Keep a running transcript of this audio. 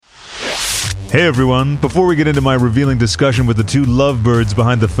Hey everyone, before we get into my revealing discussion with the two lovebirds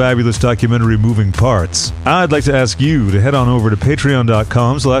behind the fabulous documentary Moving Parts, I'd like to ask you to head on over to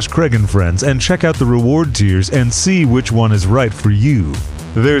patreon.com/CraigandFriends and check out the reward tiers and see which one is right for you.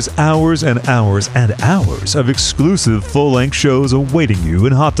 There's hours and hours and hours of exclusive full-length shows awaiting you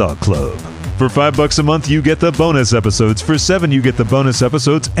in Hot Dog Club. For $5 a month, you get the bonus episodes. For $7, you get the bonus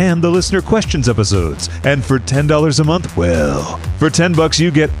episodes and the listener questions episodes. And for $10 a month, well, for $10,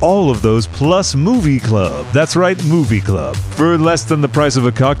 you get all of those plus Movie Club. That's right, Movie Club. For less than the price of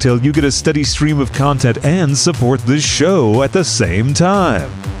a cocktail, you get a steady stream of content and support the show at the same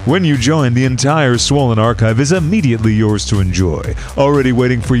time. When you join, the entire Swollen Archive is immediately yours to enjoy. Already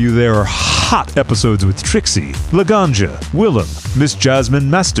waiting for you there are hot episodes with Trixie, Laganja, Willem, Miss Jasmine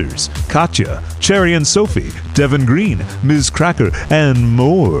Masters, Katya, Cherry and Sophie, Devin Green, Ms. Cracker, and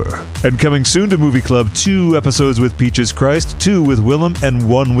more. And coming soon to Movie Club, 2 episodes with Peaches Christ, 2 with Willem, and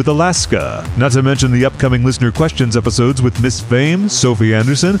 1 with Alaska. Not to mention the upcoming listener questions episodes with Miss Fame, Sophie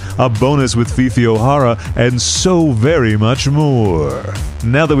Anderson, a bonus with Fifi O'Hara, and so very much more.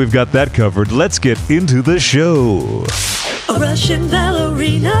 Now that we've got that covered, let's get into the show. A Russian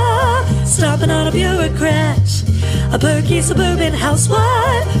ballerina, stomping on a bureaucrat, a perky suburban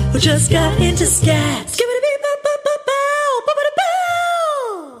housewife who just got into scat.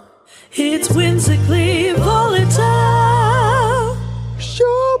 It's whimsically volatile.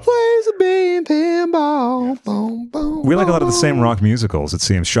 Sure plays a big pinball. Boom, boom. We like a lot of the same rock musicals, it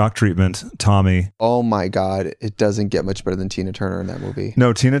seems. Shock Treatment, Tommy. Oh my God, it doesn't get much better than Tina Turner in that movie.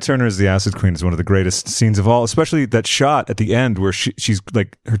 No, Tina Turner as the Acid Queen is one of the greatest scenes of all, especially that shot at the end where she's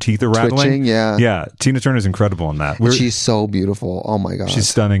like, her teeth are rattling. Twitching, yeah. Yeah, Tina Turner's incredible in that. And she's so beautiful. Oh my God. She's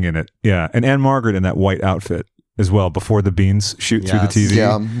stunning in it. Yeah, and Anne Margaret in that white outfit as well, before the beans shoot through the TV.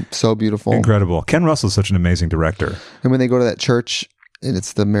 Yeah, so beautiful. Incredible. Ken Russell's such an amazing director. And when they go to that church, and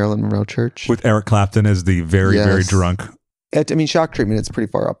it's the Marilyn Monroe church. With Eric Clapton as the very, very drunk. I mean, Shock Treatment, it's pretty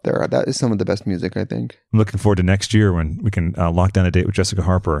far up there. That is some of the best music, I think. I'm looking forward to next year when we can lock down a date with Jessica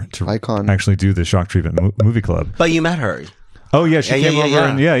Harper to actually do the Shock Treatment movie club. But you met her. Oh, yeah, she came over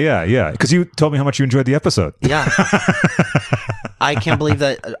and yeah. Because you told me how much you enjoyed the episode. Yeah. I can't believe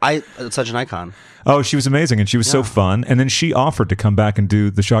that. It's such an icon. Oh, she was amazing, and she was so fun. And then she offered to come back and do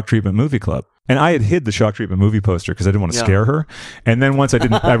the Shock Treatment movie club. And I had hid the Shock Treatment movie poster because I didn't want to scare her. And then once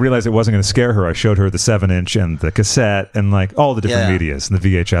I realized it wasn't going to scare her, I showed her the 7-inch and the cassette and like all the different medias and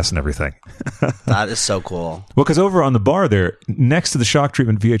the VHS and everything. That is so cool. Well, because over on the bar there, next to the Shock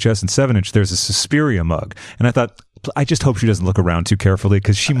Treatment VHS and 7-inch, there's a Suspiria mug. And I thought, I just hope she doesn't look around too carefully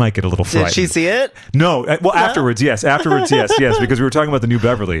because she might get a little frightened. Did she see it? No. Well, afterwards, yes. Yes. Because we were talking about the New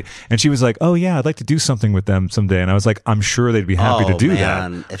Beverly. And she was like, oh, yeah, I'd like to do something with them someday. And I was like, I'm sure they'd be happy to do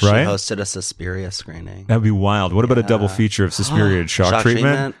that. If she hosted a Suspiria screening. That'd be wild. What about a double feature of Suspiria and Shock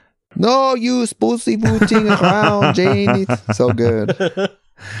Treatment? No use pussy booting around, Jane. So good.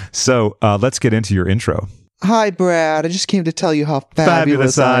 So let's get into your intro. Hi, Brad. I just came to tell you how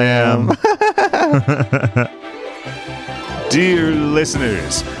fabulous I am. Dear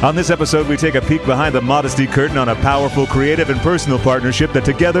listeners, on this episode we take a peek behind the modesty curtain on a powerful creative and personal partnership that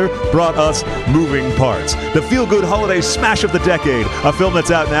together brought us Moving Parts, the feel-good holiday smash of the decade, a film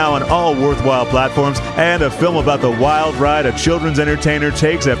that's out now on all worthwhile platforms, and a film about the wild ride a children's entertainer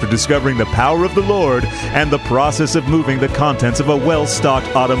takes after discovering the power of the Lord and the process of moving the contents of a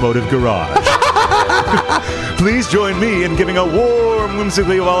well-stocked automotive garage. Please join me in giving a warm,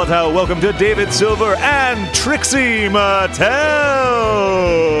 whimsically volatile welcome to David Silver and Trixie Mattel.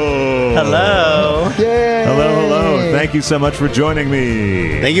 Hello. Yay. Hello. Thank you so much for joining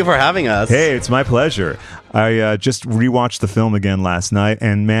me. Thank you for having us. Hey, it's my pleasure. I just rewatched the film again last night,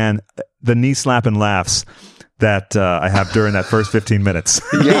 and man, the knee-slapping laughs that I have during that first 15 minutes.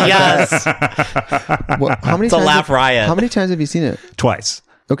 Yes. Well, It's a laugh riot. How many times have you seen it? Twice.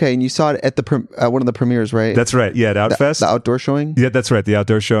 Okay, and you saw it at one of the premieres, right? That's right. Yeah, at Outfest. The outdoor showing? Yeah, that's right. The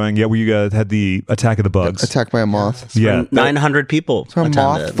outdoor showing. Yeah, where you had the Attack of the Bugs. Attacked by a moth. Yeah. 900 people So a attended.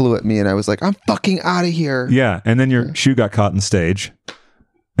 moth flew at me, and I was like, I'm fucking out of here. Yeah, and then your shoe got caught on stage.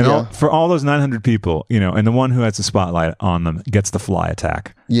 And for all those 900 people, and the one who has the spotlight on them gets the fly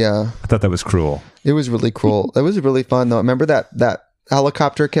attack. Yeah. I thought that was cruel. It was really cruel. It was really fun, though. Remember that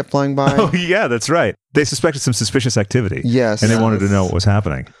helicopter kept flying by? Oh, yeah, that's right. They suspected some suspicious activity. Yes. And they wanted to know what was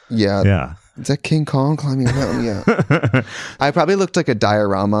happening. Yeah. Yeah. Is that King Kong climbing a mountain? Yeah. I probably looked like a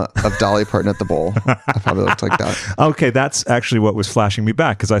diorama of Dolly Parton at the bowl. I probably looked like that. Okay, that's actually what was flashing me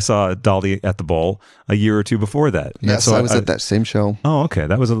back because I saw Dolly at the bowl a year or two before that. Yes, so I was at that same show. Oh, okay.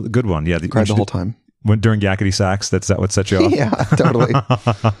 That was a good one. Yeah. Cried the whole time. Went during Yakety Sax. That's that what set you off? Yeah, totally.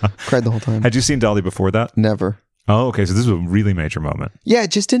 Cried the whole time. Had you seen Dolly before that? Never. Oh, okay. So this was a really major moment. Yeah,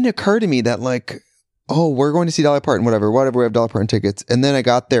 it just didn't occur to me that like, oh, we're going to see Dolly Parton, whatever, we have Dolly Parton tickets. And then I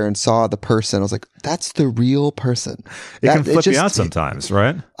got there and saw the person. I was like, that's the real person. It can flip you out sometimes,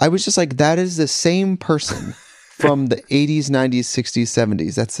 right? I was just like, that is the same person from the 80s, 90s, 60s,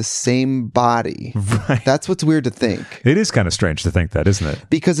 70s. That's the same body. Right. That's what's weird to think. It is kind of strange to think that, isn't it?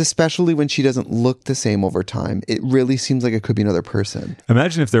 Because especially when she doesn't look the same over time, it really seems like it could be another person.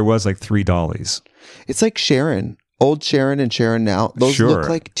 Imagine if there was like 3 Dollys. It's like Sharon. Old Sharon and Sharon now. Those Sure. look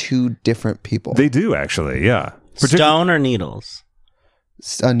like two different people. They do, actually, yeah. Stone or Needles?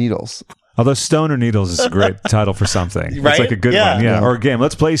 Needles. Although Stone or Needles is a great title for something. Right? It's like a good Yeah. one. Yeah. Yeah. Or a game.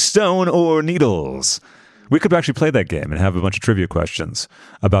 Let's play Stone or Needles. We could actually play that game and have a bunch of trivia questions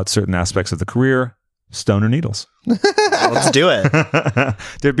about certain aspects of the career. Stone or Needles. Let's do it.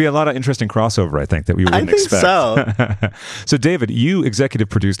 There'd be a lot of interesting crossover, I think, that we wouldn't think expect. so. So, David, you executive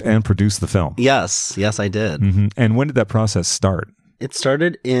produced and produced the film. Yes, I did. Mm-hmm. And when did that process start? It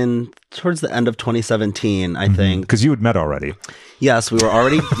started towards the end of 2017, I think. Because you had met already. Yes, we were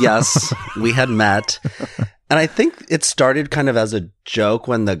already, we had met. And I think it started kind of as a joke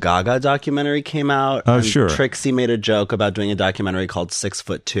when the Gaga documentary came out. Oh, and sure. Trixie made a joke about doing a documentary called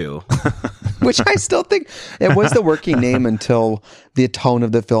 6'2". Which I still think it was the working name until the tone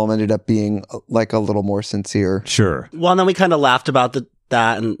of the film ended up being like a little more sincere. Sure. Well, and then we kind of laughed about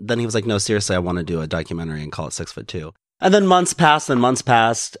that. And then he was like, no, seriously, I want to do a documentary and call it 6'2". And then months passed.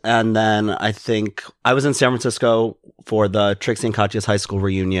 And then I think I was in San Francisco for the Trixie and Katya's high school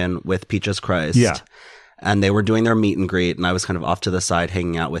reunion with Peaches Christ. Yeah. And they were doing their meet and greet. And I was kind of off to the side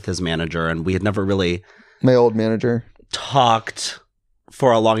hanging out with his manager. And we had never really My old manager. talked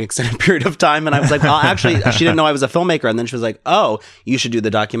for a long extended period of time. And I was like, well, actually, she didn't know I was a filmmaker. And then she was like, oh, you should do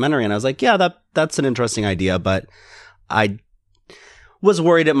the documentary. And I was like, yeah, that's an interesting idea. But I was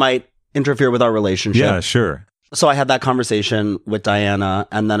worried it might interfere with our relationship. Yeah, sure. So I had that conversation with Diana.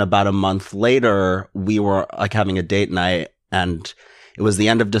 And then about a month later, we were like having a date night. And it was the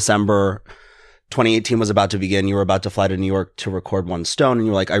end of December. 2018 was about to begin. You were about to fly to New York to record One Stone. And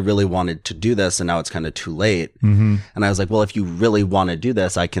you were like, I really wanted to do this. And now it's kind of too late. Mm-hmm. And I was like, well, if you really want to do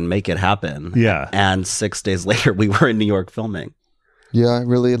this, I can make it happen. Yeah. And 6 days later, we were in New York filming. Yeah, I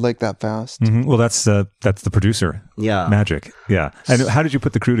really like that fast. Mm-hmm. Well, that's the producer Yeah. magic. Yeah. And how did you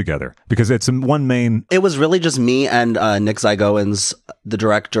put the crew together? Because it's one main. It was really just me and Nick Zygowens, the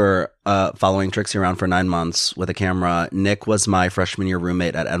director, following Trixie around for 9 months with a camera. Nick was my freshman year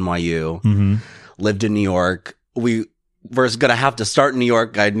roommate at NYU, Mm-hmm. lived in New York. We were going to have to start in New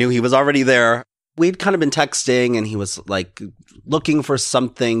York. I knew he was already there. We'd kind of been texting and he was like looking for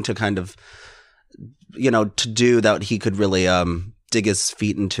something to kind of, to do that he could really dig his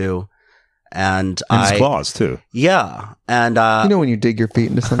feet into. And his claws, too. Yeah. And When you dig your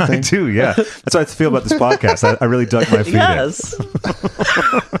feet into I something. do, yeah. That's how I feel about this podcast. I really dug my feet yes.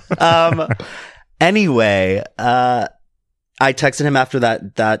 Anyway, I texted him after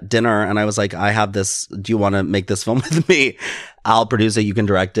that dinner and I was like, I have this. Do you want to make this film with me? I'll produce it. You can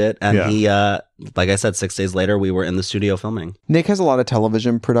direct it. And he, like I said, 6 days later, we were in the studio filming. Nick has a lot of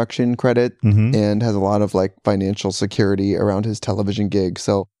television production credit Mm-hmm. and has a lot of like financial security around his television gig.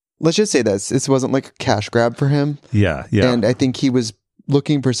 So let's just say this wasn't like a cash grab for him. Yeah, yeah. And I think he was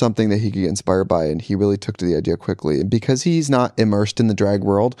looking for something that he could get inspired by, and he really took to the idea quickly. And because he's not immersed in the drag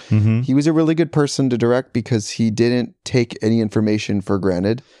world, Mm-hmm. he was a really good person to direct because he didn't take any information for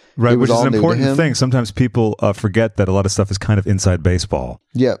granted. Right, It was which is all an new to important him. thing. Sometimes people forget that a lot of stuff is kind of inside baseball,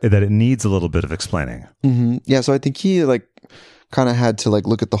 Yeah. that it needs a little bit of explaining. hmm Yeah. So I think he like kind of had to like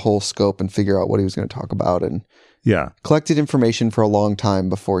look at the whole scope and figure out what he was going to talk about, and Yeah. collected information for a long time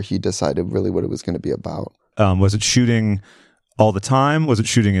before he decided really what it was going to be about. Was it shooting all the time? Was it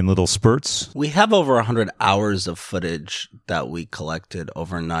shooting in little spurts? We have over 100 hours of footage that we collected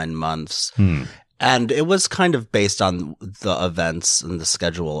over 9 months. And it was kind of based on the events and the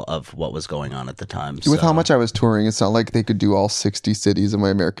schedule of what was going on at the time. With So- how much I was touring, it's not like they could do all 60 cities of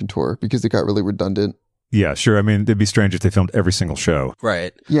my American tour because it got really redundant. Yeah, sure. I mean, it'd be strange if they filmed every single show.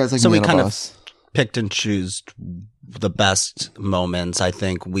 Right. Yeah, it's like So we Man kind of of Us. picked and chose the best moments. I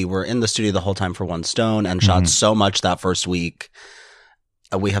think we were in the studio the whole time for One Stone and shot so much that first week.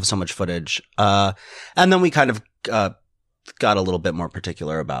 We have so much footage. And then we kind of got a little bit more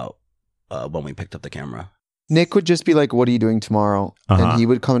particular about when we picked up the camera. Nick would just be like, "What are you doing tomorrow?" Uh-huh. And he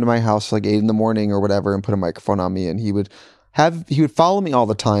would come to my house like 8 a.m. or whatever and put a microphone on me, and he would follow me all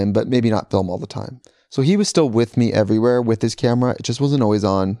the time, but maybe not film all the time. So he was still with me everywhere with his camera. It just wasn't always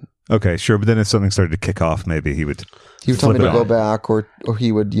on. Okay, sure. But then if something started to kick off, maybe he would Tell me flip to it go on. back, or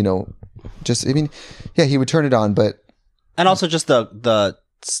he would, he would turn it on, but And also just the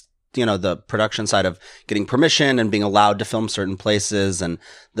the production side of getting permission and being allowed to film certain places and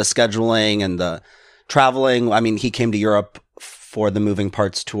the scheduling and the traveling. I mean, he came to Europe for the Moving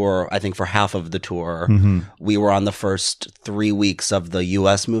Parts tour, I think for half of the tour. We were on the first 3 weeks of the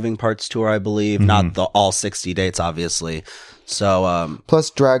US Moving Parts tour, I believe, not the all 60 dates, obviously. So,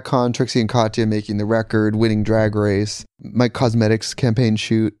 plus DragCon, Trixie and Katya making the record, winning Drag Race, my cosmetics campaign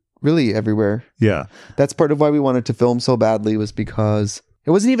shoot, really everywhere. Yeah. That's part of why we wanted to film so badly, was because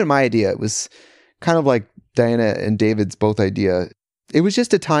it wasn't even my idea. It was kind of like Diana and David's both idea. It was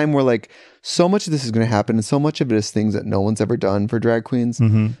just a time where like so much of this is going to happen and so much of it is things that no one's ever done for drag queens.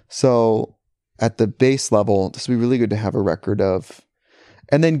 So at the base level, this would be really good to have a record of.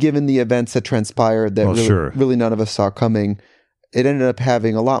 And then given the events that transpired that really none of us saw coming, it ended up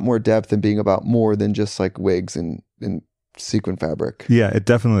having a lot more depth and being about more than just like wigs and sequin fabric. Yeah, it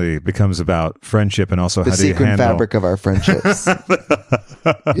definitely becomes about friendship and also the how do you sequin handle... fabric of our friendships.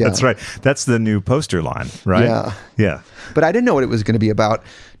 That's right. That's the new poster line, right? Yeah. But I didn't know what it was going to be about.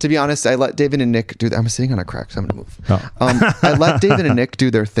 To be honest, I let David and Nick do that. I'm sitting on a crack, so I'm going to move. I let David and Nick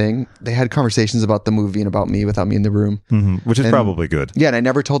do their thing. They had conversations about the movie and about me without me in the room. Which is probably good. Yeah, and I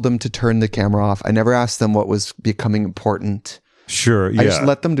never told them to turn the camera off. I never asked them what was becoming important. Sure, yeah. I just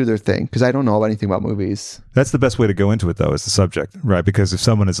let them do their thing because I don't know anything about movies. That's the best way to go into it, though, is the subject, right? Because if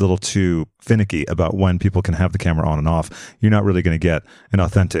someone is a little too finicky about when people can have the camera on and off, you're not really going to get an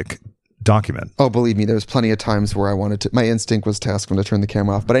authentic document. Oh, believe me, there was plenty of times where I wanted to. My instinct was to ask them to turn the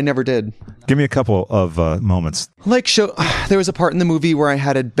camera off, but I never did. Give me a couple of moments. Like there was a part in the movie where I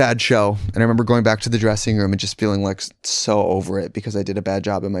had a bad show, and I remember going back to the dressing room and just feeling like so over it because I did a bad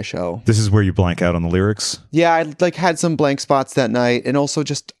job in my show. This is where you blank out on the lyrics? Yeah, I like had some blank spots that night, and also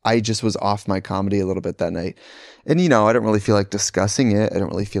I just was off my comedy a little bit that night. And I don't really feel like discussing it. I don't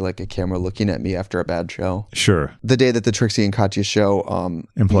really feel like a camera looking at me after a bad show. Sure. The day that the Trixie and Katya show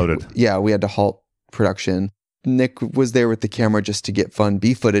imploded. Yeah, we had to halt production. Nick was there with the camera just to get fun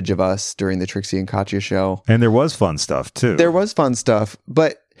B footage of us during the Trixie and Katya show. And there was fun stuff too. There was fun stuff,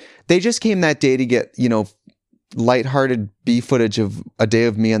 but they just came that day to get, lighthearted B footage of a day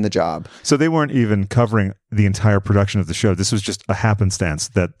of me on the job. So they weren't even covering the entire production of the show. This was just a happenstance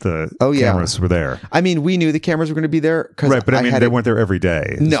that the cameras were there. I mean, we knew the cameras were going to be there. Right, but I mean, they weren't there every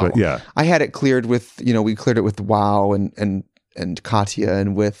day. No. I had it cleared with, we cleared it with WOW and Katya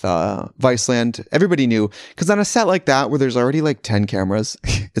and with Viceland. Everybody knew. Because on a set like that, where there's already like 10 cameras,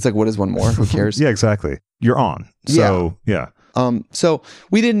 it's like, what is one more? Who cares? Yeah, exactly. You're on. So, yeah. So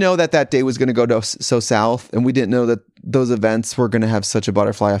we didn't know that day was going to go so south, and we didn't know that those events were going to have such a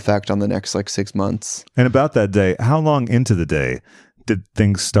butterfly effect on the next 6 months. And about that day, how long into the day did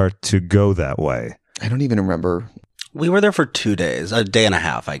things start to go that way? I don't even remember. We were there for 2 days, a day and a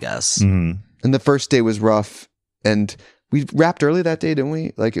half, I guess. And the first day was rough, and we wrapped early that day, didn't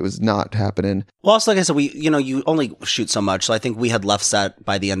we? Like, it was not happening. Well, also, like I said, you only shoot so much. So I think we had left set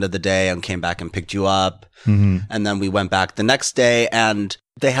by the end of the day and came back and picked you up. And then we went back the next day and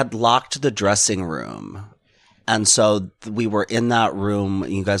they had locked the dressing room. And so we were in that room.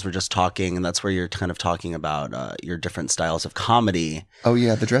 You guys were just talking, and that's where you're kind of talking about your different styles of comedy. Oh,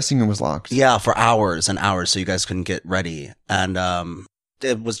 yeah. The dressing room was locked. Yeah, for hours and hours. So you guys couldn't get ready. And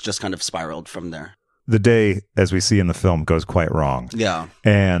it was just kind of spiraled from there. The day, as we see in the film, goes quite wrong. Yeah.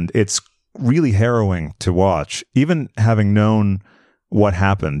 And it's really harrowing to watch. Even having known what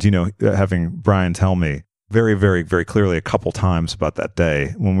happened, having Brian tell me very, very, very clearly a couple times about that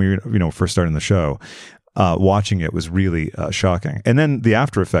day when we first starting the show, watching it was really shocking. And then the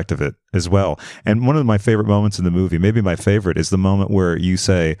after effect of it as well. And one of my favorite moments in the movie, maybe my favorite, is the moment where you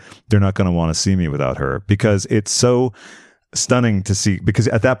say, they're not going to want to see me without her, because it's so stunning to see, because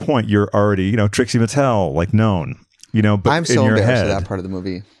at that point you're already, Trixie Mattel, like known, but I'm so in your embarrassed head, of that part of the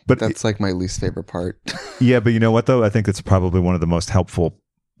movie. But that's like my least favorite part. Yeah, but you know what though? I think it's probably one of the most helpful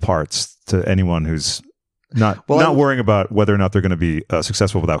parts to anyone who's not worrying about whether or not they're going to be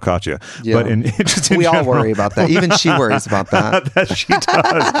successful without Katya. Yeah. But just in we general, all worry about that. Even she worries about that. That she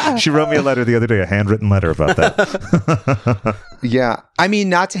does. She wrote me a letter the other day, a handwritten letter about that. Yeah. I mean,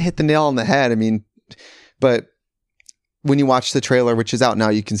 not to hit the nail on the head. I mean, but when you watch the trailer, which is out now,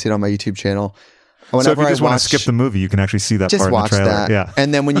 you can see it on my YouTube channel. So if you just want to skip the movie, you can actually see that part in the trailer. That. Yeah.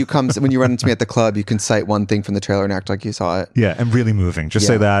 And then when you run into me at the club, you can cite one thing from the trailer and act like you saw it. Yeah, and really moving. Just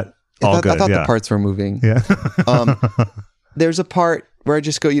say that. All good. I thought the parts were moving. Yeah. There's a part where I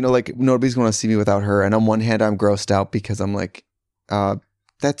just go, like, nobody's going to see me without her. And on one hand, I'm grossed out because I'm like,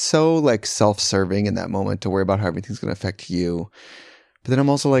 that's so like self-serving in that moment to worry about how everything's going to affect you. But then I'm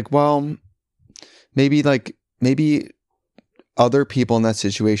also like, well, maybe other people in that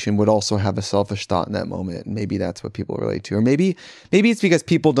situation would also have a selfish thought in that moment. And maybe that's what people relate to. Or maybe it's because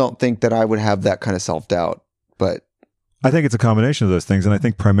people don't think that I would have that kind of self-doubt. But I think it's a combination of those things, and I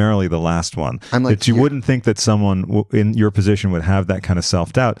think primarily the last one. I'm like, that you wouldn't think that someone in your position would have that kind of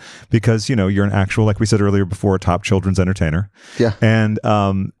self-doubt because, you know, you're an actual, like we said earlier before, top children's entertainer. Yeah. And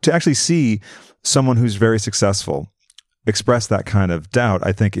to actually see someone who's very successful express that kind of doubt,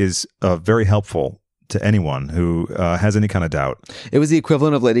 I think is very helpful to anyone who has any kind of doubt. It was the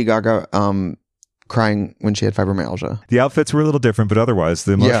equivalent of Lady Gaga crying when she had fibromyalgia. The outfits were a little different, but otherwise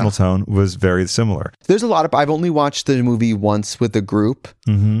the emotional tone was very similar. There's a lot of, I've only watched the movie once with a group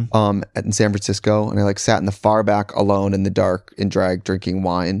in San Francisco, and I like sat in the far back alone in the dark in drag drinking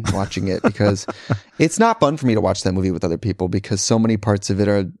wine watching it because it's not fun for me to watch that movie with other people because so many parts of it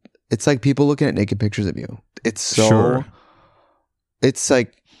are, it's like people looking at naked pictures of you. It's so, it's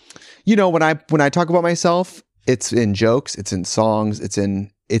like, you know, when I talk about myself, it's in jokes, it's in songs, it's in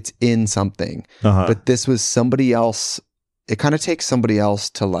something. But this was somebody else. It kind of takes somebody else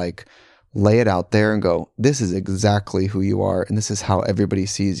to like lay it out there and go, this is exactly who you are. And this is how everybody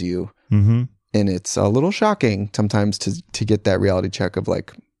sees you. And it's a little shocking sometimes to get that reality check of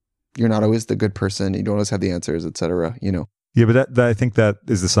like, you're not always the good person. You don't always have the answers, etc. You know? Yeah, but that I think that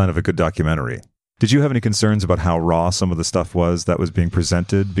is the sign of a good documentary. Did you have any concerns about how raw some of the stuff was that was being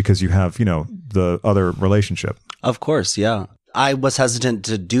presented? Because you have, you know, the other relationship. Of course, yeah. I was hesitant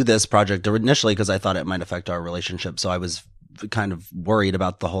to do this project initially because I thought it might affect our relationship. So I was kind of worried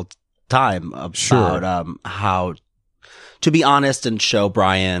about the whole time about how to be honest and show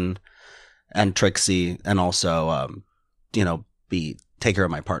Brian and Trixie and also, you know, take care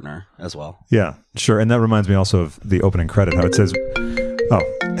of my partner as well. Yeah, sure. And that reminds me also of the opening credit, how it says, oh,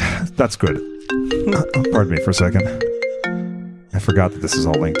 that's good. Pardon me for a second. I forgot that this is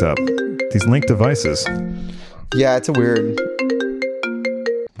all linked up. These linked devices. Yeah, it's a weird.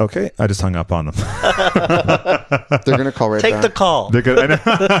 Okay, I just hung up on them. They're going to call right back. back. Take the call. They're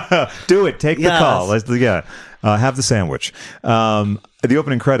gonna do it. Take the call. Let's, have the sandwich. The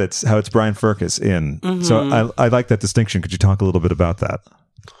opening credits, how it's Brian Firkus in. So I like that distinction. Could you talk a little bit about that?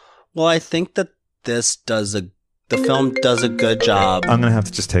 Well, I think that the film does a good job. I'm going to have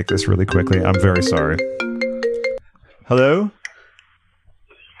to just take this really quickly. I'm very sorry. Hello?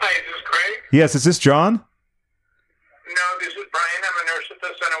 Hi, is this Craig? Yes, is this John? No, this is Brian. I'm a nurse at the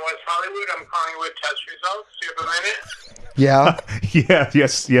Center West Hollywood. I'm calling with test results. Do you have a minute? Yeah.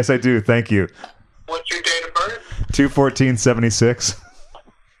 Yes, I do. Thank you. What's your date of birth? 2/14/76.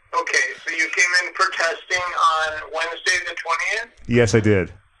 Okay, so you came in for testing on Wednesday the 20th? Yes, I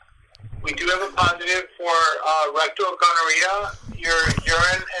did. We do have a positive for rectal gonorrhea. Your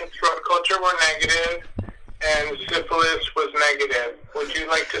urine and throat culture were negative, and syphilis was negative. Would you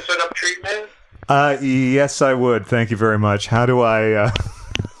like to set up treatment? Yes, I would. Thank you very much. How do I...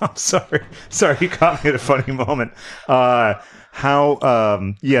 I'm sorry. Sorry, you caught me at a funny moment.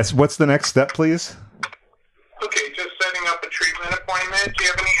 Yes, what's the next step, please? Okay, just setting up a treatment appointment. Do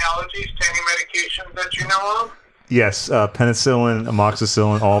you have any allergies to any medications that you know of? Yes, penicillin,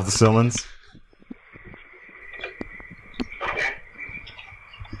 amoxicillin, all of the cillins. Okay.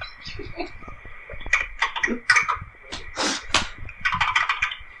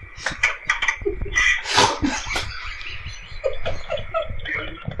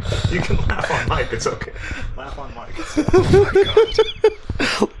 You can laugh on mic. It's okay. Laugh on mic. Oh my God.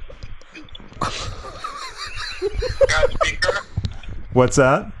 You're on speaker? What's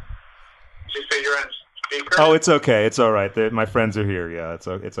that? Did you say you're on speaker? Oh, it's okay. It's all right. My friends are here. Yeah, it's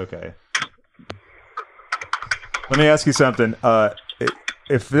okay. Let me ask you something.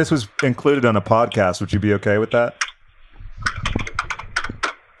 If this was included on a podcast, would you be okay with that?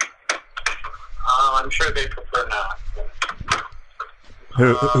 I'm sure they prefer not.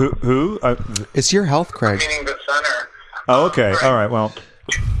 Who? It's your health, Craig. Meaning the center. Oh, okay. All right. Well,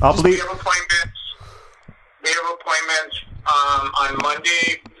 I'll believe. We have appointments on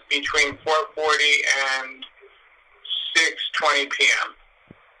Monday between 4:40 and 6:20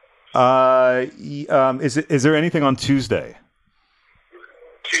 p.m. Is there anything on Tuesday?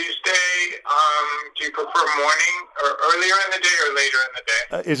 Tuesday, do you prefer morning or earlier in the day or later in the day?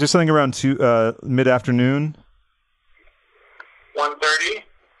 Is there something around mid-afternoon? 1:30?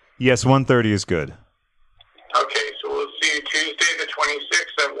 Yes, 1:30 is good. Okay, so we'll see you Tuesday the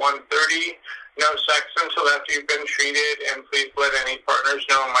 26th at 1:30. No sex until after you've been treated, and please let any partners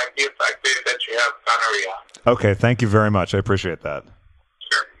know who might be affected that you have gonorrhea. Okay, thank you very much. I appreciate that.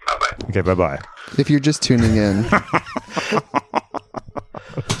 Sure, bye-bye. Okay, bye-bye. If you're just tuning in.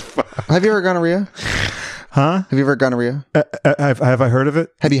 Have you ever gonorrhea? Huh? Have you ever gonorrhea? Have I heard of it?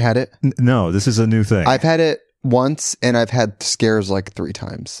 Have you had it? No, this is a new thing. I've had it once, and I've had scares like 3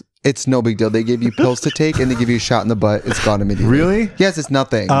 times. It's no big deal. They give you pills to take, and they give you a shot in the butt. It's gone immediately. Really? Yes, it's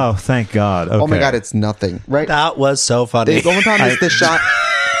nothing. Oh, thank God. Okay. Oh my God, it's nothing. Right? That was so funny. The only problem is the shot.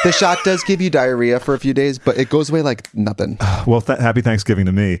 The shot does give you diarrhea for a few days, but it goes away like nothing. Well, happy Thanksgiving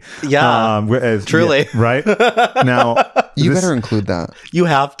to me. Yeah, truly. Yeah, right? Now, You this- better include that. You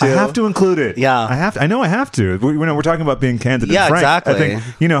have to. I have to include it. Yeah. I know I have to. We're talking about being candid and Yeah, frank. exactly. I think,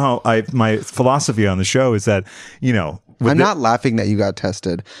 you know how my philosophy on the show is that, you know, I'm not laughing that you got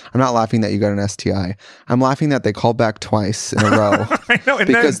tested. I'm not laughing that you got an STI. I'm laughing that they called back twice in a row. I know, and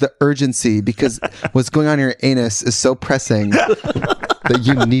because the urgency, because what's going on in your anus is so pressing that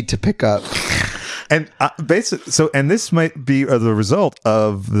you need to pick up. And and this might be the result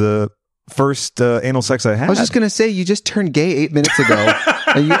of the first anal sex I had. I was just going to say, you just turned gay 8 minutes ago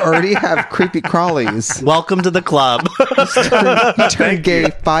and you already have creepy crawlies. Welcome to the club. You turned gay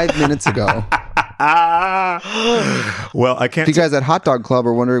 5 minutes ago. Well, I can't. If you guys at Hot Dog Club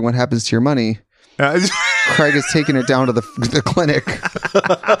are wondering what happens to your money, Craig is taking it down to the clinic.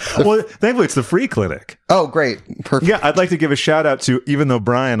 Well, thankfully, it's the free clinic. Oh, great. Perfect. Yeah, I'd like to give a shout out to, even though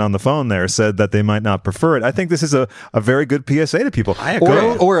Brian on the phone there said that they might not prefer it, I think this is a very good PSA to people. I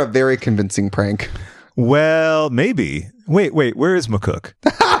agree. Or a very convincing prank. Well, maybe. Wait, where is McCook?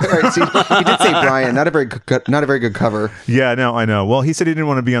 Right, so he did say Brian, not a very good cover. Yeah, no, I know. Well, he said he didn't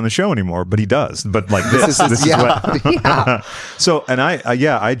want to be on the show anymore, but he does. But like this is what. Yeah. So, and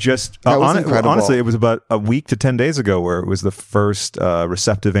I just That was incredible. honestly, it was about a week to 10 days ago where it was the first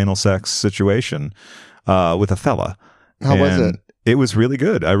receptive anal sex situation with a fella. How was it? It was really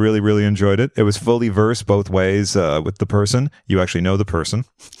good. I really, really enjoyed it. It was fully versed both ways with the person. You actually know the person.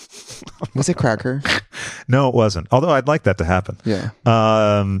 Was it Cracker? No, it wasn't. Although I'd like that to happen. Yeah.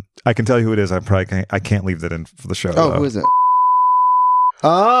 I can tell you who it is. I can't leave that in for the show. Oh, though. who is it?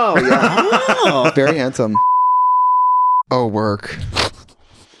 Oh, yeah. Very handsome. Oh, work.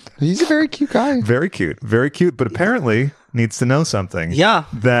 He's a very cute guy. Very cute, but apparently needs to know something. Yeah.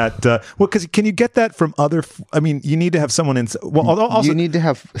 That because can you get that from other? I mean, you need to have someone in. Well, also You need to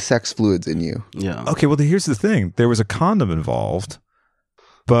have sex fluids in you. Yeah. okay. Well, here's the thing: there was a condom involved,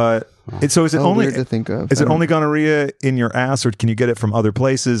 but so is it only? Weird to think of. Is it only gonorrhea in your ass, or can you get it from other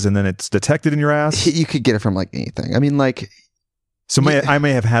places and then it's detected in your ass? You could get it from like anything. I mean, like, So I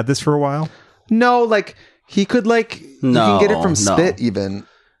may have had this for a while. no, like he could like you No, can get it from no. spit even.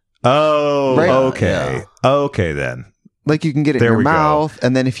 Oh, Right. okay, okay then. Like you can get it There in we your go. mouth,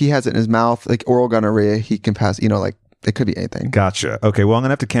 and then if he has it in his mouth, like oral gonorrhea, he can pass. You know, like it could be anything. Gotcha. Okay, well I'm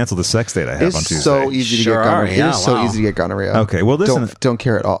gonna have to cancel the sex date I have on It's Tuesday. so easy to Sure get gonorrhea. are, It is so yeah, wow. easy to get gonorrhea. Okay, well listen. Don't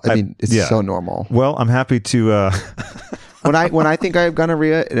care at all. I mean, it's yeah. so normal. Well, I'm happy to. When I think I have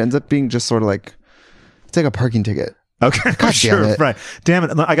gonorrhea, it ends up being just sort of like it's like a parking ticket. Okay, God sure, damn it. right. Damn it!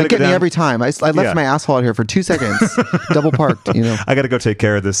 I gotta They go get me down. every time. I left Yeah. my asshole out here for 2 seconds, double parked. You know, I got to go take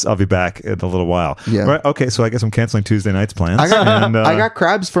care of this. I'll be back in a little while. Yeah. Right. Okay. So I guess I'm canceling Tuesday night's plans. I got and, I got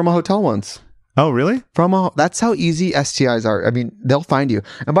crabs from a hotel once. Oh, really? That's how easy STIs are. I mean, they'll find you.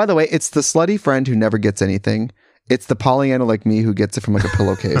 And by the way, it's the slutty friend who never gets anything. It's the Pollyanna like me who gets it from like a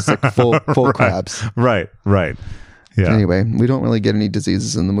pillowcase, like full crabs. Right. Yeah. Anyway, we don't really get any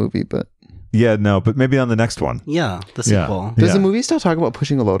diseases in the movie, but Yeah. No. But maybe on the next one. Yeah. The Yeah. sequel. does Yeah. the movie still talk about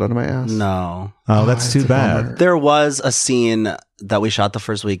pushing a load onto my ass? No. Oh, that's too a bad. bummer. There was a scene that we shot the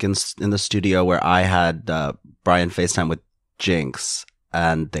first week in the studio where I had Brian FaceTime with Jinx,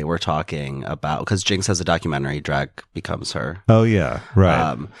 and they were talking about, because Jinx has a documentary, Drag Becomes Her. Oh, yeah.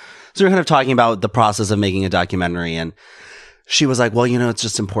 Right. So we were kind of talking about the process of making a documentary, and she was like, well, you know, it's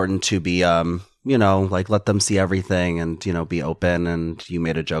just important to be, you know, like let them see everything and, you know, be open. And you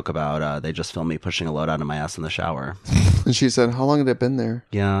made a joke about they just filmed me pushing a load out of my ass in the shower. And she said, "How long had it been there?"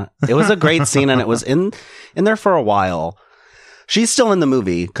 Yeah. It was a great scene, and it was in there for a while. She's still in the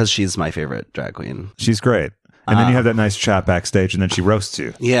movie because she's my favorite drag queen. She's great. And then you have that nice chat backstage, and then she roasts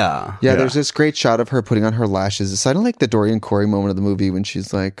you. Yeah. Yeah, Yeah. there's this great shot of her putting on her lashes. It's kind of like the Dorian Corey moment of the movie when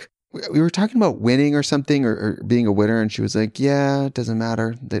she's like, we were talking about winning or something, or being a winner, and she was like, "Yeah, it doesn't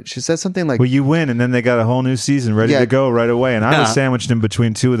matter." She said something like, Well, you win, and then they got a whole new season ready Yeah. to go right away. And I was Yeah. sandwiched in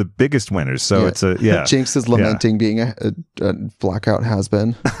between two of the biggest winners. So it's a, yeah. Jinx is lamenting being a blackout has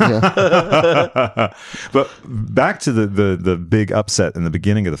been. Yeah. But back to the big upset in the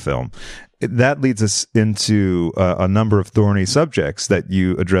beginning of the film. That leads us into a number of thorny subjects that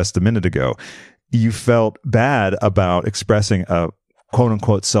you addressed a minute ago. You felt bad about expressing a quote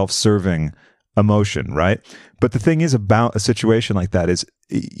unquote self-serving emotion, right? But the thing is about a situation like that is,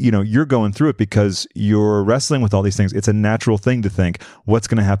 you know, you're going through it because you're wrestling with all these things. It's a natural thing to think, what's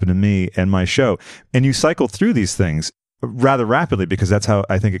going to happen to me and my show? And you cycle through these things rather rapidly because that's how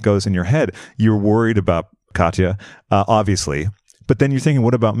I think it goes in your head. You're worried about Katya, obviously. But then you're thinking,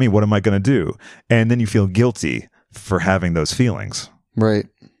 what about me? What am I going to do? And then you feel guilty for having those feelings. Right.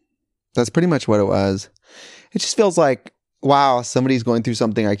 That's pretty much what it was. It just feels like, wow, somebody's going through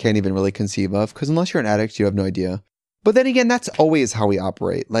something I can't even really conceive of. Because unless you're an addict, you have no idea. But then again, that's always how we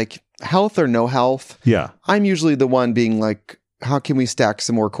operate. Like, health or no health. Yeah. I'm usually the one being like, how can we stack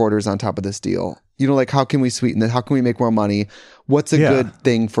some more quarters on top of this deal? You know, like, how can we sweeten it? How can we make more money? What's a good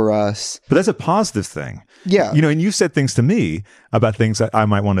thing for us? But that's a positive thing. Yeah. You know, and you've said things to me about things that I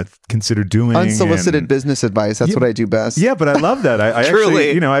might want to consider doing. Unsolicited business advice. That's what I do best. Yeah, but I love that. I Truly.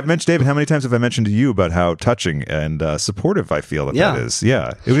 actually, you know, I've mentioned, David, how many times have I mentioned to you about how touching and supportive I feel that is?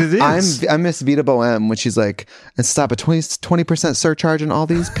 Yeah, it is. I'm Miss Vita Bohem when she's like, and stop a 20% surcharge on all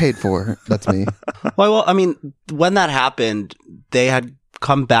these paid for. That's me. Well, I mean, when that happened, they had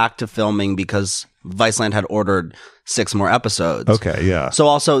come back to filming because Viceland had ordered 6 more episodes. Okay, yeah. So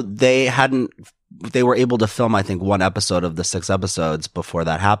also they were able to film, I think, 1 episode of the 6 episodes before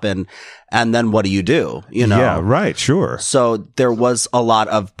that happened. And then what do? You know? Yeah, right, sure. So there was a lot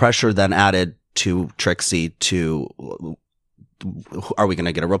of pressure then added to Trixie to, are we going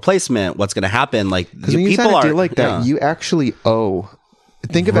to get a replacement? What's going to happen? Like, because when you sign a deal like that, you actually owe.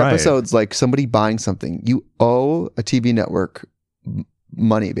 Think of episodes like somebody buying something. You owe a TV network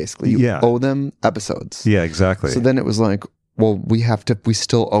money, basically. You owe them episodes. Yeah, exactly. So then it was like, well, we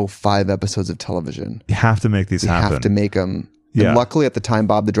still owe 5 episodes of television. You have to make these happen. We have to make them. Yeah. And luckily at the time,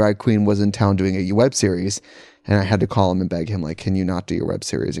 Bob the Drag Queen was in town doing a web series. And I had to call him and beg him, like, can you not do your web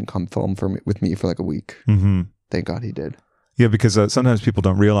series and come film with me for like a week? Mm-hmm. Thank God he did. Yeah, because sometimes people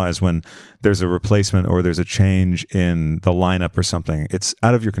don't realize when there's a replacement or there's a change in the lineup or something, it's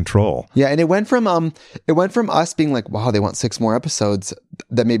out of your control. Yeah, and it went from us being like, wow, they want 6 more episodes.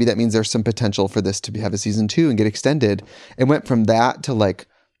 That maybe that means there's some potential for this to have a season 2 and get extended. It went from that to like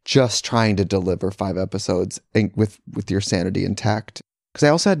just trying to deliver 5 episodes and with your sanity intact. Because I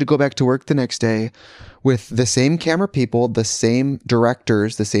also had to go back to work the next day with the same camera people, the same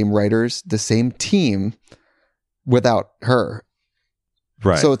directors, the same writers, the same team, without her.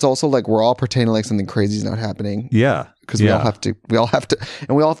 Right. So it's also like we're all pretending like something crazy is not happening. Yeah. Because we all have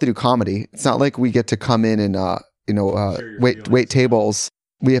to do comedy. It's not like we get to come in and wait tables.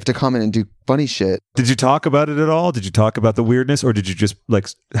 We have to come in and do funny shit. Did you talk about it at all? Did you talk about the weirdness, or did you just like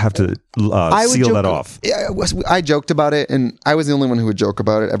have to seal that off? Yeah, I joked about it, and I was the only one who would joke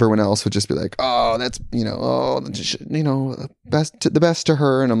about it. Everyone else would just be like, "Oh, that's the best to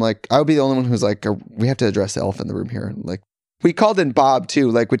her." And I'm like, I would be the only one who's like, "We have to address the elephant in the room here." Like, we called in Bob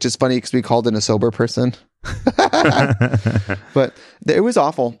too, like, which is funny because we called in a sober person. But it was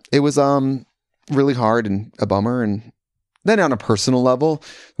awful. It was really hard and a bummer. And then on a personal level,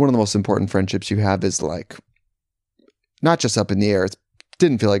 one of the most important friendships you have is like not just up in the air. It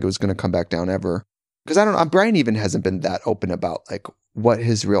didn't feel like it was going to come back down ever. Because I don't know, Brian even hasn't been that open about like what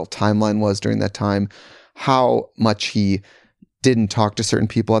his real timeline was during that time, how much he didn't talk to certain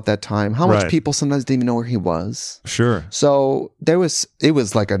people at that time, how much people sometimes didn't even know where he was. Sure. So it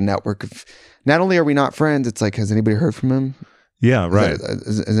was like a network of, not only are we not friends, it's like, has anybody heard from him? Yeah, right.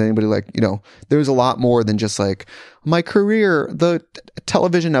 Is anybody like, there was a lot more than just like my career, the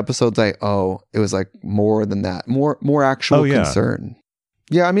television episodes I owe. It was like more than that, more actual concern.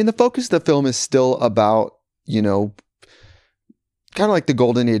 Yeah, I mean, the focus of the film is still about, kind of like the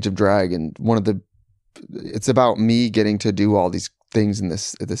golden age of drag, and it's about me getting to do all these things in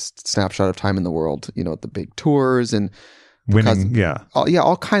this snapshot of time in the world, the big tours and winning,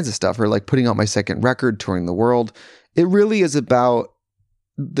 all kinds of stuff, or like putting out my second record, touring the world. It really is about,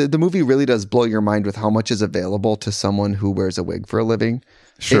 the movie really does blow your mind with how much is available to someone who wears a wig for a living.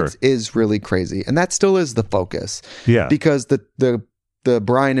 Sure. It is really crazy. And that still is the focus. Yeah. Because the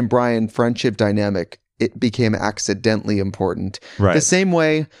Brian and Brian friendship dynamic, it became accidentally important. Right. The same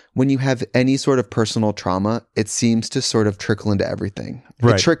way when you have any sort of personal trauma, it seems to sort of trickle into everything.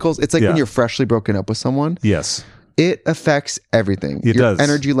 Right. It trickles. It's like when you're freshly broken up with someone. Yes. It affects everything. It your does.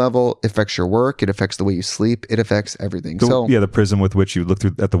 Energy level affects your work. It affects the way you sleep. It affects everything. The prism with which you look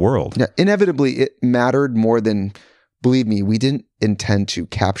through at the world. Yeah, inevitably, it mattered more than, believe me, we didn't intend to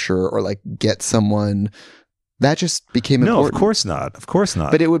capture or like get someone. That just became important. No, of course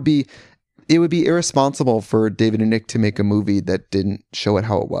not. But it would be irresponsible for David and Nick to make a movie that didn't show it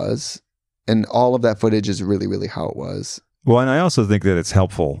how it was. And all of that footage is really, really how it was. Well, and I also think that it's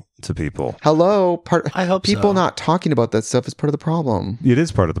helpful to people. I hope people not talking about that stuff is part of the problem. It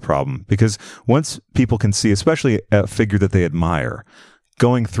is part of the problem, because once people can see, especially a figure that they admire,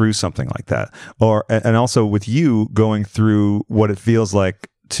 going through something like that, and also with you going through what it feels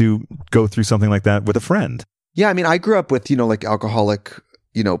like to go through something like that with a friend. Yeah, I mean, I grew up with, like alcoholic,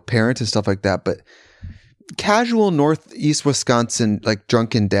 parents and stuff like that, but casual Northeast Wisconsin, like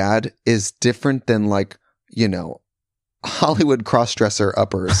drunken dad is different than like, you know, Hollywood cross-dresser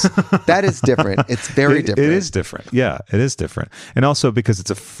uppers. That is different. It's very different. It is different. Yeah, it is different. And also because it's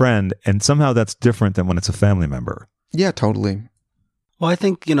a friend, and somehow that's different than when it's a family member. Yeah, totally. Well, I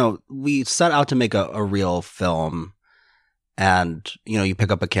think, you know, we set out to make a real film, and, you know, you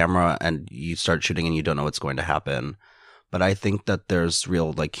pick up a camera and you start shooting and you don't know what's going to happen. But I think that there's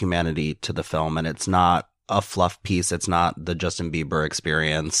real like humanity to the film, and it's not a fluff piece. It's not the Justin Bieber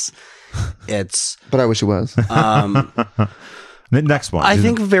experience. It's But I wish it was. The next one. I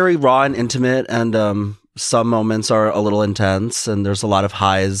think very raw and intimate, and some moments are a little intense, and there's a lot of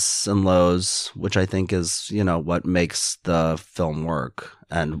highs and lows, which I think is, you know, what makes the film work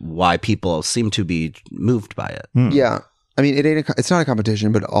and why people seem to be moved by it. Yeah. I mean, it's not a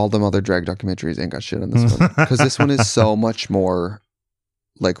competition, but all them other drag documentaries ain't got shit on this one. Because this one is so much more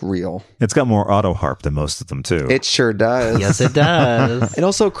like real. It's got more auto harp than most of them too. It sure does. Yes, it does. And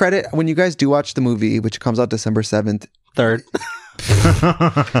also credit when you guys do watch the movie, which comes out December 7th. Third.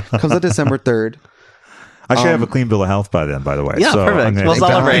 Comes out December 3rd. I should have a clean bill of health by then, by the way. Yeah, so perfect. I'm gonna We'll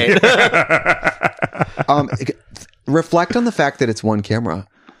take celebrate. Reflect on the fact that it's one camera.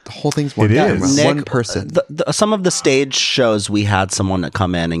 The whole thing's one It camera. is. One person. Some of the stage shows we had someone to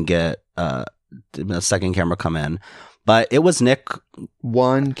come in and get a second camera come in, but it was Nick.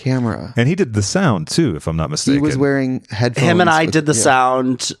 One camera. And he did the sound too, if I'm not mistaken. He was wearing headphones. Him and I did the yeah.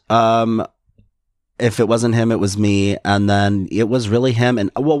 sound. If it wasn't him, it was me. And then it was really him.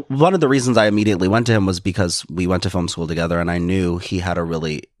 And well, one of the reasons I immediately went to him was because we went to film school together, and I knew he had a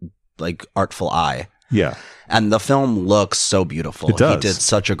really like artful eye. Yeah. And the film looks so beautiful. It does. He did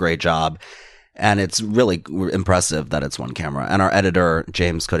such a great job. And it's really impressive that it's one camera. And our editor,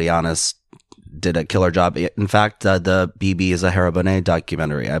 James Kodianis, did a killer job. In fact, the BB is a Harabonet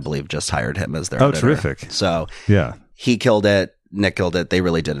documentary, I believe, just hired him as their editor. Terrific. So Yeah. he killed it. Nick killed it. They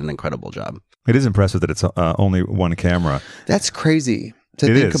really did an incredible job. It is impressive that it's only one camera. That's crazy to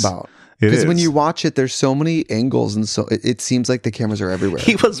It think is. about. It Because when is. you watch it, there's so many angles, and so it seems like the cameras are everywhere.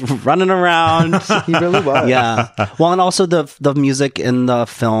 He was running around. He really was. Yeah. Well, and also the music in the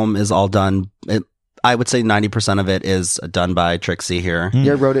film is all done. I would say 90% of it is done by Trixie here.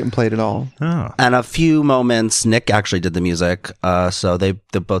 Yeah, I wrote it and played it all. Oh. And a few moments, Nick actually did the music. So they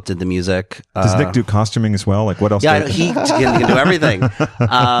both did the music. Does Nick do costuming as well? Like what else? Yeah, he can do everything.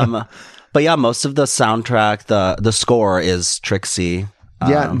 But yeah, most of the soundtrack, the score is Trixie.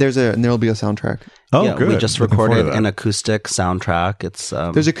 Yeah, there'll be a soundtrack. Oh, Yeah, good. we just Looking forward to recorded that. an acoustic soundtrack. It's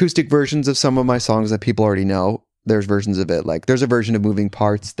There's acoustic versions of some of my songs that people already know. There's versions of it. Like there's a version of Moving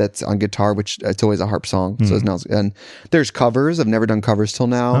Parts that's on guitar, which it's always a harp song. So it's now, and there's covers. I've never done covers till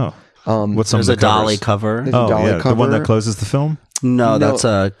now. What's some there's of a the Dolly covers? cover. There's a Dolly yeah, cover. the one that closes the film. No, No. that's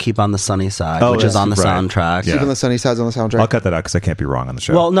a Keep on the Sunny Side, Oh, which is that's on the right. soundtrack. Yeah. Even the Sunny Side's on the soundtrack. I'll cut that out because I can't be wrong on the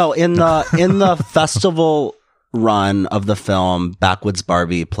show. Well, no, in the festival run of the film, Backwoods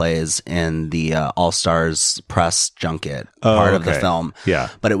Barbie plays in the All Stars press junket part of the okay. film. Yeah.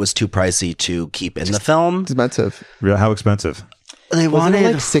 But it was too pricey to keep in the film. It's expensive. How expensive? They Wasn't wanted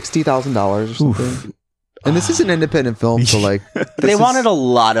it like $60,000 or something? And this is an independent film, so like they wanted a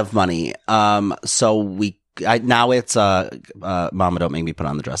lot of money. So now it's Mama Don't Make Me Put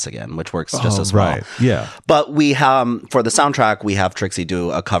on the Dress Again, which works just as well. Right. Yeah. But we for the soundtrack, we have Trixie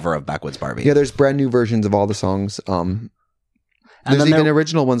do a cover of Backwoods Barbie. Yeah, there's brand new versions of all the songs. And There's then even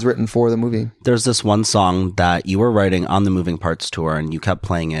original ones written for the movie. There's this one song that you were writing on the Moving Parts tour, and you kept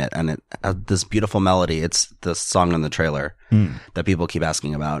playing it, and it had this beautiful melody. It's the song in the trailer that people keep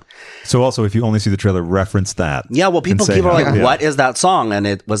asking about. So also, if you only see the trailer, reference that. Yeah, well, people say are like, how- yeah. "What is that song?" And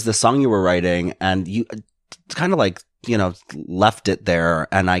it was the song you were writing, and you kind of like left it there.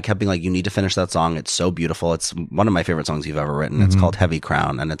 And I kept being like, "You need to finish that song. It's so beautiful. It's one of my favorite songs you've ever written. It's called Heavy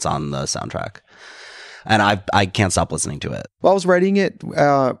Crown, and it's on the soundtrack." And I can't stop listening to it. Well, I was writing it,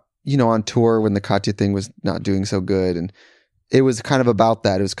 on tour when the Katya thing was not doing so good, and it was kind of about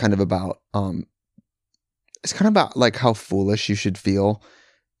that. It was kind of about, like how foolish you should feel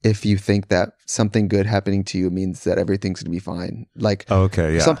if you think that something good happening to you means that everything's gonna be fine. Like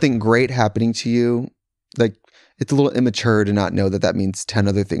Okay. Yeah. something great happening to you, like it's a little immature to not know that means 10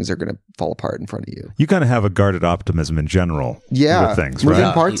 other things are gonna fall apart in front of you. You kind of have a guarded optimism in general. Yeah, With things, Moving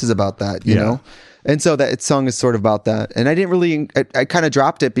right? Parts is about that, you Yeah. know. And so that song is sort of about that. And I didn't really, I kind of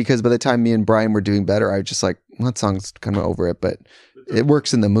dropped it because by the time me and Brian were doing better, I was just like, well, that song's kind of over it, but it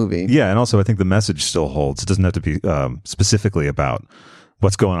works in the movie. Yeah, and also I think the message still holds. It doesn't have to be specifically about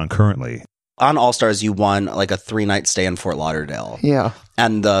what's going on currently. on All Stars, you won like a 3-night stay in Fort Lauderdale. Yeah.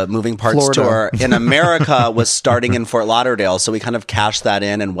 And the Moving Parts Florida. tour in America was starting in Fort Lauderdale. So we kind of cashed that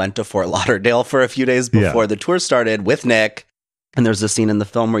in and went to Fort Lauderdale for a few days before the tour started with Nick. And there's a scene in the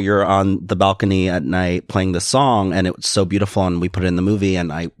film where you're on the balcony at night playing this song, and it was so beautiful, and we put it in the movie, and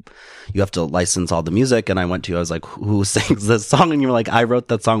you have to license all the music, and I went to you, I was like, who sings this song? And you were like, I wrote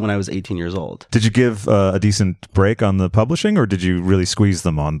that song when I was 18 years old. Did you give a decent break on the publishing, or did you really squeeze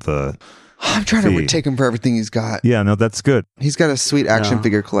them on the I'm trying fee? to take him for everything he's got. Yeah, no, that's good. He's got a sweet action Yeah.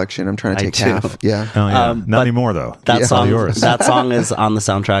 figure collection. I'm trying to I take do. half. Yeah. Oh, yeah. Not But anymore, though. That It's all song, yours. that song is on the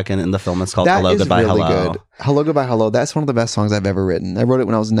soundtrack and in the film. It's called That Hello, is Goodbye, really Hello. good. Hello, Goodbye, Hello. That's one of the best songs I've ever written. I wrote it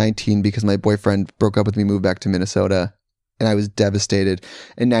when I was 19 because my boyfriend broke up with me, moved back to Minnesota, and I was devastated.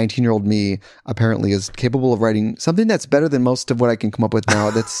 And 19-year-old me apparently is capable of writing something that's better than most of what I can come up with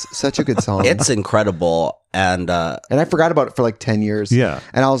now. That's such a good song. It's incredible. And And I forgot about it for like 10 years. Yeah.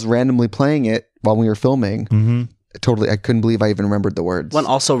 And I was randomly playing it while we were filming. Mm-hmm. Totally. I couldn't believe I even remembered the words. one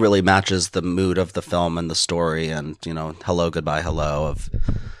also really matches the mood of the film and the story, and hello, goodbye, hello, of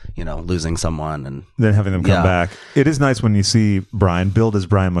losing someone. And Then having them come Yeah. back. It is nice when you see Brian billed as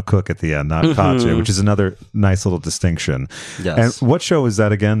Brian McCook at the end, not Katya, which is another nice little distinction. Yes. And what show is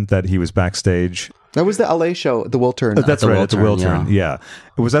that again that he was backstage? That was the LA show, the Wiltern. That's the right, at the Wiltern, Wiltern. Yeah.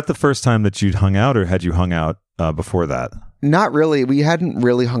 Was that the first time that you'd hung out, or had you hung out before that? Not really. We hadn't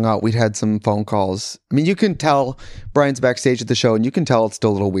really hung out. We'd had some phone calls. I mean, you can tell Brian's backstage at the show, and you can tell it's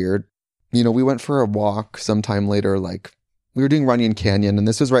still a little weird. We went for a walk sometime later, like we were doing Runyon Canyon, and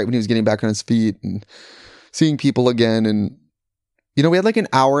this was right when he was getting back on his feet and seeing people again. And, we had like an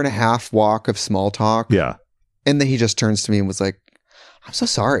hour and a half walk of small talk. Yeah. And then he just turns to me and was like, I'm so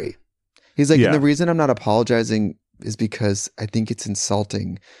sorry. He's like, Yeah. and the reason I'm not apologizing is because I think it's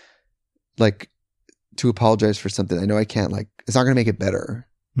insulting, like, to apologize for something. I know I can't, like, it's not going to make it better.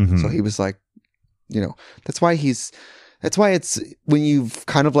 Mhm. So he was like, that's why it's when you've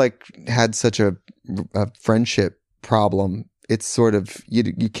kind of like had such a friendship problem, it's sort of, you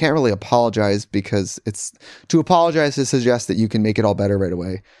can't really apologize because it's to apologize to suggest that you can make it all better right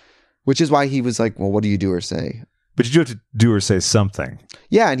away, which is why he was like, well, what do you do or say? But you do have to do or say something.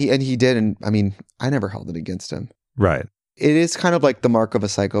 Yeah. And he did. And I mean, I never held it against him. Right. It is kind of like the mark of a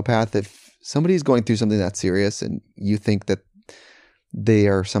psychopath. If somebody's going through something that's serious and you think that they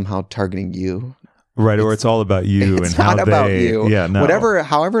are somehow targeting you, Right. Or it's all about you it's and not how about they. you. Yeah. No.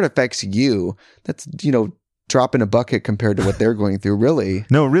 However it affects you, that's, drop in a bucket compared to what they're going through, really.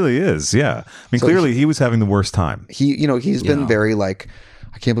 No, it really is. Yeah. I mean, So clearly he was having the worst time. He's been Yeah. very like,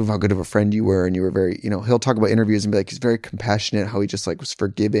 I can't believe how good of a friend you were. And you were very, he'll talk about interviews and be like, he's very compassionate, how he just like was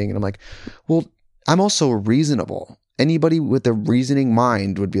forgiving. And I'm like, well, I'm also reasonable. Anybody with a reasoning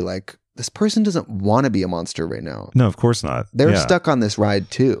mind would be like, this person doesn't want to be a monster right now. No, of course not. They're Yeah. stuck on this ride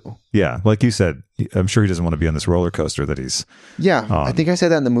too. Yeah. Like you said, I'm sure he doesn't want to be on this roller coaster that he's. Yeah. I think I said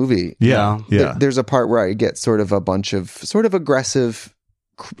that in the movie. Yeah. Yeah. There's a part where I get sort of a bunch of sort of aggressive,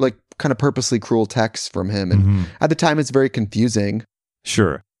 like kind of purposely cruel texts from him. And Mhm. at the time, it's very confusing.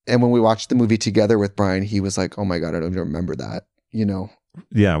 Sure. And when we watched the movie together with Brian, he was like, oh my God, I don't even remember that,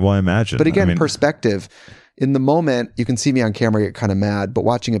 Yeah. Well, I imagine. But again, I mean, perspective. In the moment, you can see me on camera get kind of mad, but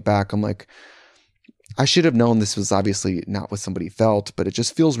watching it back, I'm like, I should have known this was obviously not what somebody felt, but it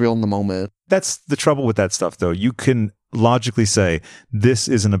just feels real in the moment. that's the trouble with that stuff, though. You can logically say, this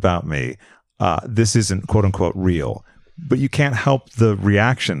isn't about me. This isn't quote unquote real, but you can't help the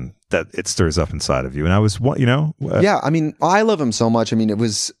reaction that it stirs up inside of you. And I was, Yeah, I mean, I love him so much. I mean,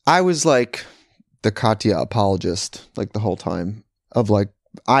 I was like the Katya apologist, like the whole time of like,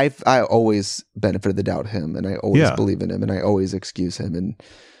 I always benefited the doubt him, and I always Yeah. believe in him, and I always excuse him. And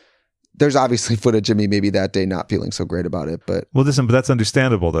there's obviously footage of me maybe that day not feeling so great about it, but well, listen, but that's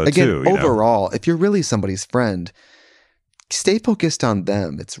understandable though, again, too. you know? overall, if you're really somebody's friend, stay focused on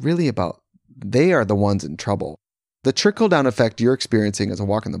them. It's really about they are the ones in trouble. The trickle down effect you're experiencing is a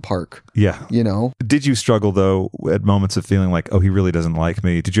walk in the park. Yeah. Did you struggle though at moments of feeling like, oh, he really doesn't like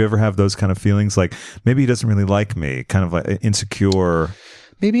me? Did you ever have those kind of feelings like maybe he doesn't really like me, kind of like insecure?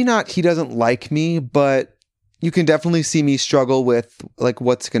 Maybe not he doesn't like me, but you can definitely see me struggle with like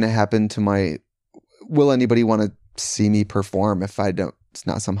what's going to happen to will anybody want to see me perform if it's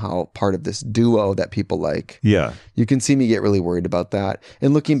not somehow part of this duo that people like. Yeah. You can see me get really worried about that.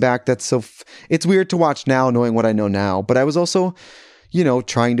 And looking back, that's it's weird to watch now knowing what I know now, but I was also,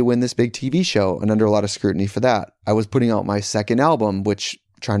 trying to win this big TV show and under a lot of scrutiny for that. I was putting out my second album, which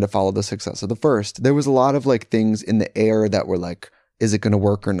trying to follow the success of the first. There was a lot of like things in the air that were like, is it going to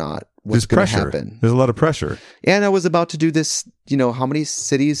work or not? What's There's going to pressure. happen? There's a lot of pressure. And I was about to do this, how many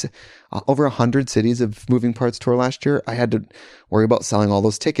cities, over 100 cities of Moving Parts tour last year. I had to worry about selling all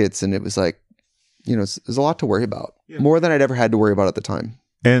those tickets. And it was like, there's a lot to worry about. More than I'd ever had to worry about at the time.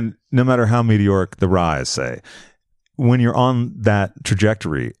 And no matter how meteoric the rise, say, when you're on that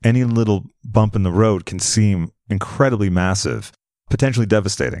trajectory, any little bump in the road can seem incredibly massive, potentially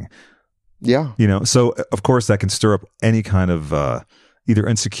devastating. Yeah. So of course that can stir up any kind of either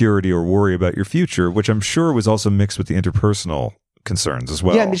insecurity or worry about your future, which I'm sure was also mixed with the interpersonal concerns as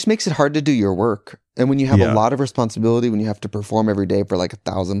well. Yeah, it just makes it hard to do your work. And when you have a lot of responsibility, when you have to perform every day for like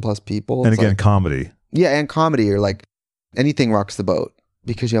 1,000+ people. And again, comedy. Yeah, and comedy, or like anything rocks the boat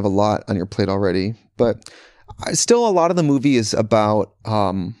because you have a lot on your plate already. But still, a lot of the movie is about,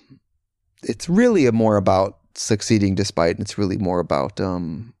 it's really more about succeeding despite, and it's really more about,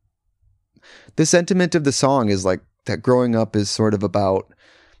 the sentiment of the song is like that growing up is sort of about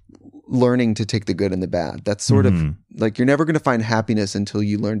learning to take the good and the bad. That's sort of like, you're never going to find happiness until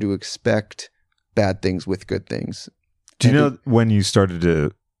you learn to expect bad things with good things. Do you know when you started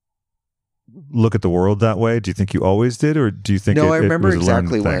to look at the world that way? Do you think you always did, or do you think No, I it remember was a learned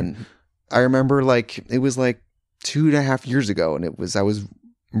exactly thing? when. I remember like it was like 2.5 years ago, and I was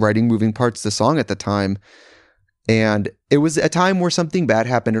writing Moving Parts, the song at the time, and it was a time where something bad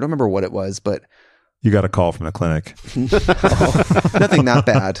happened. I don't remember what it was, but You got a call from the clinic. nothing that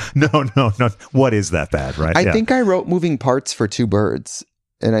bad. No. What is that bad, right? I think I wrote Moving Parts for Two Birds,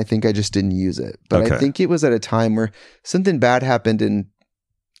 and I think I just didn't use it. But Okay. I think it was at a time where something bad happened, and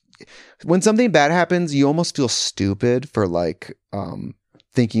when something bad happens, you almost feel stupid for like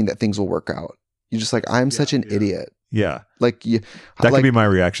thinking that things will work out. You're just like, I'm such an idiot. Yeah. Like you, That like, could be my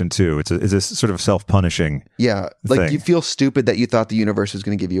reaction too. It's a sort of self-punishing. yeah, like thing. you feel stupid that you thought the universe was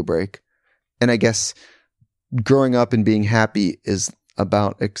going to give you a break. And I guess growing up and being happy is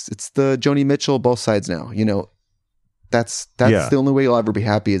about, it's the Joni Mitchell, both sides now, that's Yeah. the only way you'll ever be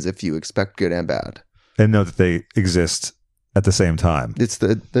happy is if you expect good and bad. And know that they exist at the same time. It's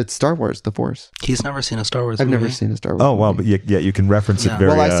the Star Wars, the Force. He's never seen a Star Wars I've movie. never seen a Star Wars Oh, wow. movie. But yeah, you can reference Yeah. it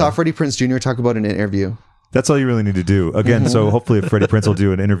very Well, I saw uh, Freddie Prinze Jr. talk about it in an interview. That's all you really need to do. Again, so hopefully if Freddie Prinze will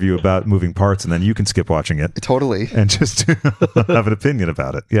do an interview about Moving Parts, and then you can skip watching it Totally. and just have an opinion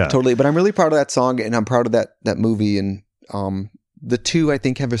about it. Yeah. Totally. But I'm really proud of that song, and I'm proud of that movie. And the two, I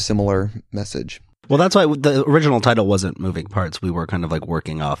think, have a similar message. Well, that's why the original title wasn't Moving Parts. We were kind of like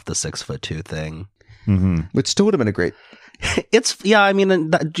working off the 6'2" thing. Mm-hmm. Which still would have been a great. It's I mean,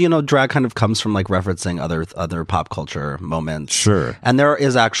 drag kind of comes from like referencing other pop culture moments. Sure. And there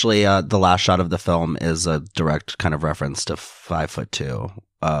is actually the last shot of the film is a direct kind of reference to 5'2",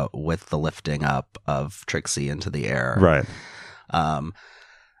 with the lifting up of Trixie into the air. Right.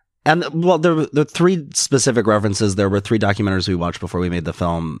 And well, there were three specific references. There were three documentaries we watched before we made the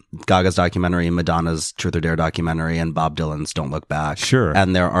film: Gaga's documentary, Madonna's Truth or Dare documentary, and Bob Dylan's Don't Look Back. Sure.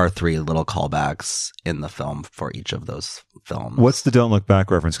 And there are three little callbacks in the film for each of those films. What's the Don't Look Back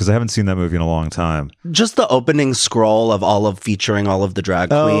reference? Because I haven't seen that movie in a long time. Just the opening scroll of featuring all of the drag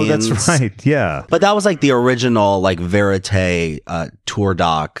queens. Oh, that's right. Yeah. But that was like the original like verite tour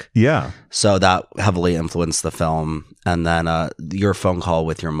doc. Yeah. So that heavily influenced the film. And then your phone call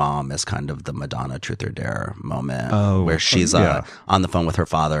with your mom is kind of the Madonna Truth or Dare moment, where she's yeah. on the phone with her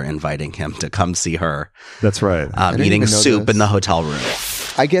father, inviting him to come see her, That's right. didn't eating even know soup this. in the hotel room.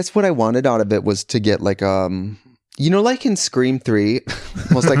 I guess what I wanted out of it was to get like like in Scream 3,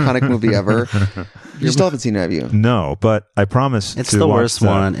 most iconic movie ever. You still haven't seen it, have you? No, but I promise It's to the watch worst that.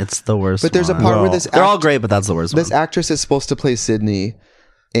 one. It's the worst. But there's a one. part where Well, this They're all great, but that's the worst this one. actress is supposed to play Sydney,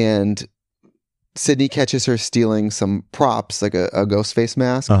 and Sydney catches her stealing some props, like a ghost face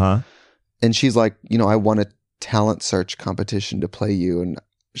mask. Uh-huh. And she's like, I won a talent search competition to play you. And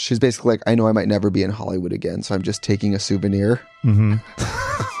she's basically like, I know I might never be in Hollywood again, so I'm just taking a souvenir. Mm-hmm.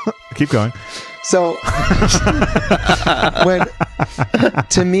 Keep going. So when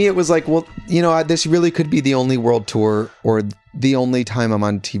to me it was like, well, this really could be the only world tour or the only time I'm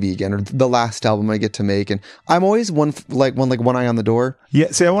on TV again, or the last album I get to make. And I'm always one eye on the door.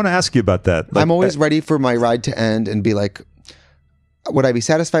 Yeah. See, I want to ask you about that. Like, I'm always ready for my ride to end and be like, would I be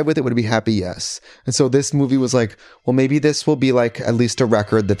satisfied with it? Would I be happy? Yes. And so this movie was like, well, maybe this will be like at least a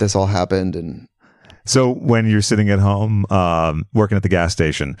record that this all happened. And So when you're sitting at home, working at the gas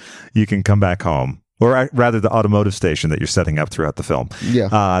station, you can come back home, or rather the automotive station that you're setting up throughout the film.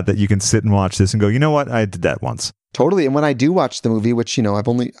 Yeah. That you can sit and watch this and go, you know what? I did that once. totally. And when I do watch the movie, which, I've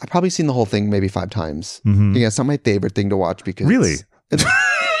probably seen the whole thing maybe 5 times. Mhm. Yeah. It's not my favorite thing to watch because Really?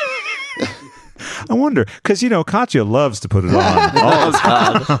 I wonder, because, Katya loves to put it on. all the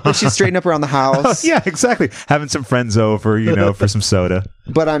time. she's straightening up around the house. Yeah, exactly. Having some friends over, for some soda.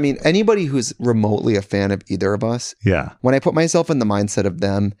 But I mean, anybody who's remotely a fan of either of us, Yeah. when I put myself in the mindset of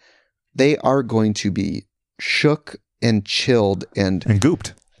them, they are going to be shook and chilled and And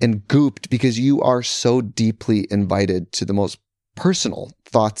gooped. and gooped because you are so deeply invited to the most personal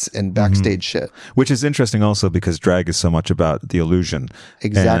thoughts and backstage shit. Which is interesting also because drag is so much about the illusion and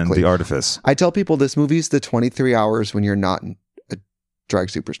Exactly. the artifice. I tell people this movie's the 23 hours when you're not a drag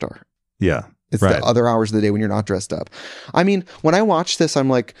superstar. Yeah. It's Right. the other hours of the day when you're not dressed up. I mean, when I watch this, I'm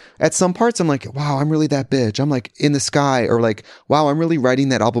like, at some parts, I'm like, wow, I'm really that bitch. I'm like in the sky, or like, wow, I'm really writing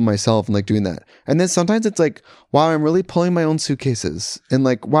that album myself and like doing that. And then sometimes it's like, wow, I'm really pulling my own suitcases. And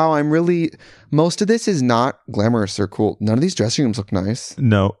like, wow, most of this is not glamorous or cool. None of these dressing rooms look nice.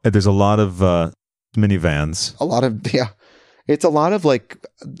 No, there's a lot of minivans. A lot of, yeah. It's a lot of like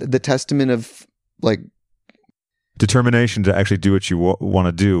the testament of like, Determination to actually do what you want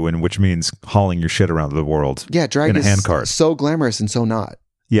to do, and which means hauling your shit around the world. yeah, drag In a is handcart. so glamorous and so not.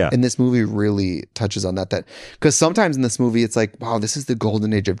 Yeah. And this movie really touches on that because sometimes in this movie it's like, wow, this is the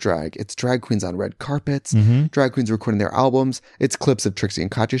golden age of drag. It's drag queens on red carpets, drag queens recording their albums. It's clips of Trixie and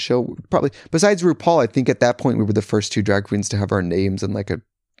Katya show. Probably besides RuPaul, I think at that point we were the first two drag queens to have our names in like a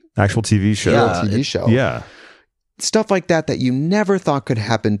Actual TV show. real Yeah, TV show. Yeah. Stuff like that you never thought could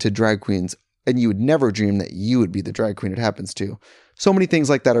happen to drag queens, and you would never dream that you would be the drag queen it happens to. So many things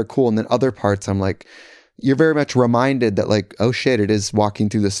like that are cool. And then other parts, I'm like, you're very much reminded that like, oh shit, it is walking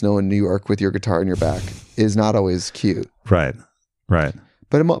through the snow in New York with your guitar in your back is not always cute. Right. Right.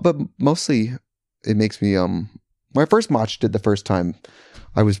 But mostly it makes me, when I first watched it the first time,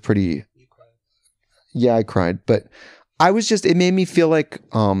 I was pretty, yeah, I cried, but it made me feel like,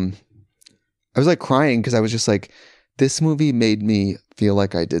 I was like crying because I was just like, this movie made me feel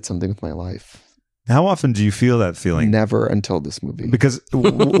like I did something with my life. How often do you feel that feeling? Never until this movie. Because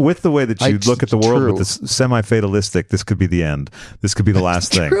with the way that you look at the world with this semi-fatalistic, this could be the end. This could be the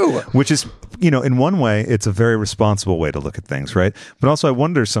last thing. True. Which is, in one way, it's a very responsible way to look at things, right? But also I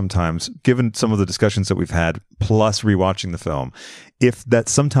wonder sometimes, given some of the discussions that we've had, plus rewatching the film, if that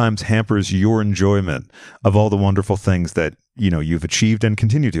sometimes hampers your enjoyment of all the wonderful things that, you've achieved and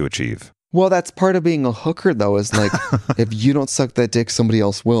continue to achieve. Well, that's part of being a hooker, though, is like, if you don't suck that dick, somebody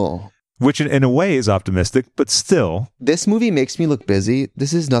else will. Which in a way is optimistic, but still. This movie makes me look busy.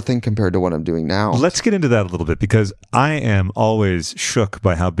 This is nothing compared to what I'm doing now. Let's get into that a little bit, because I am always shook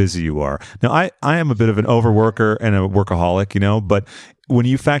by how busy you are. Now, I am a bit of an overworker and a workaholic, but when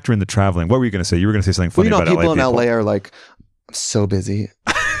you factor in the traveling, what were you going to say? You were going to say something funny about LA people in people. LA are like, I'm so busy.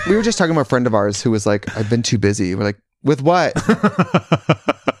 We were just talking about a friend of ours who was like, I've been too busy. We're like, with what?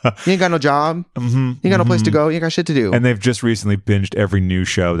 You ain't got no job. You ain't got no place to go. You ain't got shit to do. And they've just recently binged every new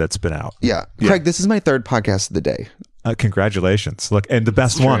show that's been out. Yeah. Craig, this is my third podcast of the day. Congratulations. Look, and the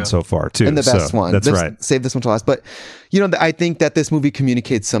best one so far, too. And the best one. That's right. Save this one to last. But, I think that this movie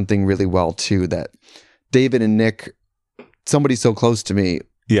communicates something really well, too, that David and Nick, somebody so close to me,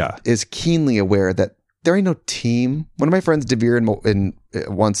 Yeah. is keenly aware that there ain't no team. One of my friends, Devere,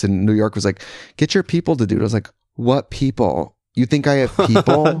 once in New York was like, get your people to do it. I was like, what people? You think I have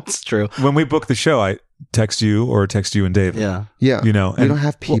people? It's true. When we book the show, I text you and David. Yeah. Yeah. You know, we and- don't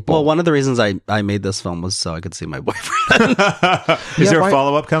have people. Well, one of the reasons I made this film was so I could see my boyfriend. Is there why- a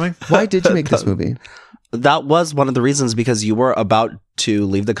follow-up coming? Why did you make this movie? That was one of the reasons, because you were about to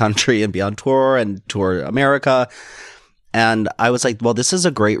leave the country and be on tour and tour America. And I was like, well, this is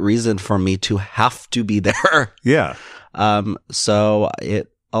a great reason for me to have to be there. Yeah. So it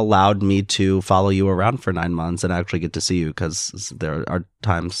allowed me to follow you around for 9 months and actually get to see you, because there are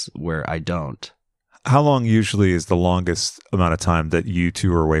times where I don't. How long usually is the longest amount of time that you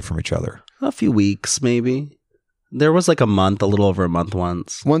two are away from each other? A few weeks, maybe. There was like a month, a little over a month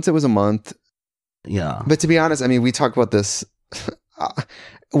once. Once it was a month. Yeah. But to be honest, I mean, we talk about this.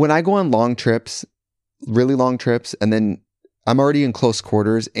 When I go on long trips, really long trips, and then I'm already in close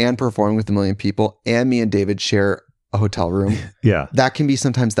quarters and performing with a million people, and me and David share a hotel room, Yeah. that can be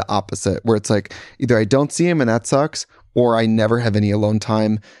sometimes the opposite, where it's like either I don't see him and that sucks, or I never have any alone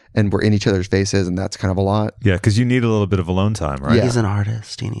time and we're in each other's faces, and that's kind of a lot. Yeah, because you need a little bit of alone time, right? Yeah. He's an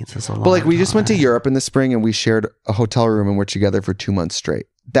artist. He needs his alone But like we just went to time. Europe in the spring and we shared a hotel room and we're together for 2 months straight.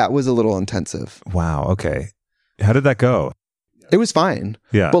 That was a little intensive. Wow. Okay. How did that go? It was fine.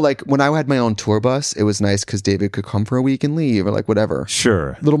 Yeah. But like when I had my own tour bus, it was nice because David could come for a week and leave, or like whatever.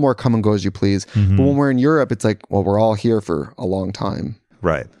 Sure. A little more come and go as you please. Mhm. But when we're in Europe, it's like, well, we're all here for a long time.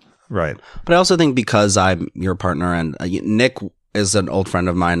 Right. Right. But I also think because I'm your partner, and Nick is an old friend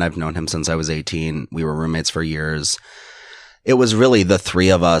of mine. I've known him since I was 18. We were roommates for years. It was really the three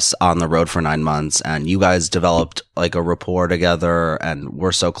of us on the road for 9 months, and you guys developed like a rapport together, and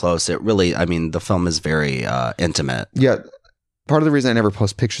we're so close. It really, I mean, the film is very intimate. Yeah. Part of the reason I never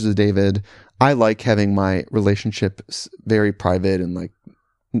post pictures of David, I like having my relationship very private and like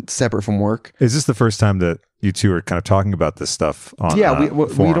separate from work. Is this the first time that you two are kind of talking about this stuff on we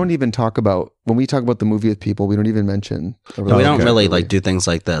forum. don't even talk about, when we talk about the movie with people, we don't even mention the We don't relationship, really like do things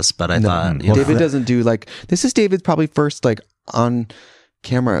like this, but I thought, you know, David doesn't do like, this is David's probably first like on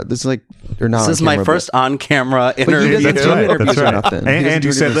camera. This is like, or not. this on is my camera, first on-camera he interview. doesn't do right. interviews That's or right. nothing. He And doesn't do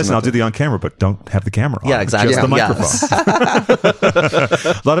you said, interviews or listen, I'll do nothing. the on camera, but don't have the camera on. Yeah, exactly. Just the Yes.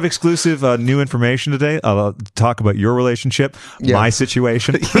 microphone. A lot of exclusive new information today. I'll talk about your relationship, my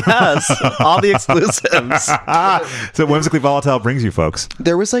situation. Yes, all the exclusives. So Whimsically Volatile brings you folks.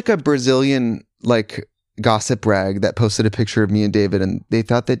 There was like a Brazilian like gossip rag that posted a picture of me and David, and they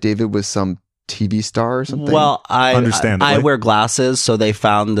thought that David was some TV star or something. Well, Understandably. I wear glasses, so they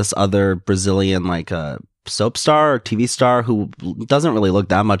found this other Brazilian like soap star or TV star who doesn't really look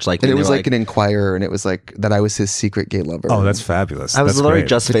that much like me. and it They was were like an Inquirer, and it was like that I was his secret gay lover. Oh, that's fabulous. I was That's literally great.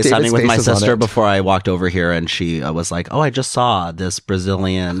 just But FaceTiming David's with my face was on sister it. before I walked over here, and she was like, "Oh, I just saw this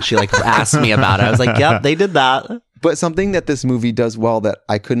Brazilian." She like asked me about it. I was like, "Yep, they did that." But something that this movie does well that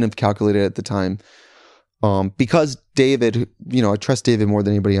I couldn't have calculated at the time, because David, you know, I trust David more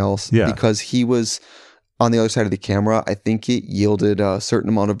than anybody else. Yeah. Because he was on the other side of the camera, I think it yielded a certain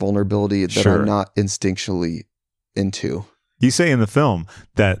amount of vulnerability that Sure. I'm not instinctually into. You say in the film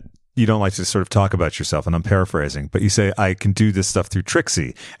that you don't like to sort of talk about yourself, and I'm paraphrasing, but you say, I can do this stuff through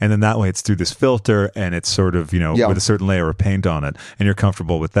Trixie. And then that way it's through this filter and it's sort of, you know, Yeah. with a certain layer of paint on it, and you're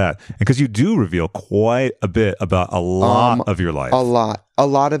comfortable with that. And because you do reveal quite a bit about a lot of your life. A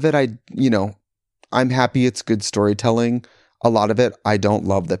lot of it, I'm happy it's good storytelling. A lot of it, I don't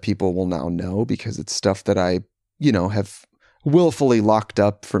love that people will now know because it's stuff that I, have willfully locked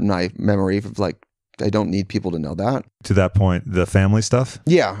up from my memory of like, I don't need people to know that. To that point, the family stuff?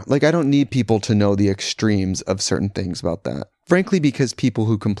 Yeah, like I don't need people to know the extremes of certain things about that. Frankly, because people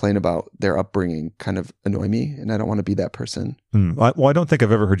who complain about their upbringing kind of annoy me, and I don't want to be that person. Well, I don't think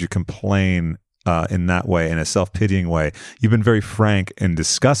I've ever heard you complain in that way, in a self-pitying way. You've been very frank in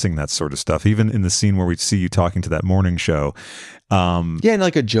discussing that sort of stuff, even in the scene where we see you talking to that morning show. Yeah, in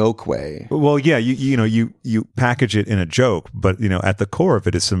like a joke way. Well, yeah, you package it in a joke, but at the core of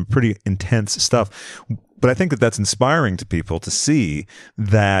it is some pretty intense stuff. But I think that that's inspiring to people to see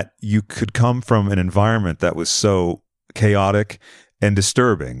that you could come from an environment that was so chaotic and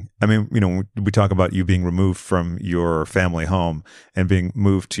disturbing. I mean, we talk about you being removed from your family home and being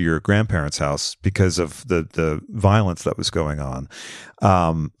moved to your grandparents' house because of the violence that was going on.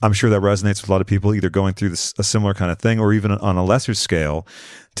 I'm sure that resonates with a lot of people either going through a similar kind of thing or even on a lesser scale,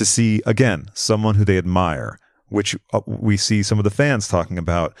 to see, again, someone who they admire, which we see some of the fans talking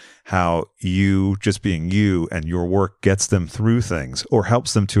about how you just being you and your work gets them through things or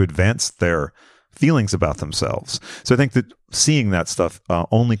helps them to advance their feelings about themselves. So I think that seeing that stuff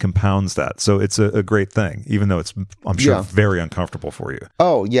only compounds that. So it's a great thing, even though it's, I'm sure, very uncomfortable for you.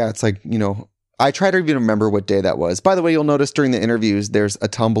 Oh, yeah. It's like, I try to even remember what day that was. By the way, you'll notice during the interviews, there's a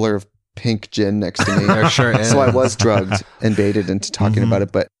tumbler of pink gin next to me. There sure is. So I was drugged and baited into talking about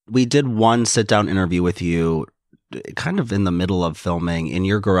it. But We did one sit-down interview with you kind of in the middle of filming in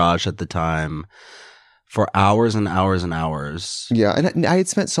your garage at the time for hours and hours and hours. yeah, and I had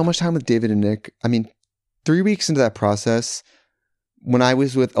spent so much time with David and Nick. I mean, 3 weeks into that process, when I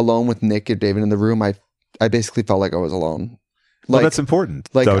was alone with Nick and David in the room, I basically felt like I was alone. Well, that's important,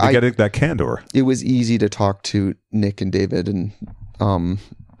 like though, to get that candor. It was easy to talk to Nick and David, and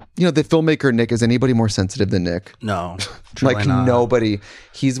the filmmaker Nick, is anybody more sensitive than Nick? No, truly Like not. nobody.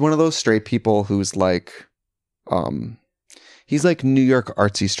 He's one of those straight people who's like, he's like New York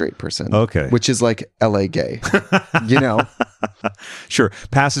artsy straight person. Okay. Which is like LA gay, Sure.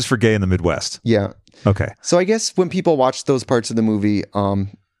 Passes for gay in the Midwest. Yeah. Okay. So I guess when people watch those parts of the movie,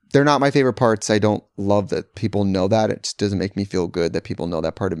 they're not my favorite parts. I don't love that people know that. It just doesn't make me feel good that people know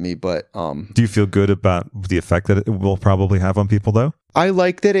that part of me. But Do you feel good about the effect that it will probably have on people, though? I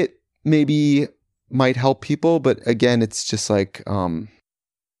like that it maybe might help people. But again, it's just like, I'm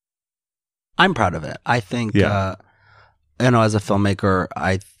proud of it. I think, Yeah. as a filmmaker,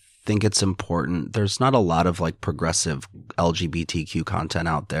 I think it's important. There's not a lot of like progressive LGBTQ content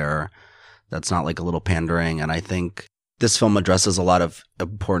out there that's not like a little pandering. And I think this film addresses a lot of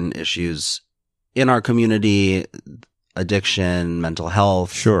important issues in our community: addiction, mental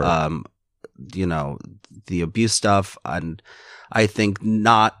health, Sure. The abuse stuff. And I think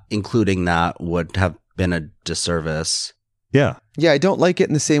not including that would have been a disservice. Yeah. yeah, I don't like it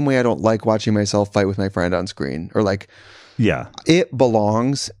in the same way I don't like watching myself fight with my friend on screen, or like, Yeah. it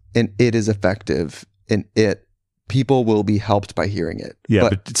belongs and it is effective and people will be helped by hearing it. Yeah.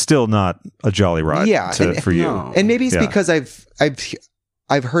 But it's still not a jolly ride Yeah, for you. No. And maybe it's Yeah. because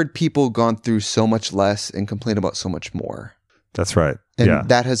I've heard people gone through so much less and complain about so much more. That's right. And yeah.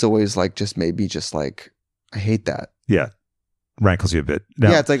 that has always like just made me just like, I hate that. Yeah. Rankles you a bit. Now,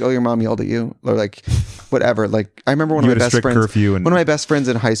 Yeah, it's like, oh, your mom yelled at you, or like, whatever. Like, I remember one of you my had a best strict friends. curfew and One of my best friends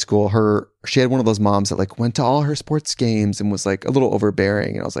in high school, she had one of those moms that like went to all her sports games and was like a little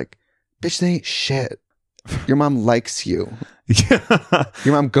overbearing. And I was like, bitch, they ain't shit. Your mom likes you. yeah.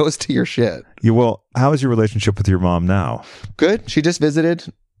 Your mom goes to your shit. Well, how is your relationship with your mom now? Good. She just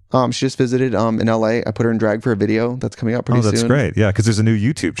visited. In LA. I put her in drag for a video that's coming out pretty soon. Oh, that's great. Yeah, because there's a new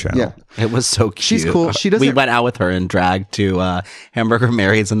YouTube channel. Yeah. It was so cute. She's cool. She doesn't. We went out with her and drag to Hamburger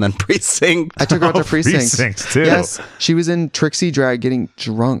Mary's and then Precinct. I took her out to Precinct. Precinct, too. Yes. She was in Trixie drag getting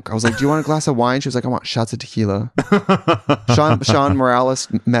drunk. I was like, do you want a glass of wine? She was like, I want shots of tequila. Sean Morales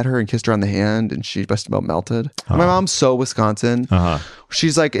met her and kissed her on the hand, and she just about melted. My mom's so Wisconsin.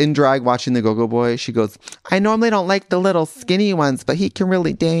 She's like in drag watching the Go-Go Boy. She goes, I normally don't like the little skinny ones, but he can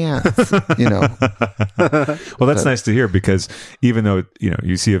really dance. You know. Well, that's nice to hear, because even though,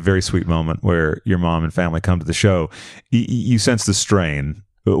 you see a very sweet moment where your mom and family come to the show, you sense the strain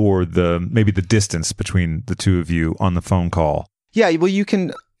or maybe the distance between the two of you on the phone call. Yeah, well, you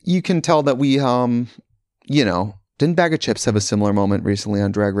can tell that we didn't Bag of Chips have a similar moment recently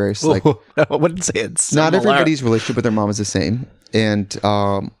on Drag Race? Like, I wouldn't say it's similar. not everybody's relationship with their mom is the same. And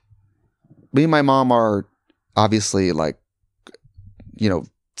me and my mom are obviously like,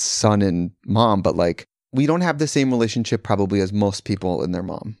 son and mom, but like we don't have the same relationship probably as most people and their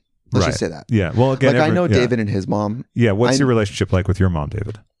mom. Let's just say that. Yeah. Well, again, I know David and his mom. Yeah. What's your relationship like with your mom,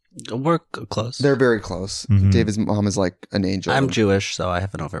 David? We're close. They're very close. Mhm. David's mom is like an angel. I'm Jewish, so I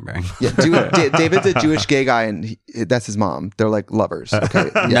have an overbearing. Yeah, David's a Jewish gay guy, and that's his mom. They're like lovers. Okay.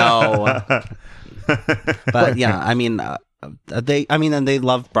 Yeah. No. But yeah, I mean, and they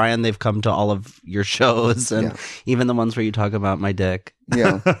love Brian. They've come to all of your shows, and even the ones where you talk about my dick.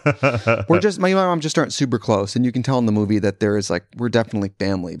 Yeah. My mom just aren't super close, and you can tell in the movie that there is like, we're definitely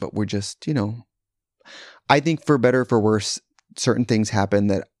family, but we're just, I think for better or for worse, certain things happen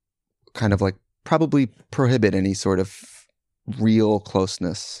that kind of like probably prohibit any sort of real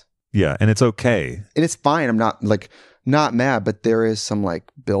closeness. Yeah, and it's okay. And it's fine. I'm not mad, but there is some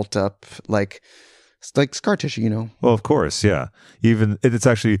like built up like scar tissue, Well, of course, yeah. Even it's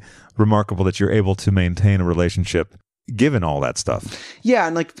actually remarkable that you're able to maintain a relationship given all that stuff. Yeah,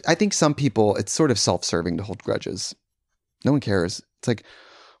 and like I think some people, it's sort of self-serving to hold grudges. No one cares. It's like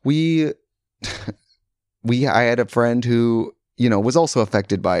I had a friend who, was also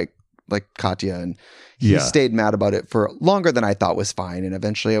affected by like Katya, and he stayed mad about it for longer than I thought was fine. And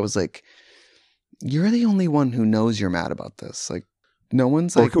eventually I was like, you're the only one who knows you're mad about this. Like no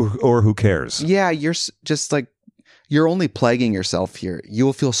one's like, or who cares? Yeah. You're just like, you're only plaguing yourself here. You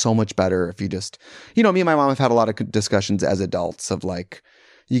will feel so much better if you just, me and my mom have had a lot of discussions as adults of like,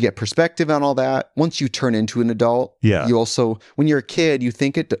 you get perspective on all that. Once you turn into an adult, you also, when you're a kid, you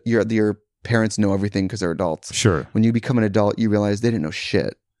think your parents know everything because they're adults. Sure. When you become an adult, you realize they didn't know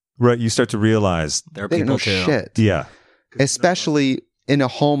shit. Right. You start to realize there are they people didn't know too. Shit. Yeah. Especially in a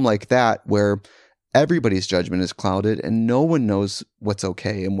home like that where everybody's judgment is clouded and no one knows what's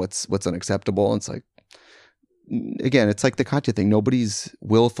okay and what's unacceptable. And it's like, again, it's like the Katya thing. Nobody's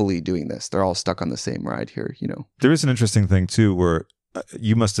willfully doing this. They're all stuck on the same ride here, There is an interesting thing too, where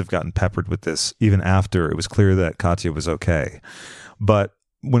you must have gotten peppered with this even after it was clear that Katya was okay. But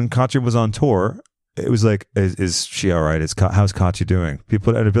when Katya was on tour, it was like, is she all right? How's Katya doing?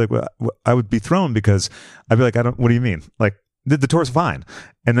 People, I'd be like, well, I would be thrown because I'd be like, what do you mean? Like, the tour's fine.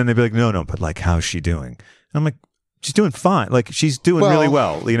 And then they'd be like, no, but like, how's she doing? And I'm like, she's doing fine. Like, she's doing really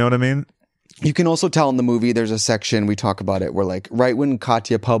well. You know what I mean? You can also tell in the movie, there's a section, we talk about it, where like, right when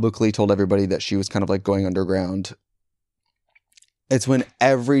Katya publicly told everybody that she was kind of like going underground, it's when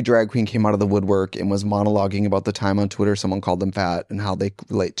every drag queen came out of the woodwork and was monologuing about the time on Twitter someone called them fat and how they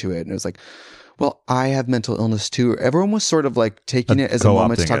relate to it. And it was like, well, I have mental illness too. Everyone was sort of like taking it as a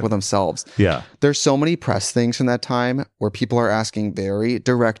moment to talk about themselves. Yeah. There's so many press things from that time where people are asking very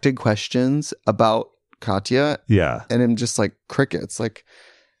directed questions about Katya. Yeah. And I'm just like, crickets. Like,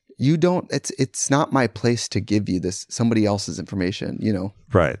 it's not my place to give you this, somebody else's information,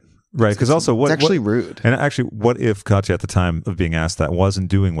 Right. Right. Because also, it's actually rude. And actually, what if Katya at the time of being asked that wasn't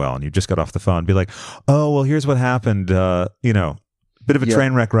doing well and you just got off the phone? Be like, oh, well, here's what happened. Bit of a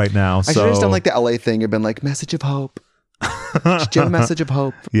train wreck right now. I should have just done like the LA thing. I've been like, message of hope. Just a message of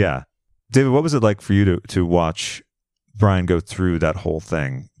hope. Yeah. David, what was it like for you to watch Brian go through that whole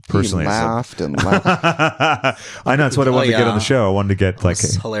thing personally? He laughed and laughed. I know. That's what I wanted to get on the show. I wanted to get like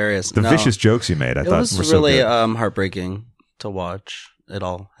hilarious. The vicious jokes he made. I thought was were really so good. Heartbreaking to watch it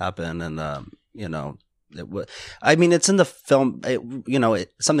all happen. And, I mean, it's in the film.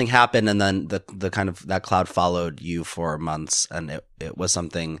 Something happened, and then the kind of that cloud followed you for months, and it was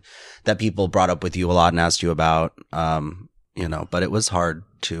something that people brought up with you a lot and asked you about. But it was hard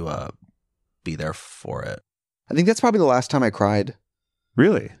to be there for it. I think that's probably the last time I cried.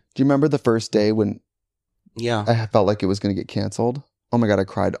 Really? Do you remember the first day when Yeah. I felt like it was going to get canceled? Oh my God, I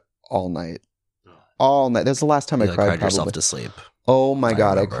cried all night. All night. That's the last time I cried. cried probably. yourself to sleep. Oh my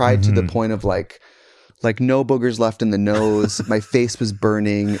God, I remember. cried to the Mhm. point of like no boogers left in the nose. My face was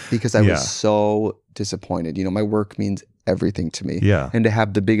burning because I Yeah. was so disappointed. My work means everything to me. Yeah. And to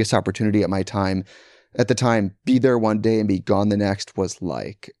have the biggest opportunity at the time, be there one day and be gone the next was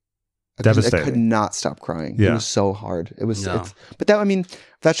like I Devastating. could not stop crying. Yeah. It was so hard. It was, Yeah. but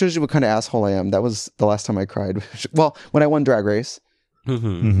that shows you what kind of asshole I am. That was the last time I cried. Well, when I won Drag Race,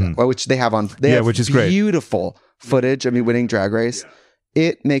 Mhm. well, which they have Yeah, have which is great. beautiful footage of me winning Drag Race.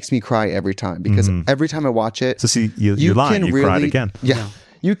 It makes me cry every time because Mhm. every time I watch it, So see, you're lying. You cried again. Yeah.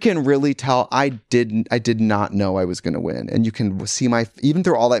 You can really tell I did not know I was going to win. And you can see even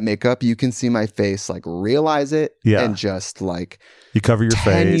through all that makeup, you can see my face like realize it Yeah. and just like You cover your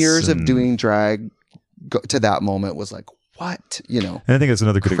 10 face. years of and- doing drag to that moment was like, what? And I think it's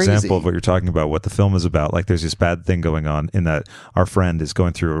another good Crazy. example of what you're talking about, what the film is about. Like there's this bad thing going on in that our friend is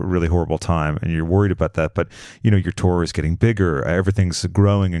going through a really horrible time and you're worried about that. But, your tour is getting bigger. Everything's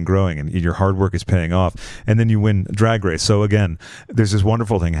growing and growing and your hard work is paying off. And then you win Drag Race. So again, there's this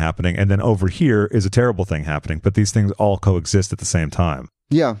wonderful thing happening. And then over here is a terrible thing happening. But these things all coexist at the same time.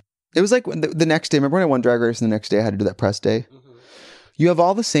 Yeah. It was like the next day. Remember when I won Drag Race and the next day I had to do that press day? You have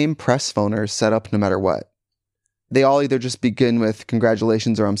all the same press phoners set up no matter what. They all either just begin with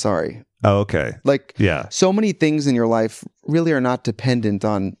congratulations or I'm sorry. Oh, okay. Like Yeah. so many things in your life really are not dependent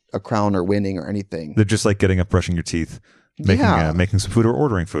on a crown or winning or anything. They're just like getting up, brushing your teeth, making Yeah. making some food or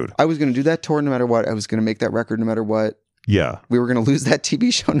ordering food. I was going to do that tour no matter what. I was going to make that record no matter what. Yeah. We were going to lose that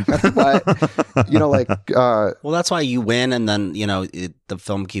TV show no matter what. Well, that's why you win, and then the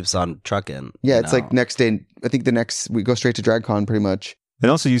film keeps on trucking. Yeah, it's like next day. I think we go straight to DragCon pretty much. And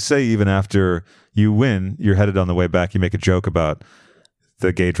also, you say even after you win, you're headed on the way back. You make a joke about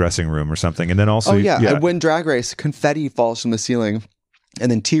the gay dressing room or something, and then also, I win Drag Race. Confetti falls from the ceiling,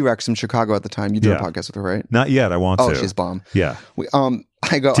 and then T-Rex from Chicago at the time. You do a Yeah. podcast with her, right? Not yet. I want to. Oh, she's bomb. Yeah.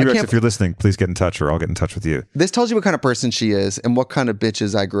 I go. I T-Rex, can't. if you're listening, please get in touch, or I'll get in touch with you. This tells you what kind of person she is and what kind of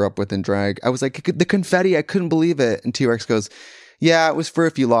bitches I grew up with in drag. I was like, the confetti, I couldn't believe it. And T-Rex goes, yeah, it was for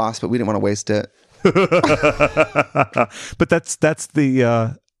if you lost, but we didn't want to waste it. But that's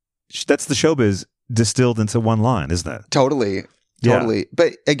the showbiz distilled into one line, isn't it? Totally. Yeah.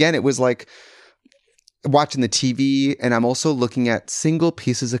 But again, it was like watching the TV, and I'm also looking at single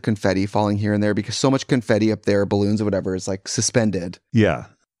pieces of confetti falling here and there because so much confetti up there, balloons or whatever, is like suspended. Yeah.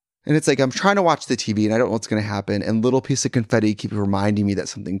 And it's like I'm trying to watch the TV and I don't know what's going to happen. And little piece of confetti keep reminding me that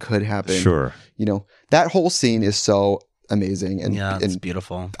something could happen. Sure. That whole scene is so amazing. And, yeah, it's and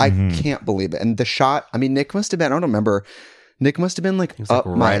beautiful. I can't believe it. And the shot, I mean, Nick must have been, I don't remember. Nick must have been like He was, up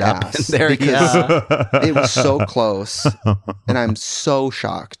like, my right up ass in there, because yeah. it was so close. And I'm so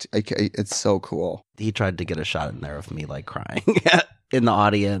shocked. It's so cool. He tried to get a shot in there of me like crying in the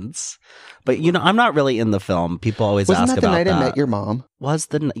audience. But I'm not really in the film. People always Wasn't ask that the about night that. I met your mom?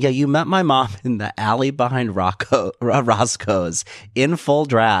 You met my mom in the alley behind Roscoe's in full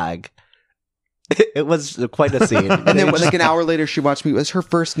drag. It was quite a scene. And then like an hour later, she watched me. It was her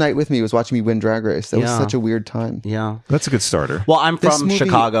first night with me. Was watching me win Drag Race. That was Yeah. such a weird time. Yeah. That's a good starter. Well, I'm This from movie-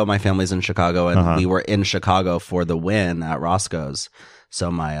 Chicago. My family's in Chicago, and Uh-huh. we were in Chicago for the win at Roscoe's. So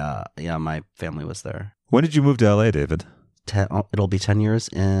my family was there. When did you move to LA, David? It'll be 10 years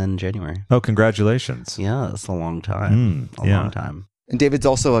in January. Oh, congratulations. Yeah, that's a long time. yeah. Long time. And David's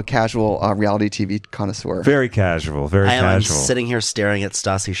also a casual reality TV connoisseur. Very casual. Very I'm casual. sitting here staring at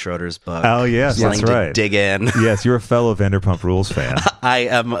Stassi Schroeder's book. Oh, yes, wanting that's to right. dig in. Yes, you're a fellow Vanderpump Rules fan. I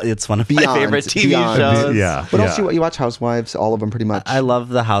am. It's one of my Beyond, favorite TV beyond. shows. Yeah. What else you watch? Housewives, all of them pretty much. I love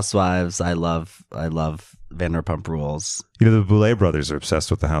The Housewives. I love Vanderpump Rules. The Boulay brothers are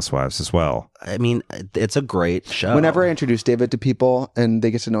obsessed with the Housewives as well. I mean, it's a great show. Whenever I introduce David to people and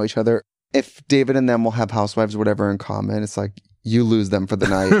they get to know each other, if David and them will have housewives or whatever in common, it's like you lose them for the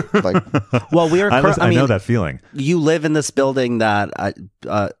night. Like, well, we are. I know that feeling. You live in this building that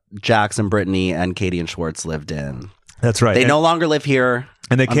Jax and Brittany and Katie and Schwartz lived in. That's right. They no longer live here.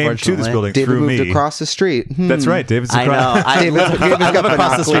 And they came to this building David through moved me. across the street. That's right. David's I know. I live got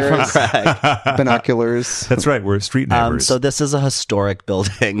across the street from Craig. Binoculars. That's right. We're street neighbors. So this is a historic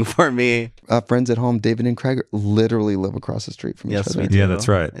building for me. Friends at home, David and Craig literally live across the street from each Yes, other. we do. Yeah, that's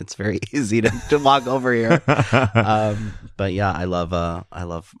right. It's very easy to walk over here. But But yeah, I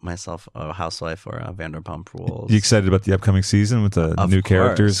love myself a Housewife or a Vanderpump Rules. You excited about the upcoming season with the new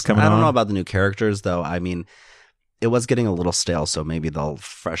characters coming on? I don't know about the new characters though. I mean, it was getting a little stale, so maybe they'll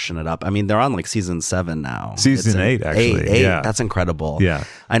freshen it up. I mean, they're on like season 7 now. Season 8, actually. Eight. Yeah. That's incredible. Yeah.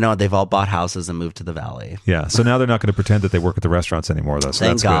 I know they've all bought houses and moved to the Valley. Yeah. So now they're not going to pretend that they work at the restaurants anymore, though. So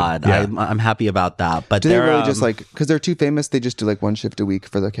Thank that's God. Good. Yeah. I'm happy about that. But Do they they're really just like, because they're too famous, they just do like one shift a week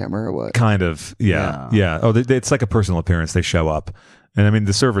for the camera or what? Kind of. Yeah. Yeah. Oh, it's like a personal appearance. They show up. And I mean,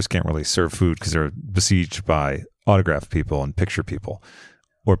 the servers can't really serve food because they're besieged by autograph people and picture people.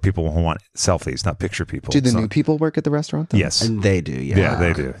 Or people who want selfies, not picture people. Do the new people work at the restaurant though? Yes. And they do, yeah. Yeah,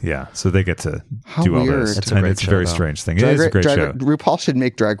 they do. Yeah. So they get to How do all weird. this. It's a and great it's a show, very though. strange thing. It is a great show. RuPaul should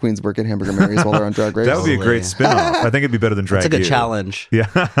make drag queens work at Hamburger Mary's while they're on Drag Race. That would be a great spin-off. I think it'd be better than Drag It's a good You. challenge.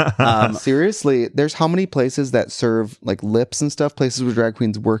 Yeah. Seriously, there's how many places that serve like lips and stuff, places where drag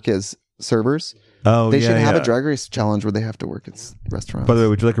queens work as servers. Oh, They yeah, should have yeah. a Drag Race challenge where they have to work at restaurants. By the way,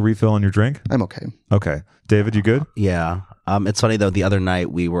 would you like a refill on your drink? I'm okay. Okay. David, you good? Yeah. It's funny though, the other night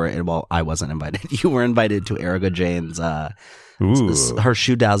I wasn't invited. You were invited to Erica Jane's Ooh. her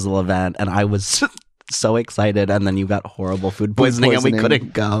Shoe Dazzle event, and I was so excited, and then you got horrible food poisoning, and we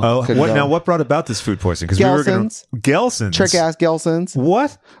couldn't go. Oh, Couldn't what go. now? What brought about this food poisoning? Because we were going Gelson's. to Gelson's. Trick ass Gelson's.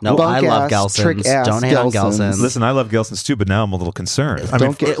 What? No, I love Bunk-ass, Gelson's. trick-ass Don't hate on Gelson's. Gelson's. Listen, I love Gelson's too, but now I'm a little concerned. I mean,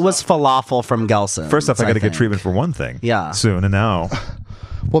 Don't get- It was falafel from Gelson's. first off, I got to get think. treatment for one thing. Yeah. Soon, and now,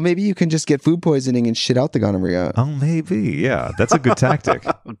 Well, maybe you can just get food poisoning and shit out the gonorrhea. oh, maybe, yeah, that's a good tactic.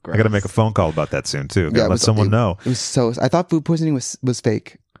 I got to make a phone call about that soon too. Gotta it let was- someone know. It was so. I thought food poisoning was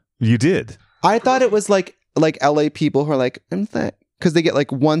fake. You did. I thought it was like LA people who are like, because they get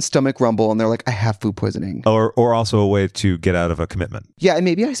like one stomach rumble and they're like, I have food poisoning. Or also a way to get out of a commitment. Yeah, and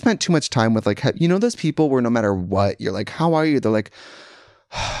maybe I spent too much time with like, those people where no matter what, you're like, how are you? They're like,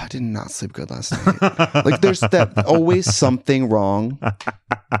 I did not sleep good last night. Like there's that always something wrong.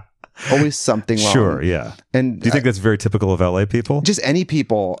 Always something wrong. Sure, yeah. And Do you think that's very typical of LA people? just any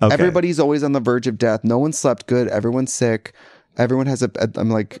people? Okay. Everybody's always on the verge of death. No one slept good. Everyone's sick. Everyone has I'm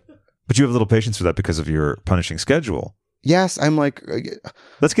like, But you have little patience for that because of your punishing schedule. yes, I'm like,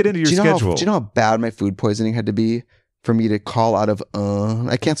 Let's get into your do you schedule. do you know how bad my food poisoning had to be for me to call out of,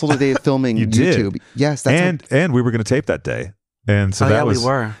 I canceled a day of filming You did. YouTube. Yes, that's and we were going to tape that day. And so Oh, that yeah, was we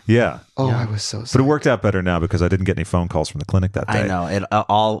were. Yeah. I was so sick. But it worked out better now because I didn't get any phone calls from the clinic that day. I know it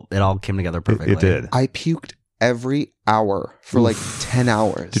all came together perfectly. It did. I puked every hour for like 10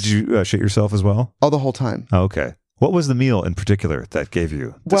 hours. Did you shit yourself as well? Oh, the whole time. Oh, okay. What was the meal in particular that gave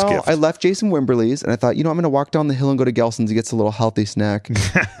you this Well, gift? I left Jason Wimberly's and I thought, I'm going to walk down the hill and go to Gelson's and get a little healthy snack.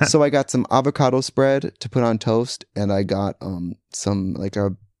 So I got some avocado spread to put on toast and I got some like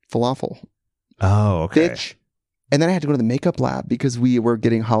a falafel. Oh, okay. Bitch. And then I had to go to the makeup lab because we were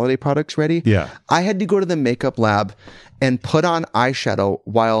getting holiday products ready. Yeah. I had to go to the makeup lab and put on eyeshadow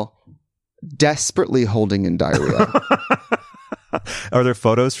while desperately holding in diarrhea. Are there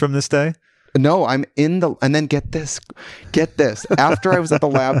photos from this day? No, I'm in the, and then get this. After I was at the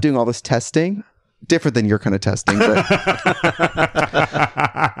lab doing all this testing, different than your kind of testing, but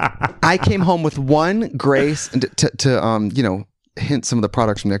I came home with one grace and to hint some of the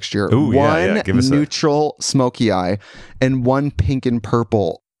products from next year. Ooh, yeah, one yeah. Give us a- neutral smoky eye and one pink and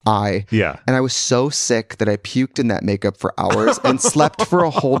purple eye. Yeah. And I was so sick that I puked in that makeup for hours and slept for a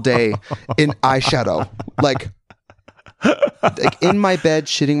whole day in eyeshadow. Like in my bed,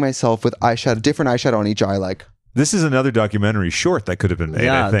 shitting myself with eyeshadow, different eyeshadow on each eye. Like, This is another documentary short that could have been made,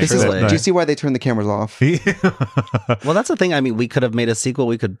 Yeah, I think. this is, Truly. do you see why they turned the cameras off? Well, that's the thing. I mean, we could have made a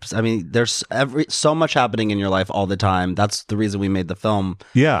sequel. There's so much happening in your life all the time. That's the reason we made the film,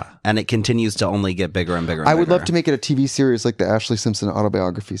 Yeah. and it continues to only get bigger and bigger. And I would bigger. love to make it a TV series like the Ashley Simpson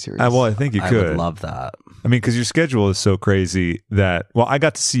autobiography series. Well, I think you I could. would love that. I mean, because your schedule is so crazy that, well, I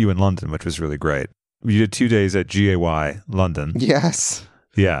got to see you in London, which was really great. You did 2 days at GAY London. Yes.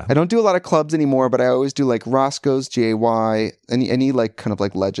 Yeah. I don't do a lot of clubs anymore, but I always do like Roscoe's, JY, any like kind of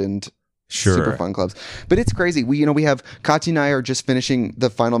like legend, Sure. super fun clubs. But it's crazy. We have Katya and I are just finishing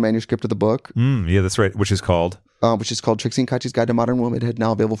the final manuscript of the book, Yeah, that's right. Which is called? which is called Trixie and Katya's Guide to Modern Womanhood,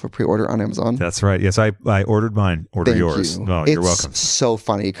 now available for pre-order on Amazon. That's right. Yes, I ordered mine. Order Thank yours. you. Oh, It's you're welcome. so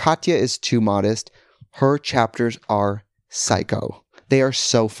funny. Katya is too modest. Her chapters are psycho. They are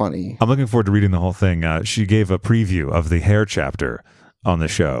so funny. I'm looking forward to reading the whole thing. She gave a preview of the hair chapter on the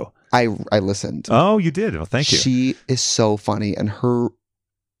show. I listened. Oh, you did? Well, thank you. She is so funny, and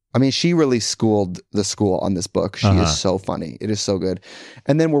she really schooled the school on this book. She is so funny. It is so good.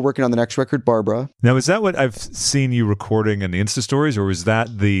 And then we're working on the next record, Barbara. Now, is that what I've seen you recording in the Insta stories, or was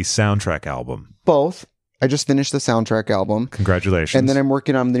that the soundtrack album? Both. I just finished the soundtrack album. Congratulations. And then I'm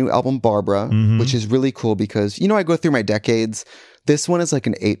working on the new album, Barbara, which is really cool because, I go through my decades. This one is like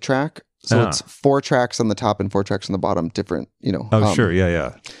an 8-track. So it's 4 tracks on the top and 4 tracks on the bottom, different, sure.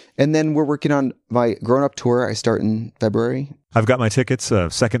 Yeah. And then we're working on my Grown Up tour. I start in February. I've got my tickets,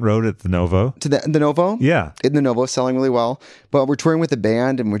 second row at the Novo. To the Novo? Yeah. In the Novo, selling really well. But we're touring with a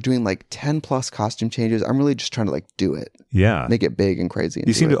band and we're doing like 10 plus costume changes. I'm really just trying to like do it. Yeah. Make it big and crazy. And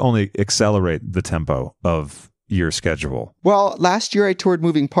you seem to only accelerate the tempo of your schedule. Well, last year I toured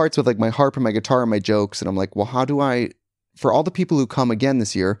Moving Parts with like my harp and my guitar and my jokes. And I'm like, well, how do I... For all the people who come again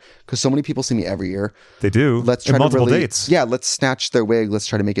this year, because so many people see me every year. They do. Let's try multiple to really, dates. Yeah, let's snatch their wig. Let's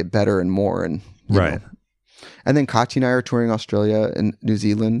try to make it better and more. And right. And then Kati and I are touring Australia and New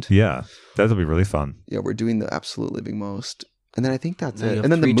Zealand. Yeah, that'll be really fun. Yeah, we're doing the absolute living most. And then I think that's it. You have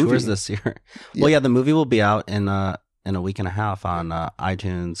And then 3 the movie tours this year. Yeah. Well, yeah, the movie will be out in a week and a half on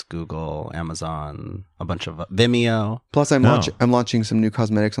iTunes, Google, Amazon, a bunch of Vimeo. Plus, I'm launching some new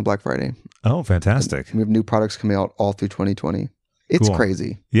cosmetics on Black Friday. Oh, fantastic. We have new products coming out all through 2020. It's Cool.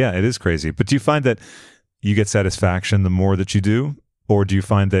 crazy. Yeah, it is crazy. But do you find that you get satisfaction the more that you do? Or do you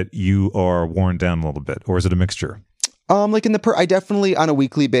find that you are worn down a little bit? Or is it a mixture? Like I definitely on a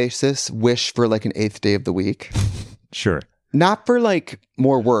weekly basis wish for like an 8th day of the week. Sure. Not for like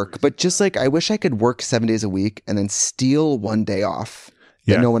more work, but just like I wish I could work 7 days a week and then steal 1 day off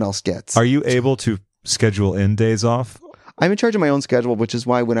that Yeah. no one else gets. Are you able to schedule in days off? I'm in charge of my own schedule, which is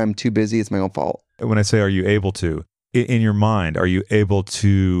why when I'm too busy, it's my own fault. When I say are you able to, in your mind, are you able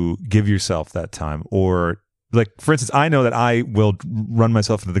to give yourself that time? Or like, for instance, I know that I will run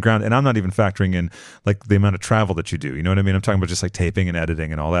myself into the ground and I'm not even factoring in like the amount of travel that you do. You know what I mean? I'm talking about just like taping and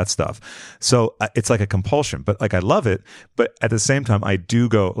editing and all that stuff. So it's like a compulsion, but like I love it. But at the same time, I do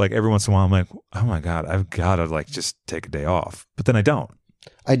go like every once in a while, I'm like, oh my God, I've got to like just take a day off. But then I don't.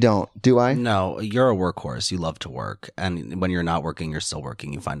 I don't. Do I? No, you're a workhorse. You love to work. And when you're not working, you're still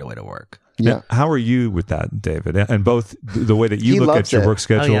working. You find a way to work. Yeah. Now, how are you with that, David? And both the way that you He look loves at your it. work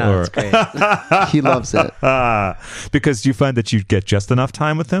schedule, yeah, or that's great. He loves it. because you find that you get just enough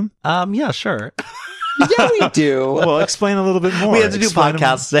time with him. Yeah, sure. Yeah, we do. Well, explain a little bit more. We had to do Explain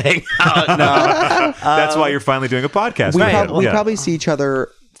podcasts today. No. That's why you're finally doing a podcast. We, right? we Yeah. probably see each other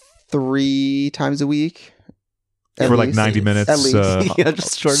 3 times a week. At for like least. 90 minutes. At least. Yeah,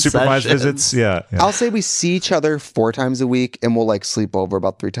 just short supervised sessions. visits. Yeah. yeah. I'll say we see each other 4 times a week and we'll like sleep over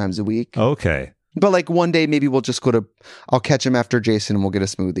about 3 times a week. Okay. But like one day maybe we'll just I'll catch him after Jason and we'll get a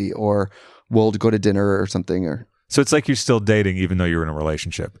smoothie, or we'll go to dinner or something. Or So it's like you're still dating even though you're in a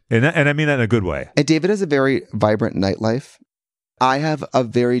relationship. And I mean that in a good way. And David has a very vibrant nightlife. I have a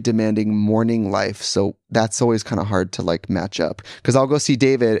very demanding morning life, so that's always kind of hard to like match up. Because I'll go see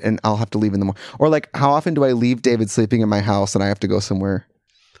David and I'll have to leave in the morning. Or like, how often do I leave David sleeping in my house and I have to go somewhere?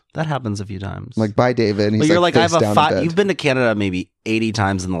 That happens a few times. I'm like, bye, David. And he's Well, you're like, I have face a down in 5. bed. You've been to Canada maybe 80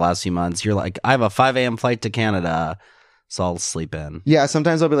 times in the last few months. You're like, I have a 5 a.m. flight to Canada, so I'll sleep in. Yeah,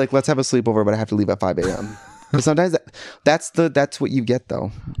 sometimes I'll be like, let's have a sleepover, but I have to leave at 5 a.m. Because sometimes that's what you get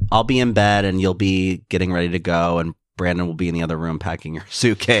though. I'll be in bed and you'll be getting ready to go, and Brandon will be in the other room packing your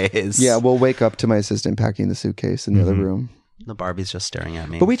suitcase. Yeah, we'll wake up to my assistant packing the suitcase in the other room. The Barbie's just staring at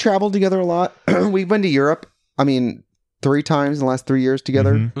me. But we traveled together a lot. We've been to Europe. I mean, 3 times in the last 3 years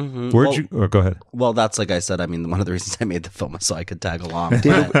together. Mhm. Mhm. Where'd well, you? Go ahead. Well, that's like I said. I mean, one of the reasons I made the film was so I could tag along.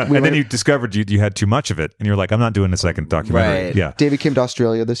 David, But- And then you discovered you had too much of it, and you're like, I'm not doing a second documentary. Right. Yeah. David came to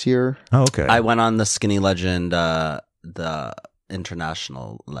Australia this year. Oh, okay. I went on the Skinny Legend, the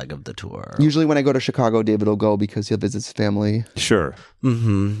international leg of the tour. Usually when I go to Chicago, David will go because he'll visit his family. Sure.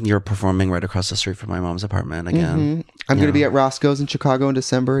 You're performing right across the street from my mom's apartment again. I'm going to Yeah. be at Roscoe's in Chicago in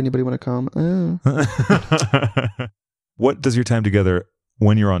December. Anybody want to come? What does your time together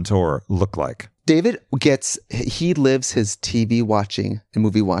when you're on tour look like? David he lives his TV watching and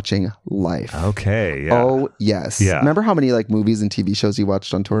movie watching life. Okay. Yeah. Oh, yes. Yeah. Remember how many like movies and TV shows he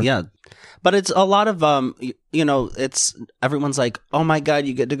watched on tour? Yeah. But it's a lot of it's everyone's like, oh my god,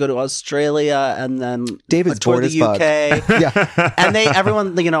 you get to go to Australia and then David's tour bored the as fuck. UK. Yeah. And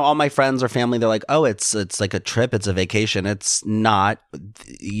everyone, all my friends or family, they're like, oh, it's like a trip, it's a vacation. It's not.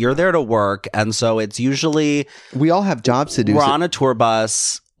 You're there to work, and so it's usually We all have jobs to do. we're so- on a tour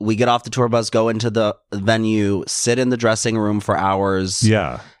bus. We get off the tour bus, go into the venue, sit in the dressing room for hours.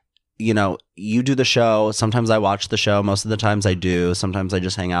 Yeah. You do the show. Sometimes I watch the show. Most of the times I do. Sometimes I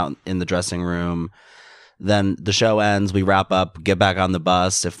just hang out in the dressing room. Then the show ends. We wrap up, get back on the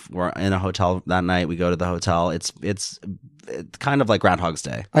bus. If we're in a hotel that night, we go to the hotel. It's kind of like Groundhog's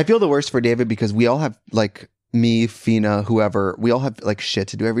Day. I feel the worst for David because we all have like me, Fina, whoever, we all have like shit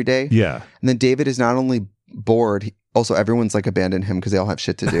to do every day. Yeah. And then David is not only bored, also everyone's like abandoned him because they all have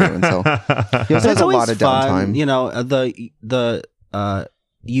shit to do, and so he also has a lot of fun. downtime. You know, the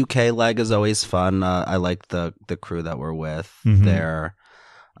UK leg is always fun. I like the crew that we're with there.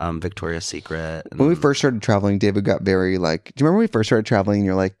 Victoria's Secret. When we first started traveling, David got very like, do you remember when we first started traveling and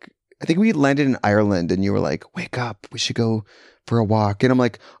you're like, I think we landed in Ireland and you were like, wake up, we should go for a walk. And I'm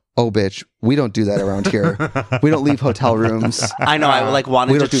like, oh bitch, we don't do that around here. We don't leave hotel rooms. I know. I like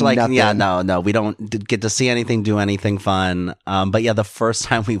wanted We to don't do like, nothing. yeah, no, we don't get to see anything, do anything fun. But yeah, the first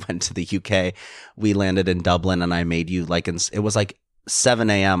time we went to the UK, we landed in Dublin, and I made you like, it was like 7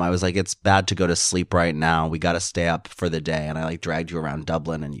 a.m. I was like, it's bad to go to sleep right now. We got to stay up for the day. And I like dragged you around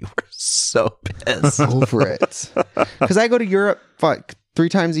Dublin, and you were so pissed. Over it. Because I go to Europe, 3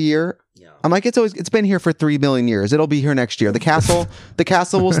 times a year. I'm like, it's been here for 3 million years. It'll be here next year. The castle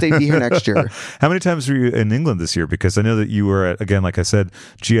will be here next year. How many times were you in England this year? Because I know that you were at, again, like I said,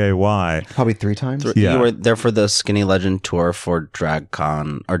 GAY. Probably 3 times. Yeah. You were there for the Skinny Legend tour for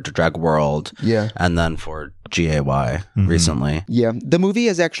DragCon or Drag World. Yeah. And then for GAY recently. Yeah. The movie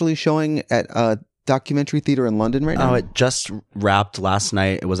is actually showing at Documentary Theater in London right now. Oh, it just wrapped last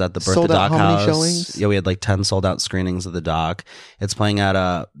night. It was at the Bertha Sold out Doc how many House. showings? Yeah, we had like 10 sold out screenings of the doc. It's playing at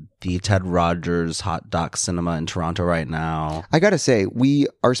the Ted Rogers Hot Doc Cinema in Toronto right now. I gotta say, we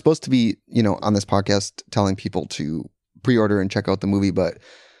are supposed to be, on this podcast telling people to pre-order and check out the movie, but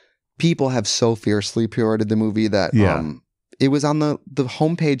people have so fiercely pre-ordered the movie that it was on the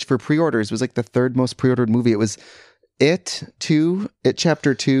homepage for pre-orders. It was like the 3rd most pre-ordered movie. It was It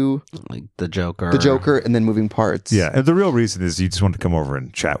Chapter 2, Like The Joker. and then Moving Parts. Yeah, and the real reason is you just want to come over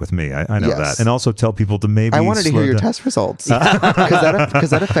and chat with me. I know Yes. that. And also tell people to maybe I wanted to hear your down. test results because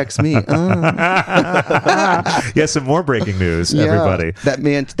that affects me. Yeah, some more breaking news, everybody.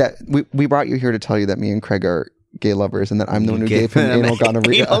 That we brought you here to tell you that me and Craig are gay lovers and that I'm the one who gave him anal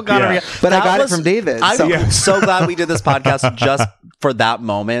gonorrhea. Anal gonorrhea. Yeah. But I That got was- it from David. I'm So. so glad we did this podcast just for that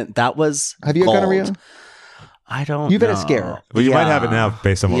moment. That was Have you had gold. gonorrhea? I don't You've know. had a scare. Well, you might have it now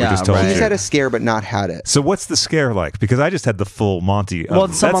based on what we just told right. He's you. had a scare but not had it. So what's the scare like? Because I just had the full Monty. Well,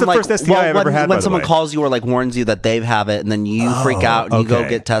 That's someone the like first STI I've ever had, by when the someone way. calls you or like warns you that they have it, and then you freak out and you go okay.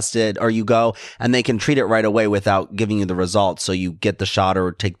 get tested, or you go and they can treat it right away without giving you the results. So you get the shot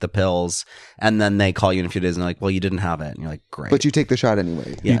or take the pills, and then they call you in a few days and they're like, "Well, you didn't have it," and you're like, "Great." But you take the shot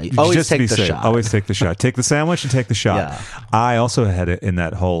anyway. yeah, you always just to be take the safe, shot. Always take the shot. Take the sandwich and take the shot. Yeah. I also had it in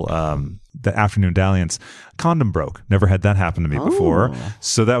that whole the afternoon dalliance. Condom broke. Never had that happen to me before,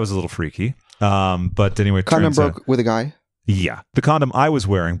 so that was a little freaky. But anyway, it Condom turns out- broke with a guy. Yeah, the condom I was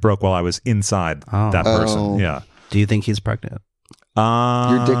wearing broke while I was inside that person. Oh. Yeah. Do you think he's pregnant?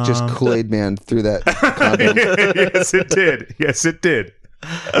 Your dick just Kool-Aid man through that condom. Yes, it did. Yes, it did.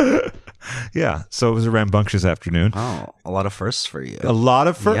 Yeah, so it was a rambunctious afternoon. Oh, a lot of firsts for you. A lot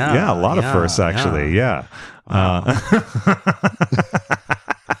of firsts. Yeah, Yeah, a lot of yeah, firsts actually. Yeah.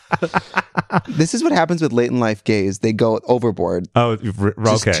 This is what happens with late in life gays. They go overboard. Oh,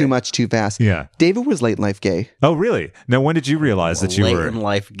 Just okay. too much, too fast. Yeah. David was late in life gay. Oh, really? Now, when did you realize that you Late were? in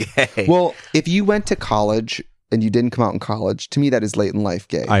life gay. Well, if you went to college and you didn't come out in college, to me that is late in life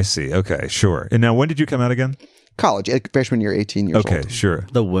gay. I see. Okay, sure. And now, when did you come out again? College, like freshman year, 18 years Okay, old. sure.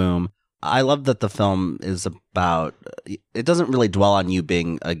 The womb. I love that the film is about, it doesn't really dwell on you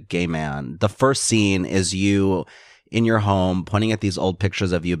being a gay man. The first scene is you in your home pointing at these old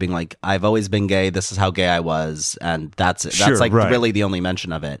pictures of you being like, I've always been gay. This is how gay I was. And that's it. Sure, That's like right. really the only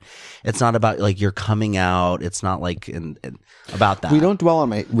mention of it. It's not about like you're coming out. It's not like about that. We don't dwell on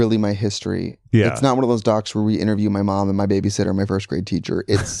my history. Yeah. It's not one of those docs where we interview my mom and my babysitter and my first grade teacher.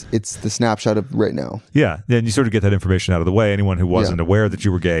 It's the snapshot of right now. Yeah, then you sort of get that information out of the way. Anyone who wasn't aware that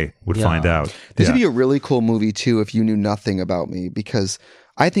you were gay would Yeah. find out. This Yeah. would be a really cool movie too if you knew nothing about me, because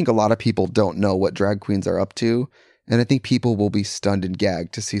I think a lot of people don't know what drag queens are up to. And I think people will be stunned and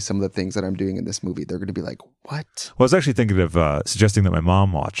gagged to see some of the things that I'm doing in this movie. They're going to be like, what? Well, I was actually thinking of suggesting that my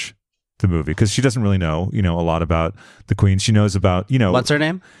mom watch the movie because she doesn't really know, a lot about the queens. She knows about, What's her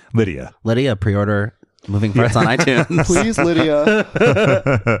name? Lydia. Lydia. Pre-order Moving Parts on iTunes. Please, Lydia.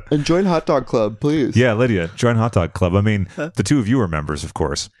 And join Hot Dog Club, please. Yeah, Lydia, join Hot Dog Club. I mean, the two of you are members, of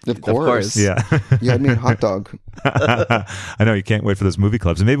course. Of course. course. Yeah. You had me in Hot Dog. I know you can't wait for those movie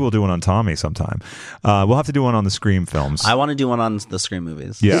clubs. And maybe we'll do one on Tommy sometime. We'll have to do one on the Scream films. I want to do one on the Scream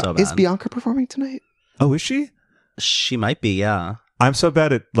movies. Yeah. So Is bad. Bianca performing tonight? Oh, is she? She might be, yeah. I'm so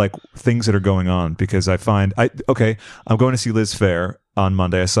bad at like things that are going on because I find I'm going to see Liz Phair on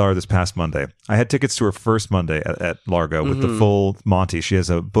Monday. I saw her this past Monday. I had tickets to her first Monday at Largo with the full Monty. She has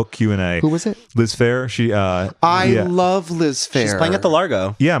a book Q&A. Who was it? Liz Phair. She I love Liz Phair. She's playing at the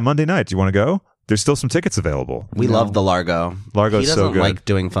Largo. yeah, Monday night. Do you want to go? there's still some tickets available. We love the Largo. Largo's He doesn't so good. like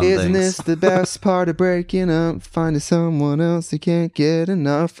doing fun Isn't things. this the best part of breaking up? Finding someone else you can't get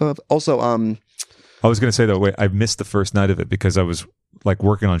enough of. Also, I was going to say though, wait, I missed the first night of it because I was like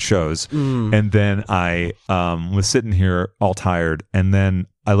working on shows, and then I was sitting here all tired, and then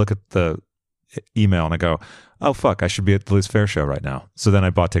I look at the email and I go, "Oh fuck, I should be at the Liz Fair show right now." So then I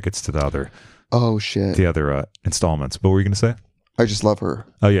bought tickets to the other installments. What were you going to say? I just love her.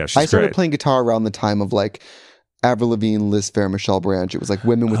 Oh yeah, she's I started great. playing guitar around the time of like Avril Lavigne, Liz Fair, Michelle Branch. It was like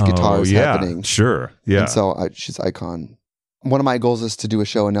women with guitars happening. Sure, yeah. And so she's icon. One of my goals is to do a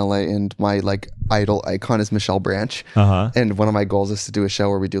show in LA, and my like idol icon is Michelle Branch. And one of my goals is to do a show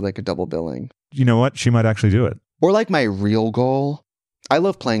where we do like a double billing. You know what? She might actually do it. Or like my real goal, I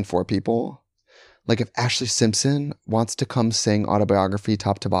love playing for people. Like if Ashley Simpson wants to come sing Autobiography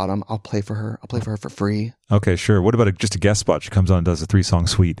top to bottom, I'll play for her. I'll play for her for free. Okay, sure. What about just a guest spot? She comes on and does a 3-song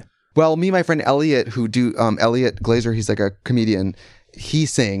suite. Well, me and my friend Elliot, who do Elliot Glazer, he's like a comedian. He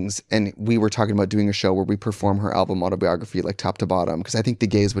sings, and we were talking about doing a show where we perform her album Autobiography like top to bottom, because I think the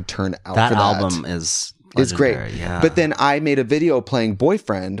gays would turn out That for that. album is It's great. legendary, Yeah. But then I made a video playing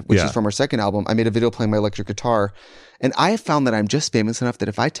Boyfriend, which Yeah. is from our second album. I made a video playing my electric guitar. And I have found that I'm just famous enough that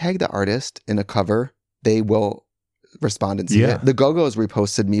if I tag the artist in a cover, they will respond and see Yeah. it. The Go-Go's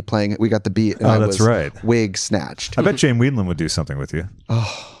reposted me playing it. We got the beat, and Oh, I that's was right. wig snatched. I bet Jane Wheatland would do something with you.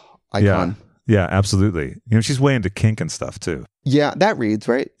 Oh, icon. Yeah, absolutely. You know, she's way into kink and stuff too. Yeah, that reads,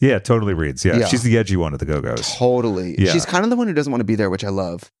 right? Yeah, totally reads. Yeah, Yeah. she's the edgy one of the Go-Go's. Totally. Yeah. She's kind of the one who doesn't want to be there, which I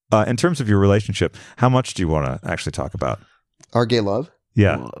love. In terms of your relationship, how much do you want to actually talk about? Our gay love.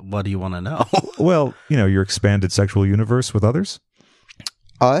 Yeah. What do you want to know? Well, you know, your expanded sexual universe with others.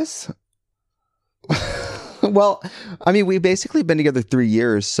 Us? Well, I mean, we've basically been together 3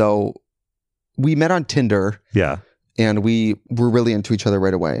 years. So we met on Tinder, Yeah. and we were really into each other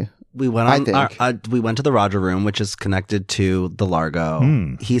right away. We went I on. think. We went to the Roger Room, which is connected to the Largo.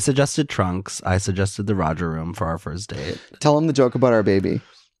 Hmm. He suggested Trunks. I suggested the Roger Room for our first date. Tell him the joke about our baby.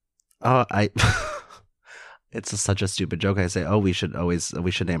 Oh, it's such a stupid joke. I say, we should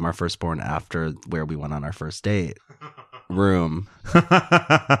name our firstborn after where we went on our first date. Room.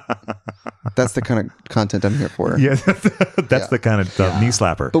 That's the kind of content I'm here for. Yeah, that's the kind of knee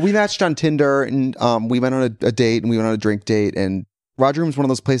slapper. But we matched on Tinder, and we went on a date, and we went on a drink date. And Roger Room's one of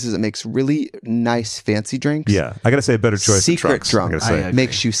those places that makes really nice, fancy drinks. Yeah, I got to say a better choice. Secret than Trunks, drunk. I gotta say. I agree.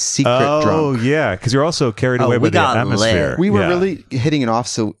 Makes you secret Oh drunk. yeah, because you're also carried Oh, away we by the got atmosphere. lit. We were Yeah. really hitting it off.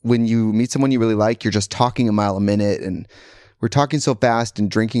 So when you meet someone you really like, you're just talking a mile a minute, and we're talking so fast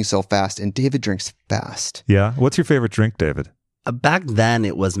and drinking so fast. And David drinks fast. Yeah. What's your favorite drink, David? Back then,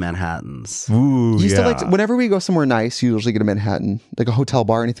 it was Manhattan's. Ooh, You yeah. still like whenever we go somewhere nice, you usually get a Manhattan, like a hotel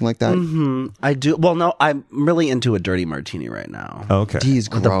bar, anything like that. I do. Well, no, I'm really into a dirty martini right now. Okay. He's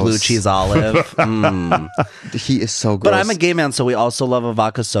gross. With the blue cheese olive. He is so gross. But I'm a gay man, so we also love a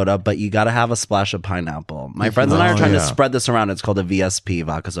vodka soda, but you got to have a splash of pineapple. My friends and I are trying to yeah. spread this around. It's called a VSP,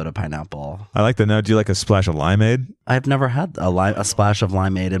 vodka soda pineapple. I like that. Now, do you like a splash of limeade? I've never had a splash of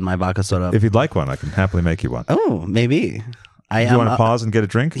limeade in my vodka soda. If you'd like one, I can happily make you one. Oh, maybe. Do you want to pause and get a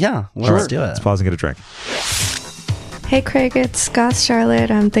drink? Yeah, let's All right, do it. Let's pause and get a drink. Hey Craig, it's Goth Charlotte.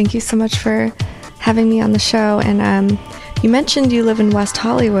 Thank you so much for having me on the show. And you mentioned you live in West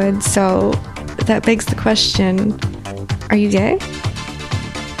Hollywood, so that begs the question: are you gay?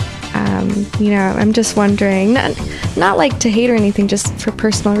 I'm just wondering, not like to hate or anything, just for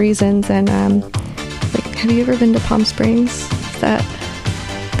personal reasons. And have you ever been to Palm Springs? That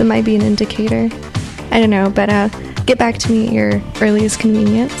might be an indicator. I don't know, but get back to me at your earliest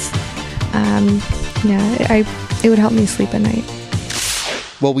convenience. It would help me sleep at night.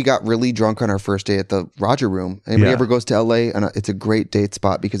 Well, we got really drunk on our first day at the Roger Room. Anybody Yeah. ever goes to LA, and it's a great date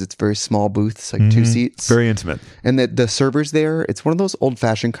spot because it's very small booths, like 2 seats. Very intimate. And the servers there, it's one of those old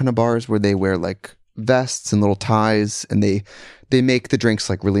fashioned kind of bars where they wear like vests and little ties, and they make the drinks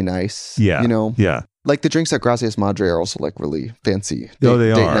like really nice. Yeah. Yeah. Like the drinks at Gracias Madre are also like really fancy. Oh,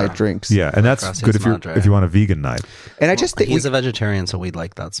 they date are. night drinks. Yeah, and that's Gracias good Madre. if you want a vegan night. And I just think He's a vegetarian, so we'd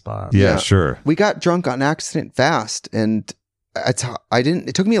like that spot. Yeah, Yeah. sure. we got drunk on accident fast, and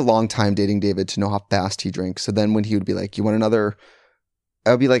it took me a long time dating David to know how fast he drinks. So then when he would be like, you want another, I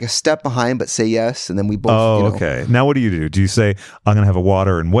would be like a step behind, but say yes. And then we both, Oh, okay. Now what do? Do you say, I'm going to have a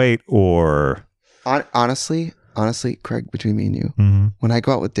water and wait, or? Honestly, Craig, between me and you, Mhm. when I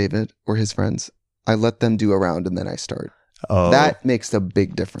go out with David or his friends, I let them do a round and then I start. Oh, That makes a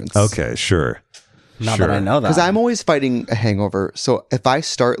big difference. okay, sure. Now Sure. that I know that. Because I'm always fighting a hangover. So if I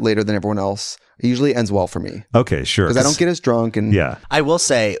start later than everyone else, it usually ends well for me. Okay, sure. Because I don't get as drunk. And Yeah. I will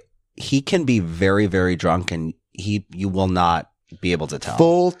say, he can be very, very drunk, and you will not be able to tell.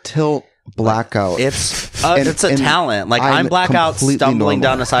 full tilt blackout. It's And- it's a and talent. Like I'm I'm blackout, completely stumbling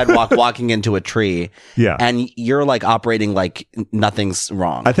normal. down a sidewalk, walking into a tree. Yeah. and you're like operating like nothing's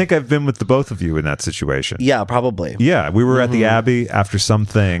wrong. I think I've been with the both of you in that situation. yeah, probably. Yeah, we were at the Abbey after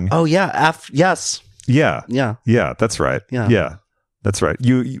something. Oh yeah. Yes. Yeah. Yeah. Yeah, that's right. Yeah. Yeah. That's right.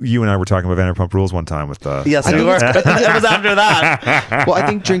 You and I were talking about Vanderpump Rules one time with Yes, I we think were. it's- It was after that. Well, I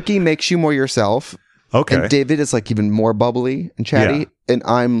think drinking makes you more yourself. Okay. And David is like even more bubbly and chatty. Yeah. And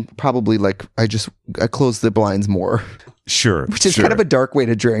I'm probably like, I close the blinds more, Sure. which is sure. kind of a dark way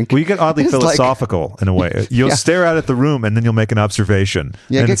to drink. Well, you get oddly It's like- philosophical in a way. You'll Yeah. stare out at the room and then you'll make an observation.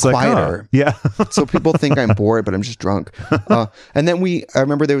 Yeah, and get it's like, quieter. oh, yeah. So people think I'm bored, but I'm just drunk. And then I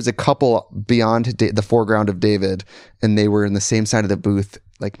remember there was a couple beyond the foreground of David, and they were in the same side of the booth,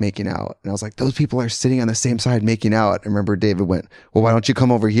 like making out. And I was like, those people are sitting on the same side making out. I remember David went, well, why don't you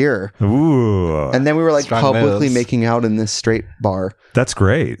come over here? Ooh. And then we were like Strong publicly moves. making out in this straight bar. That's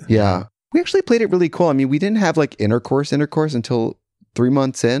great. Yeah. We actually played it really cool. I mean, we didn't have like intercourse until 3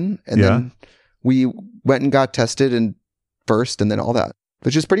 months in. And Yeah. then we went and got tested and first and then all that,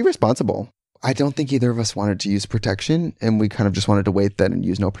 which is pretty responsible. I don't think either of us wanted to use protection, and we kind of just wanted to wait then and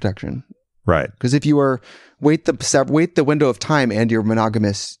use no protection. Right. Because if you wait the window of time and you're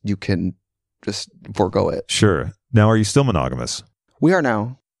monogamous, you can just forego it. Sure. Now, are you still monogamous? We are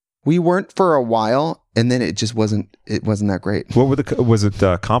now. We weren't for a while, and then it just wasn't that great. What were was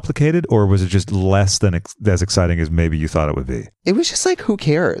it complicated, or was it just less than as exciting as maybe you thought it would be? It was just like, who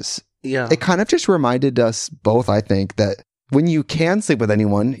cares? Yeah. It kind of just reminded us both, I think, that when you can sleep with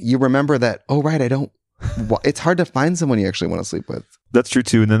anyone, you remember that, oh, right, it's hard to find someone you actually want to sleep with. That's true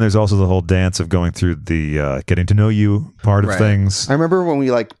too. And then there's also the whole dance of going through the getting to know you part of Right. things. I remember when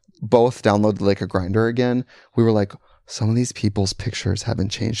we like both downloaded like a Grindr again, we were like, some of these people's pictures haven't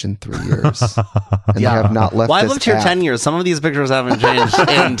changed in 3 years. And they have not left Well, I've this lived here app. 10 years. Some of these pictures haven't changed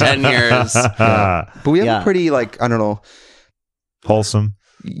in 10 years. But we have Yeah. a pretty like, I don't know, Wholesome.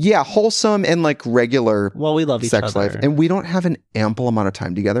 yeah, wholesome and like regular Well, we love each sex other. life. And we don't have an ample amount of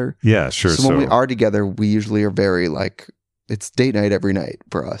time together. Yeah, sure. So when we are together, we usually are very like, it's date night every night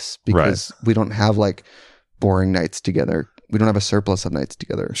for us because we don't have like boring nights together. We don't have a surplus of nights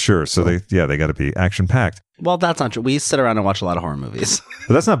together. Sure. So they got to be action packed. Well, that's not true. We sit around and watch a lot of horror movies.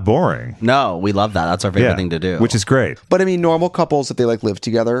 But that's not boring. No, we love that. That's our favorite thing to do. Which is great. But I mean, normal couples, if they like live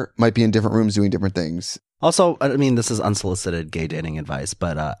together, might be in different rooms doing different things. Also, I mean, this is unsolicited gay dating advice,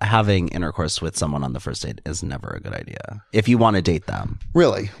 but having intercourse with someone on the first date is never a good idea. If you want to date them.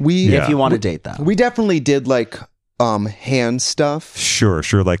 Really, Yeah. If you want to date them. we definitely did like hand stuff. Sure.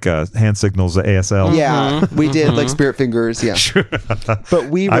 Like hand signals, ASL. Yeah, we did like spirit fingers. Yeah, Sure. but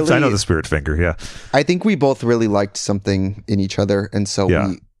we really, I know the spirit finger. Yeah. I think we both really liked something in each other, and so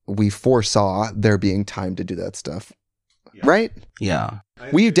Yeah. we foresaw there being time to do that stuff. Right? Yeah.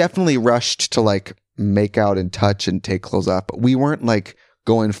 We definitely rushed to like make out and touch and take clothes off, but we weren't like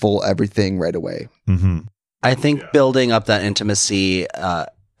going full everything right away. Mm-hmm. I think building up that intimacy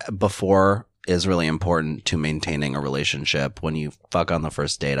before is really important to maintaining a relationship. When you fuck on the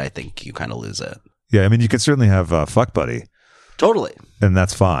first date, I think you kind of lose it. Yeah. I mean, you can certainly have a fuck buddy, Totally. and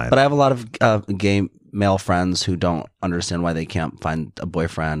that's fine. But I have a lot of gay male friends who don't understand why they can't find a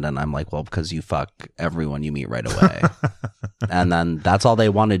boyfriend. And I'm like, well, because you fuck everyone you meet right away. And then that's all they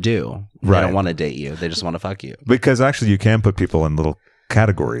want to do. They Right. don't want to date you. They just want to fuck you. Because actually, you can put people in little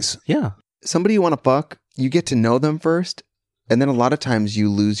categories. Yeah. Somebody you want to fuck, you get to know them first, and then a lot of times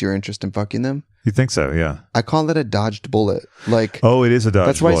you lose your interest in fucking them. You think so? Yeah. I call it a dodged bullet. Like, Oh, it is a dodge.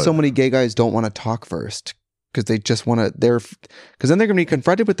 that's why bullet. so many gay guys don't want to talk first. Because they just want to, because then they're going to be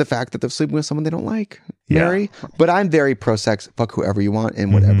confronted with the fact that they're sleeping with someone they don't like, Yeah. marry. But I'm very pro sex, fuck whoever you want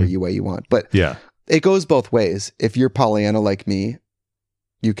in whatever way you want. But Yeah. it goes both ways. If you're Pollyanna like me,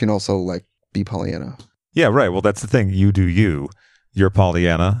 you can also like be Pollyanna. Yeah. Right. Well, that's the thing. You do you. You're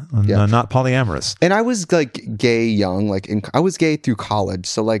Pollyanna, and, Yeah. not polyamorous. And I was like gay young, like I was gay through college.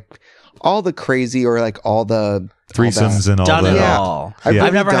 So like all the crazy or like all the Threesomes and all Done that. it Yeah. all. I've Yeah. really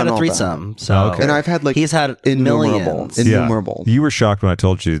I've never had done a all threesome. So Oh, okay. And I've had like he's had innumerable. millions. Yeah. Innumerable. You were shocked when I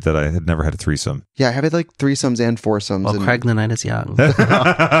told you that I had never had a threesome. Yeah, I had like threesomes and foursomes. Well, and, Craig the night is young. and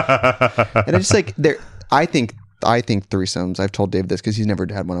I just like I think threesomes. I've told Dave this because he's never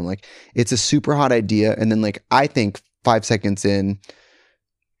had one. I'm like, it's a super hot idea, and then like I think 5 seconds in,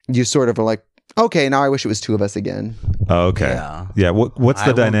 you sort of are like, okay, now I wish it was two of us again. Oh, okay. Yeah. Yeah. What's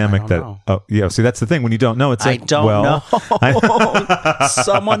the dynamic I that? don't know. Oh, yeah. See, that's the thing. When you don't know, it's I like, don't well, know.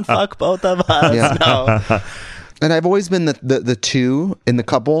 Someone fuck both of us. Yeah. No. And I've always been the two in the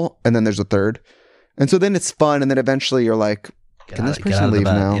couple, and then there's a third, and so then it's fun, and then eventually you're like, can this get person out of the leave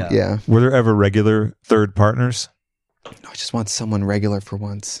bed, now? yeah. Yeah. Were there ever regular third partners? I just want someone regular for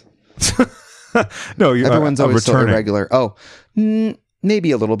once. No, you're Everyone's always so returning. irregular. Oh,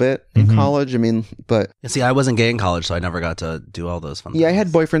 maybe a little bit in college. I mean, but You see, I wasn't gay in college, so I never got to do all those fun yeah, I things. had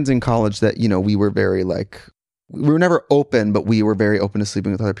boyfriends in college that, we were very like, we were never open, but we were very open to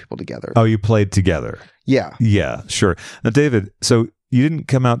sleeping with other people together. Oh, you played together. Yeah. Yeah, sure. Now, David, so you didn't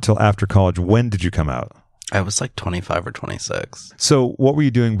come out till after college. When did you come out? I was like 25 or 26. So what were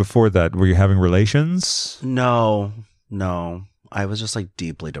you doing before that? Were you having relations? No. I was just like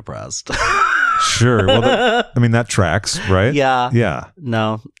deeply depressed. Sure. Well, that tracks, right? Yeah. Yeah.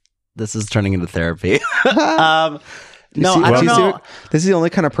 No, this is turning into therapy. You No, see- I don't you see know. what- This is the only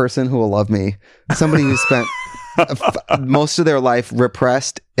kind of person who will love me. Somebody who spent most of their life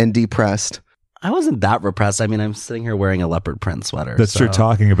repressed and depressed. I wasn't that repressed. I mean, I'm sitting here wearing a leopard print sweater. That's true.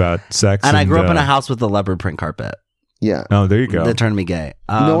 Talking about sex. And I grew up in uh, a house with a leopard print carpet. Yeah. Oh, there you go. That turned me gay.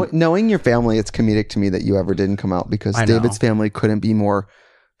 Knowing your family, it's comedic to me that you ever didn't come out because I know. David's family couldn't be more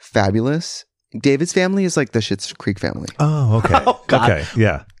fabulous. David's family is like the Schitt's Creek family. Oh, okay. Oh, God. Okay.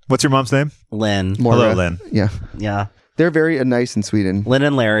 Yeah. What's your mom's name? Lynn. Moira. Hello, Lynn. Yeah. Yeah. They're very nice in Sweden. Lynn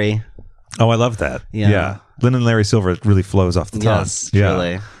and Larry. Oh, I love that. Yeah. Lynn and Larry Silver really flows off the tongue. Yes, Yeah.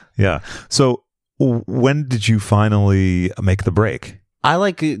 truly. Yeah. So when did you finally make the break? I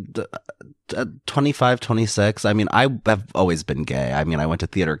like 25, 26. I mean, I have always been gay. I mean, I went to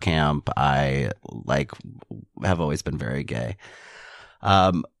theater camp. I have always been very gay.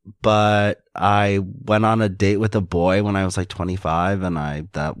 But I went on a date with a boy when I was like 25, and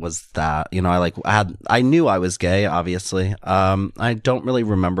that was that. I knew I was gay, obviously. I don't really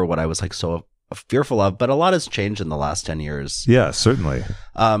remember what I was like so fearful of, but a lot has changed in the last 10 years. Yeah, certainly.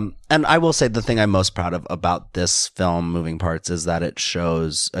 And I will say the thing I'm most proud of about this film, Moving Parts, is that it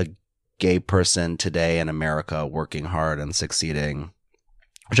shows a gay person today in America working hard and succeeding,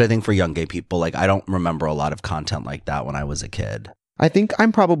 which I think for young gay people, like, I don't remember a lot of content like that when I was a kid. I think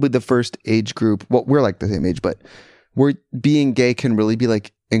I'm probably the first age group. Well, we're like the same age, but we're being gay can really be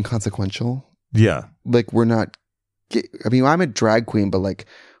like inconsequential. Yeah. Like we're not gay. I mean, I'm a drag queen, but like,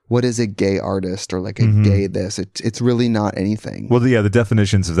 what is a gay artist or like a Mhm. gay this? It's really not anything. Well, yeah, the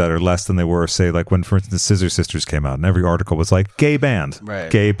definitions of that are less than they were, say, like when, for instance, Scissor Sisters came out, and every article was like gay band, Right.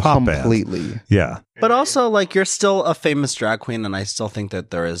 gay pop band. Completely. Yeah. But also, like, you're still a famous drag queen, and I still think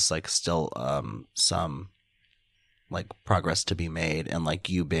that there is like still some like progress to be made, and like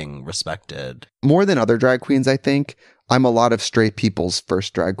you being respected. More than other drag queens, I think I'm a lot of straight people's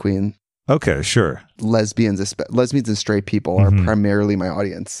first drag queen. Okay, sure. Lesbians and straight people Mhm. are primarily my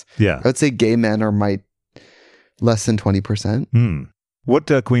audience. Yeah. I would say gay men are my less than 20%.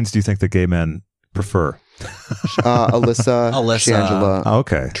 What queens do you think that gay men prefer? Alyssa, Alyssa. Shangela, Oh,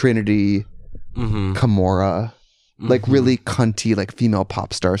 okay. Trinity, Mm-hmm. Kimora, like really cunty, like female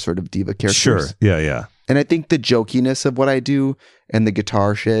pop star sort of diva characters. Sure. Yeah, yeah. And I think the jokiness of what I do and the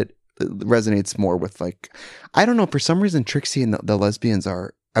guitar shit resonates more with like, I don't know, for some reason Trixie and the lesbians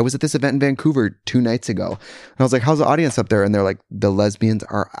are, I was at this event in Vancouver 2 nights ago and I was like, how's the audience up there? And they're like, the lesbians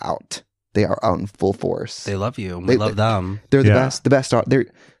are out. They are out in full force. They love you. We They- love them. They're the Yeah. best. The best.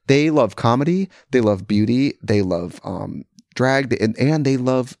 They love comedy. They love beauty. They love drag. And they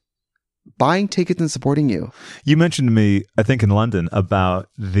love buying tickets and supporting you. You mentioned to me, I think in London, about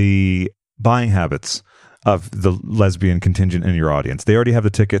the buying habits of the lesbian contingent in your audience. They already have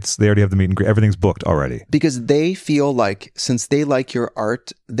the tickets. They already have the meet and greet. Everything's booked already. Because they feel like since they like your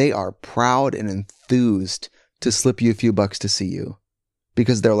art, they are proud and enthused to slip you a few bucks to see you.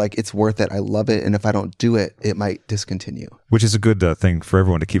 Because they're like, it's worth it. I love it. And if I don't do it, it might discontinue. Which is a good thing for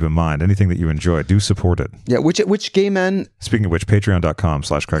everyone to keep in mind. Anything that you enjoy, do support it. Yeah. Which gay men, Speaking of which,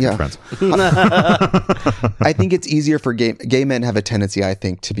 patreon.com/Craig Yeah. and Friends. I think it's easier for gay men have a tendency, I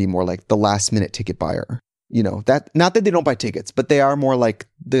think, to be more like the last minute ticket buyer. You know, that not that they don't buy tickets, but they are more like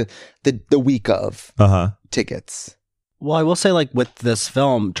the week of Uh-huh. tickets. Well, I will say, like, with this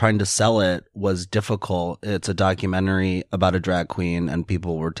film, trying to sell it was difficult. It's a documentary about a drag queen, and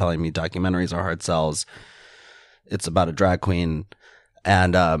people were telling me documentaries are hard sells. It's about a drag queen.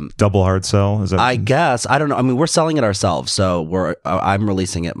 And Double hard sell? Is that I guess, I don't know. I mean, we're selling it ourselves, so I'm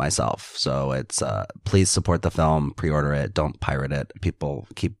releasing it myself. So it's please support the film, pre-order it, don't pirate it. People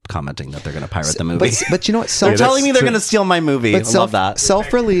keep commenting that they're going to pirate the movie. But you know what? They're telling me they're true. going to steal my movie. I love that.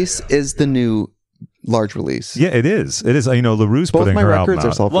 Self-release is the new large release. Yeah, it is. It is. You know, LaRue's Both putting my her album records are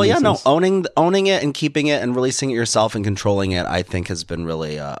out. self-releases. Well, yeah, no, owning it and keeping it and releasing it yourself and controlling it, I think has been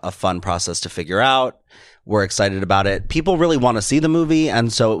really a fun process to figure out. We're excited about it. People really want to see the movie,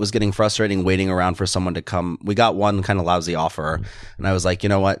 and so it was getting frustrating waiting around for someone to come. We got one kind of lousy offer, and I was like, you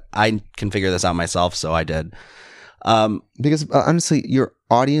know what? I can figure this out myself, so I did. Because honestly, your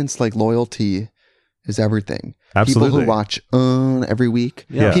audience like loyalty is everything. Absolutely. People who watch every week.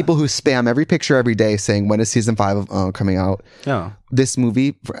 Yeah. People who spam every picture every day saying, when is season 5 of coming out? Yeah. This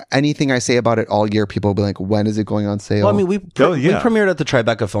movie, for anything I say about it all year, people will be like, when is it going on sale? Well, I mean, we yeah. premiered at the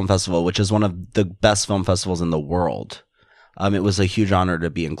Tribeca Film Festival, which is one of the best film festivals in the world. It was a huge honor to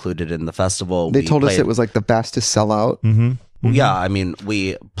be included in the festival. They told us it was like the fastest sellout. Yeah, I mean,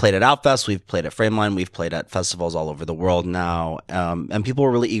 we played at Outfest, we've played at Frameline, we've played at festivals all over the world now, and people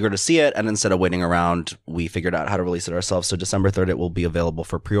were really eager to see it. And instead of waiting around, we figured out how to release it ourselves. So December 3rd, it will be available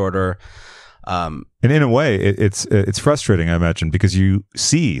for pre-order. And in a way, it's frustrating, I imagine, because you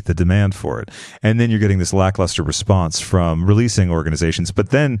see the demand for it, and then you're getting this lackluster response from releasing organizations. But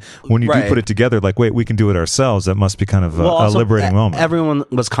then when you do put it together, like, wait, we can do it ourselves, that must be kind of a liberating moment. Everyone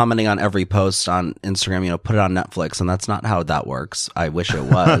was commenting on every post on Instagram, put it on Netflix, and that's not how that works. I wish it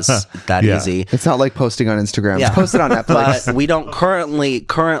was that easy. It's not like posting on Instagram. Yeah. It's posted on Netflix. But we don't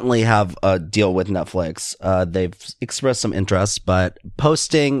currently have a deal with Netflix. They've expressed some interest, but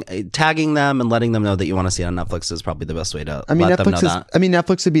posting, tagging them, and letting them know that you want to see it on Netflix is probably the best way to let them know that.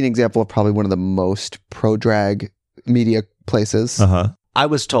 Netflix would be an example of probably one of the most pro-drag media places. I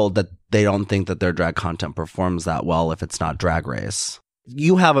was told that they don't think that their drag content performs that well if it's not Drag Race.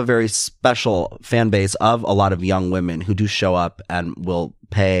 You have a very special fan base of a lot of young women who do show up and will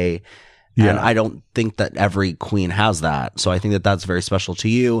pay. And I don't think that every queen has that. So I think that that's very special to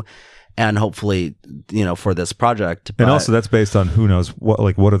you. And hopefully, for this project. And also that's based on who knows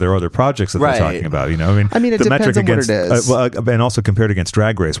what are their other projects that they're talking about, it the depends metric on against, what it is. and also compared against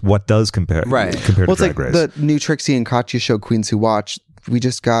Drag Race, what does compare compared to it's Drag like Race? the new Trixie and Katya show, Queens Who Watch. We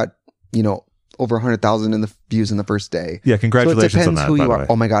just got, over 100,000 in the views in the first day. Yeah, congratulations so it on depends that, who by you the are. way.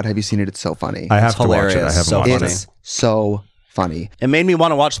 Oh my God, have you seen it? It's so funny. I have to watch it. I hilarious. haven't So watched funny. it. It's so funny. It made me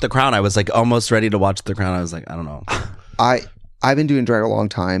want to watch The Crown. I was like almost ready to watch The Crown. I was like, I don't know. I've been doing drag a long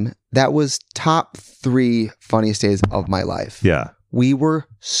time. That was top 3 funniest days of my life. Yeah. We were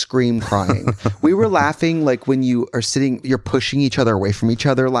scream crying. We were laughing like when you're pushing each other away from each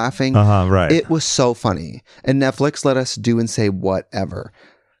other laughing. Right. It was so funny. And Netflix let us do and say whatever.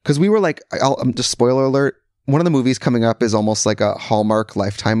 Because we were like, just spoiler alert, one of the movies coming up is almost like a Hallmark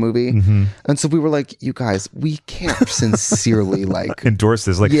Lifetime movie. And so we were like, you guys, we can't sincerely endorse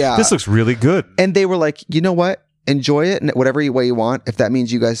this. This looks really good. And they were like, you know what? Enjoy it in whatever way you want. If that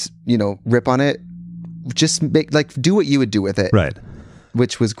means you guys, rip on it, just do what you would do with it. Right.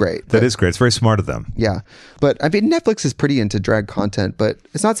 Which was great. That is great. It's very smart of them. Yeah. But I mean, Netflix is pretty into drag content, but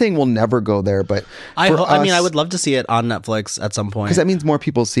it's not saying we'll never go there. But I would love to see it on Netflix at some point. Because that means more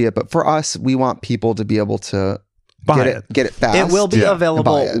people see it. But for us, we want people to be able to get it fast. It will be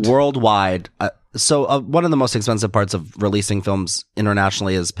available and buy it. worldwide. So one of the most expensive parts of releasing films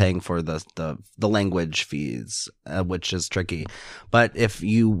internationally is paying for the language fees, which is tricky. But if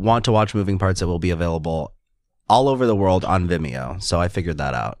you want to watch Moving Parts, it will be available all over the world on Vimeo. So I figured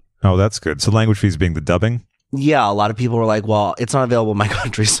that out. Oh, that's good. So language fees being the dubbing? Yeah, a lot of people were like, well, it's not available in my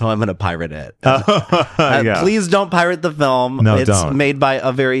country, so I'm going to pirate it. Please don't pirate the film. No, it's don't. made by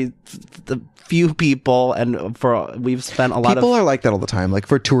a very few people, and we've spent a lot People are like that all the time. Like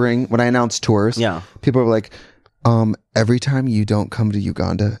for touring, when I announce tours, people are like, every time you don't come to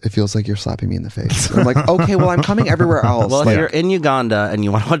Uganda, it feels like you're slapping me in the face. I'm like, okay, well, I'm coming everywhere else. Well, if you're in Uganda and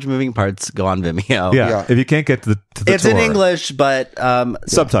you want to watch Moving Parts, go on Vimeo. Yeah. If you can't get to the it's tour, in English, but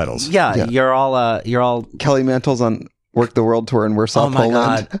subtitles. Yeah, you're all Kelly Mantle's on Work the World Tour in Warsaw,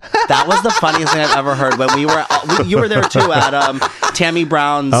 Poland. God. That was the funniest thing I've ever heard. When you were there too at Tammy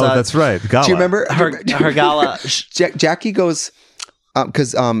Brown's. Oh, that's right. Gala. Do you remember her gala? Jackie goes,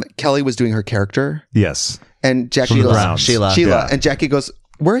 because Kelly was doing her character. Yes. And Jackie From the goes, Browns. Sheila. Yeah. And Jackie goes,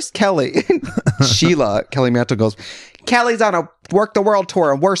 where's Kelly? Kelly Mantle goes, Kelly's on a Work the World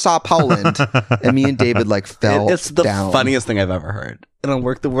Tour in Warsaw, Poland. And me and David fell down. It's the funniest thing I've ever heard. And on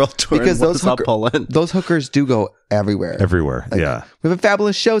Work the World Tour because in Warsaw, Poland. Those hookers do go everywhere. Yeah. We have a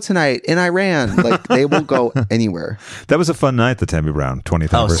fabulous show tonight in Iran. They will go anywhere. That was a fun night, the Tammy Brown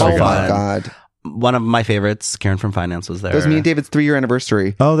 20th Oh, anniversary. so Oh gala. my God. One of my favorites, Karen from Finance, was there. It was me and David's 3-year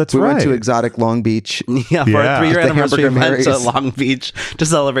anniversry. Oh, that's we right. went to exotic Long Beach. Yeah, for Yeah. a 3-year The anniversary, we Hamburger went to Marys. Long Beach to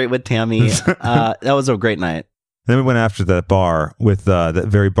celebrate with Tammy. That was a great night. Then we went after that bar with that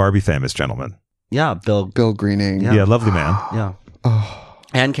very Barbie famous gentleman. Yeah, Bill. Bill Greening. Yeah, lovely man. Yeah. Oh.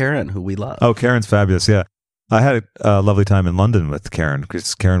 And Karen, who we love. Oh, Karen's fabulous. Yeah. I had a lovely time in London with Karen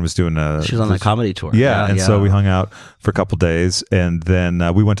because Karen was doing She was on the comedy tour. Yeah, and so we hung out for a couple days, and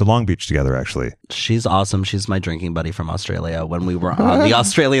then we went to Long Beach together. Actually, She's awesome. She's my drinking buddy from Australia. When we were on the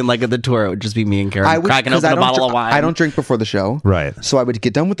Australian leg of the tour, it would just be me and Karen cracking open a bottle of wine. I don't drink before the show. right? So I would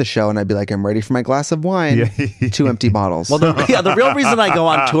get done with the show and I'd be like, I'm ready for my glass of wine. Yeah. 2 empty bottles. Well, the real reason I go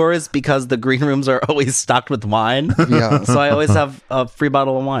on tour is because the green rooms are always stocked with wine. Yeah. So I always have a free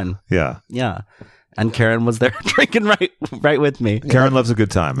bottle of wine. Yeah. Yeah. And Karen was there drinking right with me. Karen loves a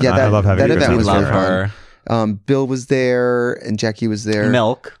good time. And Yeah, I love having that a good event time. We was love very fun. her. Bill was there and Jackie was there.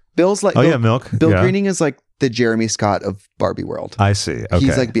 Milk. Bill's like, Oh, yeah, Milk. Bill Yeah. Greening is like the Jeremy Scott of Barbie world. I see. Okay.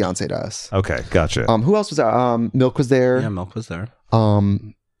 He's like Beyonce to us. okay, gotcha. Who else was there? Milk was there. Yeah, Milk was there.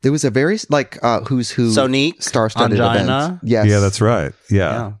 There was a very who's who Sonique, star-studded Angina. event. Yes. yeah, that's right. Yeah.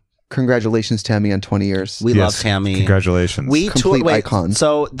 Yeah. Congratulations, Tammy, on 20 years. We Yes. love Tammy. Congratulations. We Complete toured. icon.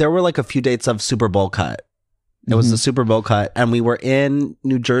 So there were like a few dates of Super Bowl cut. It was the Super Bowl cut, and we were in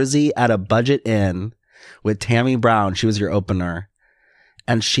New Jersey at a budget inn with Tammy Brown. She was your opener,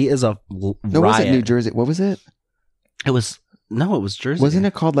 and she is a No, riot. it wasn't New Jersey. What was it? It was Jersey. Wasn't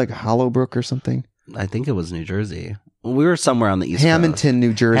it called like Hollowbrook or something? I think it was New Jersey. We were somewhere on the East Hamilton, New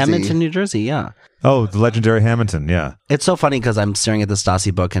Coast. Jersey. Hamilton, New Jersey. Yeah. Oh, the legendary Hamilton. Yeah. It's so funny because I'm staring at the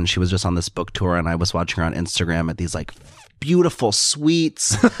Stassi book, and she was just on this book tour, and I was watching her on Instagram at these like beautiful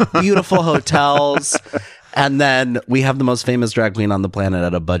suites, beautiful hotels. And then we have the most famous drag queen on the planet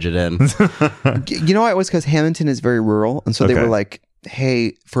at a budget inn. You know why? It was because Hamilton is very rural. And so they Okay. were like,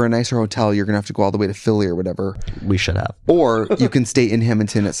 hey, for a nicer hotel, you're going to have to go all the way to Philly or whatever. We should have. Or you can stay in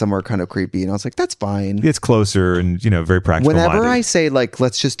Hamilton at somewhere kind of creepy. And I was like, that's fine. It's closer and, very practical. Whenever minded. I say like,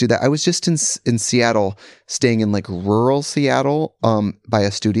 let's just do that. I was just in Seattle, staying in like rural Seattle by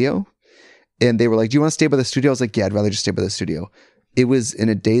a studio. And they were like, do you want to stay by the studio? I was like, yeah, I'd rather just stay by the studio. It was in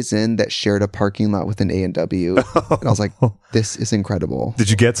a Days Inn that shared a parking lot with an A&W. And I was like, this is incredible. Did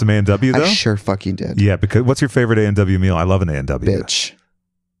you get some A&W though? I sure fucking did. Yeah, because what's your favorite A&W meal? I love an A&W.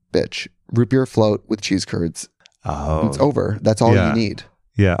 Bitch. Root beer float with cheese curds. Oh. It's over. That's all Yeah. you need.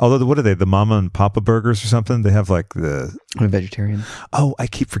 Yeah. Although, what are they? The Mama and Papa burgers or something? They have like the... I'm a vegetarian. Oh, I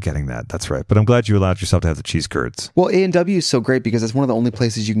keep forgetting that. That's right. But I'm glad you allowed yourself to have the cheese curds. Well, A&W is so great because it's one of the only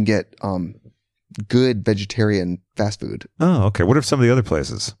places you can get good vegetarian fast food. Oh, okay. What are some of the other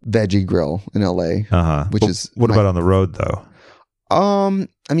places? Veggie Grill in LA. Uh-huh. Which is What my- about on the road though?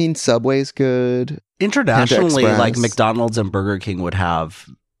 I mean, Subway's good. Internationally, Panda like Express. McDonald's and Burger King would have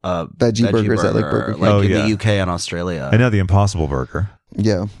Veggie burgers at, like, Burger King. like Oh, in yeah. the UK and Australia. I know the Impossible Burger.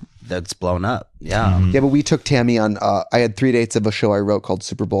 Yeah. That's blown up. Yeah. Mhm. Yeah, but we took Tammy on, I had 3 dates of a show I wrote called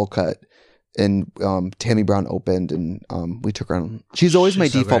Super Bowl Cut. And Tammy Brown opened and we took her on. She's always my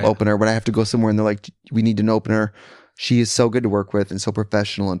She's so default great. opener when I have to go somewhere and they're like, we need an opener. She is so good to work with and so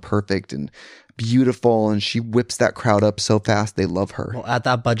professional and perfect and beautiful. And she whips that crowd up so fast. They love her. Well, at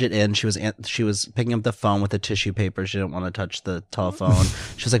that budget inn, she was picking up the phone with the tissue paper. She didn't want to touch the telephone.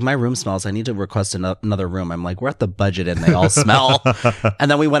 She was like, "My room smells. I need to request another room." I'm like, "We're at the budget inn. They all smell."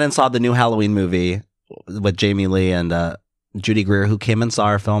 And then we went and saw the new Halloween movie with Jamie Lee and Judy Greer, who came and saw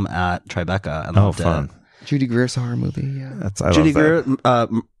our film at Tribeca. And Oh, loved it. fun. Judy Greer saw her movie. Yeah. I Judy love that.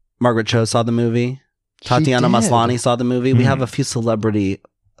 Greer, Margaret Cho saw the movie. Tatiana did. Maslany saw the movie. We Mhm. have a few celebrity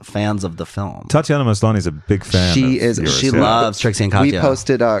fans of the film. Tatiana Maslany's a big fan. She of is- yours, She yeah. loves Trixie and We Katya.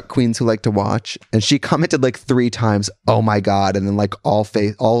 posted Queens Who Like to Watch, and she commented like 3 times, "Oh my god!" and then like all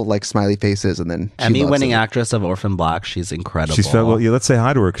like smiley faces, and then she Emmy-winning loves it. actress of Orphan Black. She's incredible. She's well. Yeah, let's say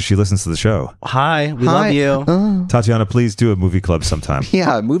hi to her because she listens to the show. Hi, we Hi. love you. Oh. Tatiana, please do a movie club sometime.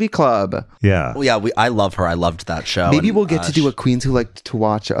 Yeah, movie club. Yeah. Well, yeah, I love her. I loved that show. Maybe and, we'll get to do she- a Queens Who Like to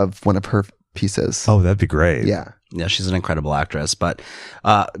Watch of one of her pieces. Oh, that'd be great. Yeah. Yeah, she's an incredible actress. But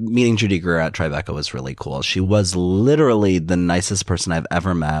meeting Judy Greer at Tribeca was really cool. She was literally the nicest person I've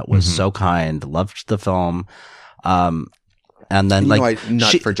ever met. Was so kind. Loved the film. And then You like know, I nut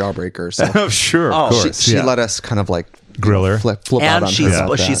she, for Jawbreaker, so Oh, sure. Oh, Of she, course. she yeah. let us kind of like Grill her. flip out and on she her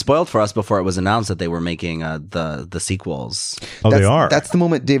about she that. spoiled for us before it was announced that they were making the sequels. Oh, That's, they are. That's the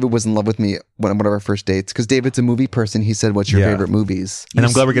moment David was in love with me when one of our first dates because David's a movie person. He said, "What's your Yeah. favorite movies?" and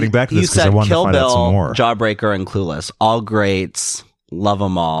I'm glad we're getting back to You this because I said wanted Kill to find out some Bill, more. Jawbreaker, and Clueless. All greats. Love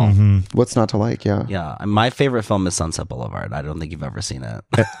them all. Mhm. What's not to like? Yeah. Yeah, and my favorite film is Sunset Boulevard. I don't think you've ever seen it.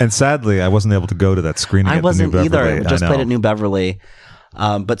 And sadly, I wasn't able to go to that screening I at the wasn't New either. Beverly. It just I played know. at New Beverly.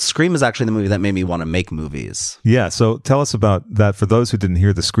 But Scream is actually the movie that made me want to make movies. Yeah, so tell us about that for those who didn't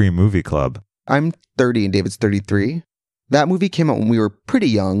hear the Scream Movie Club. I'm 30 and David's 33. That movie came out when we were pretty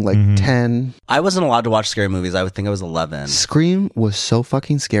young, like Mhm. 10. I wasn't allowed to watch scary movies. I would think I was 11. Scream was so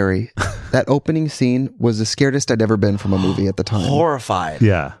fucking scary. That opening scene was the scariest I'd ever been from a movie at the time. Horrified.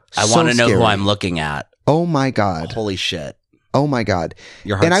 Yeah. I So want to know who scary. I'm looking at. Oh my God. Holy shit. Oh my God.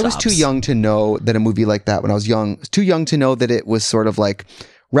 Your heart And I was stops. too young to know that a movie like that when I was young, too young to know that it was sort of like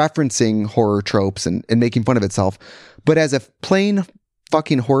referencing horror tropes and making fun of itself. But as a plain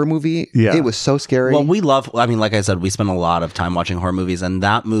fucking horror movie, Yeah. it was so scary. Well, like I said, we spend a lot of time watching horror movies, and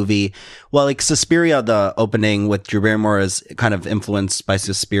that movie, well, like Suspiria, the opening with Drew Barrymore is kind of influenced by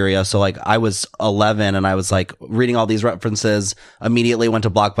Suspiria. So like I was 11 and I was like reading all these references, immediately went to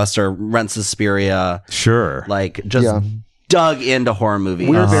Blockbuster, rent Suspiria, Sure. like just Yeah. dug into horror movies.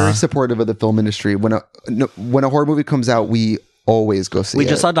 We're very supportive of the film industry. When a horror movie comes out, we always go see it. We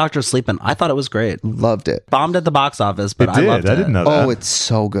just saw Dr. Sleep and I thought it was great. Loved it. Bombed at the box office, but It I did. loved it. I didn't know that. Oh, it's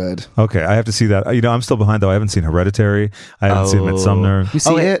so good. Okay, I have to see that. You know, I'm still behind though. I haven't seen Hereditary. I haven't seen Midsommar. You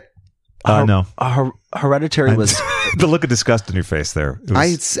see wait. it? No. Hereditary was The look of disgust in your face there. It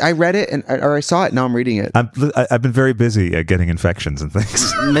was- I read it or I saw it. Now I'm reading it. I've been very busy at getting infections and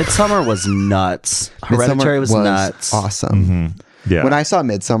things. Midsummer was nuts. Hereditary was nuts. Awesome. Yeah. When I saw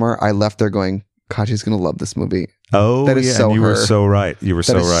Midsummer, I left there going, Katya's going to love this movie. oh, that is yeah, so and you were her. so right. You were That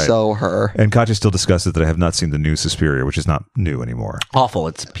so is right. so her. And Katya still discusses that I have not seen the new Suspiria, which is not new anymore. Awful.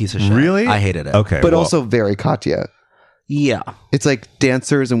 It's a piece of shit. Really? I hated it. Okay, But well, also very Katya. Yeah. It's like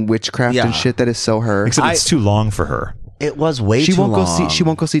dancers and witchcraft Yeah. and shit that is so her. except it's too long for her. It was way She too won't long.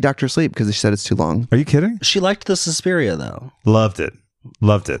 go see Dr. Sleep because she said it's too long. Are you kidding? She liked the Suspiria though. Loved it.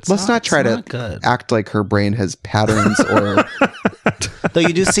 Loved it. Let's not try not to good. act like her brain has patterns or Though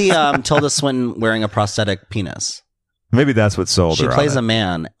you do see Tilda Swinton wearing a prosthetic penis. Maybe that's what sold She her. plays a on it.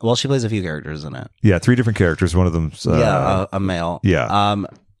 man. Well, she plays a few characters in it. Yeah, 3 different characters. One of them's A male. yeah.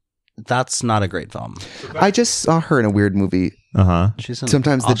 That's not a great film. I just saw her in a weird movie. She's in,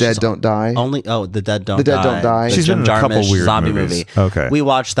 Sometimes the dead she's don't die. The dead don't. The Dead Don't Die. The She's Jim been in a couple Jarmusch weird zombie movies. movie. Okay. We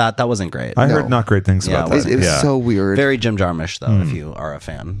watched that. That wasn't great. I No. heard not great things Yeah, about It that. was yeah. so weird. Very Jim Jarmusch though, if you are a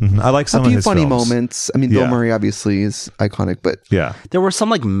fan. Mhm. I like some a of few his funny films. moments. I mean, Bill Yeah. Murray obviously is iconic, but Yeah. There were some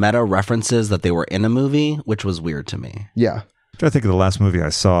like meta references that they were in a movie, which was weird to me. yeah. I think of the last movie I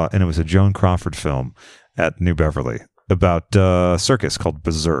saw, and it was a Joan Crawford film at New Beverly about circus called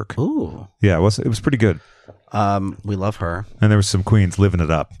Berserk. Ooh. Yeah, it was pretty good. We love her. And there was some queens living it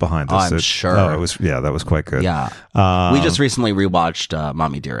up behind Oh, us. I'm sure. That was quite good. Yeah. Um, We just recently rewatched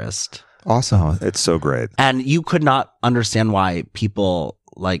Mommy Dearest. Awesome. Oh, it's so great. And you could not understand why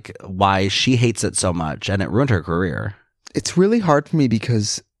why she hates it so much, and it ruined her career. It's really hard for me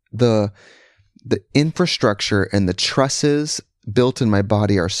because the infrastructure and the trusses built in my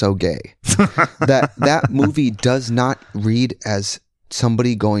body are so gay that movie does not read as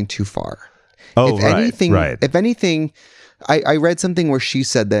somebody going too far. Oh, if right, anything, right. If anything, I read something where she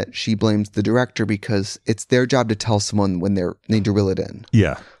said that she blames the director because it's their job to tell someone when they need to reel it in.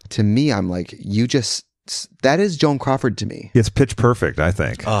 Yeah. To me, I'm like, that is Joan Crawford to me. It's pitch perfect, I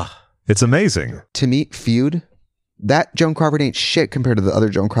think. Ugh. It's amazing. To me, Feud, that Joan Crawford ain't shit compared to the other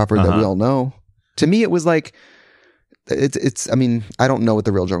Joan Crawford that we all know. To me, it was like, I mean, I don't know what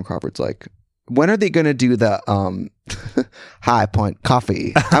the real Joan Crawford's like. When are they going to do the High Point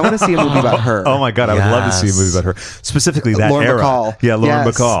Coffee? I want to see a movie about her. Oh my God, I would love to see a Yes. movie about her. Specifically that Lauren era. Bacall. Yeah, Lauren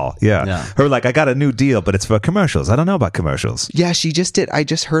Yes. Bacall. Yeah. Yeah. Her like, I got a new deal, but it's for commercials. I don't know about commercials. Yeah, she just did. I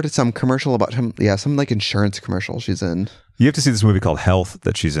just heard some commercial about him. Yeah, some like insurance commercial she's in. You have to see this movie called Health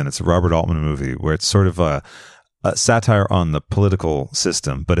that she's in. It's a Robert Altman movie where it's sort of a satire on the political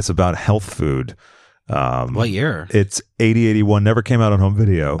system, but it's about health food. What year? It's 8081, never came out on home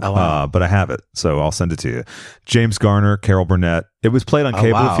video, Oh, wow. but I have it, so I'll send it to you. James Garner, Carol Burnett. It was played on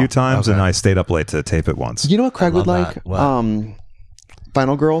cable wow. a few times, Okay. and I stayed up late to tape it once. You know what Craig would love like? that. What?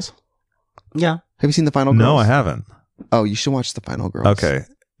 Final Girls. Yeah. Have you seen the Final Girls? No, I haven't. Oh, you should watch the Final Girls. Okay.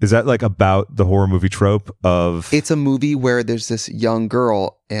 Is that like about the horror movie trope of... It's a movie where there's this young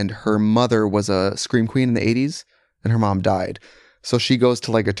girl and her mother was a scream queen in the 80s and her mom died. So she goes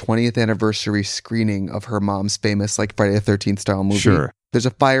to like a 20th anniversary screening of her mom's famous like Friday the 13th style movie. Sure. There's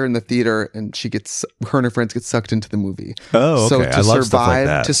a fire in the theater and her and her friends get sucked into the movie. Oh, okay. So I love stuff like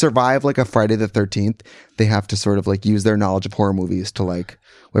that. to survive like a Friday the 13th, they have to sort of like use their knowledge of horror movies to like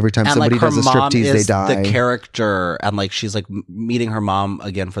every time And somebody like her does a mom striptease, is they die. the character, and like she's like meeting her mom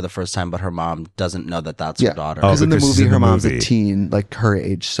again for the first time, but her mom doesn't know that that's her daughter. Oh, Because in the because she's movie, in her the mom's movie. a teen, like her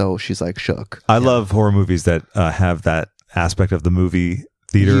age, so she's like shook. I love horror movies that have that aspect of the movie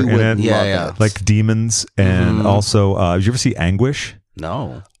theater You in would it. Yeah, yeah. it. Like Demons, and also, did you ever see Anguish?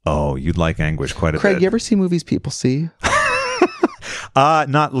 No. Oh, you'd like Anguish quite a Craig, bit. you ever see movies people see?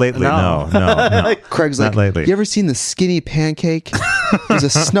 Not lately. No. Craig's Not like, lately. you ever seen The Skinny Pancake? It was a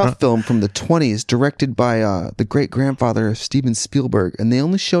snuff film from the 20s directed by the great-grandfather of Steven Spielberg, and they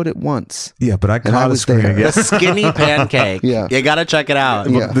only showed it once. Yeah, but I I caught a was screening. there. Yes. Skinny Pancake. Yeah. You gotta check it out.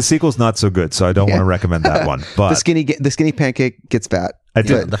 Yeah. The sequel's not so good, so I don't want to recommend that one. But The Skinny Pancake gets fat. I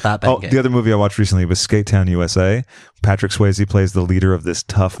did. The Fat Oh, Pancake. the other movie I watched recently was Skate Town, USA. Patrick Swayze plays the leader of this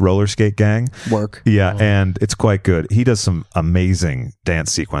tough roller skate gang. Work. Yeah, and it's quite good. He does some amazing dance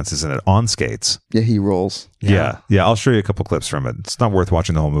sequences in it on skates. Yeah, he rolls. Yeah. I'll show you a couple clips from it. It's not worth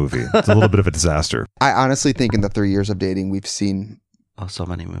watching the whole movie. It's a little bit of a disaster. I honestly think in the 3 years of dating, we've seen Oh, so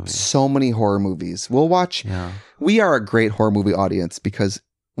many movies. so many horror movies. We'll watch. Yeah. We are a great horror movie audience because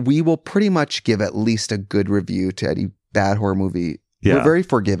we will pretty much give at least a good review to any bad horror movie. Yeah. We're very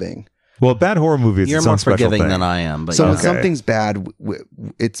forgiving. Well, a bad horror movie is You're its more own special forgiving thing. than I am, but So when Okay. something's bad,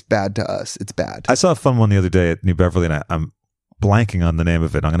 it's bad to us. It's bad. I saw a fun one the other day at New Beverly, and I'm blanking on the name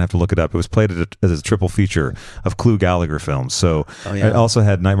of it. I'm going to have to look it up. It was played as a triple feature of Clu Gallagher films. So Oh, yeah. it also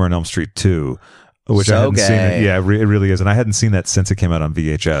had Nightmare on Elm Street 2, which I So hadn't seen. gay. Yeah, it really is. And I hadn't seen that since it came out on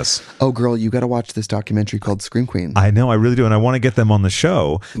VHS. Oh, girl, you got to watch this documentary called Scream Queen. I know, I really do. And I want to get them on the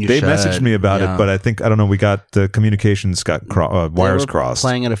show. You They should, messaged me about yeah. it, but I don't know, we got the communications got wires They were crossed.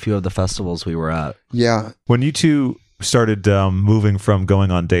 Playing at a few of the festivals we were at. Yeah. When you two started moving from going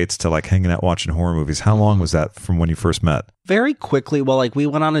on dates to like hanging out watching horror movies, how long was that from when you first met? Very quickly. Well, like we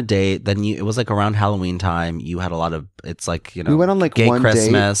went on a date. Then it was like around Halloween time. You had a lot of. It's like We went on like gay one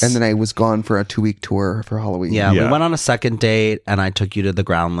Christmas. date, and then I was gone for a 2-week tour for Halloween. Yeah, Yeah. we went on a second date, and I took you to the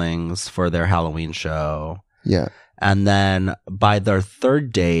Groundlings for their Halloween show. Yeah. And then by their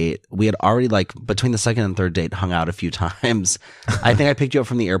third date, we had already like between the second and third date hung out a few times. I think I picked you up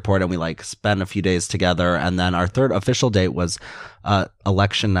from the airport and we like spent a few days together. And then our third official date was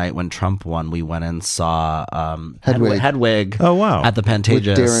election night when Trump won. We went and saw Hedwig Oh, wow. at the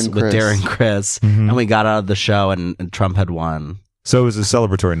Pantages Darren Criss. Chris. And we got out of the show and Trump had won. So it was a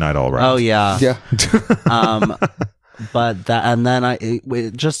celebratory night all around. Oh yeah. Yeah. But that, and then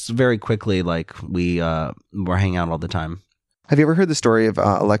it just very quickly, like we were hanging out all the time. Have you ever heard the story of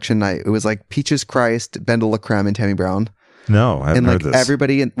election night? It was like Peaches Christ, Bendel LaCreme, and Tammy Brown. No, I haven't And like heard this.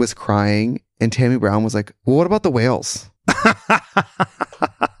 everybody was crying, and Tammy Brown was like, well, what about the whales?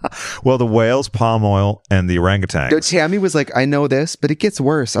 Well, the whales, palm oil, and the No, orangutans. Tammy was like, I know this, but it gets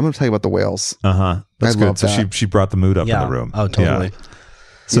worse. I'm going to tell you about the whales. That's I good. love So that. she brought the mood up in the room. Oh, totally. Yeah.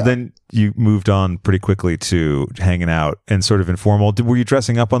 So Yeah. then you moved on pretty quickly to hanging out and sort of informal. Were you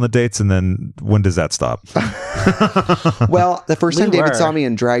dressing up on the dates? And then when does that stop? Well, the first We time David were. saw me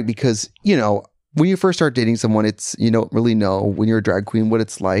in drag, because, you know, when you first start dating someone, it's, you don't really know when you're a drag queen what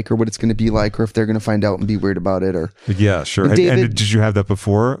it's like or what it's going to be like, or if they're going to find out and be weird about it. Or, Yeah, sure. With And David- did you have that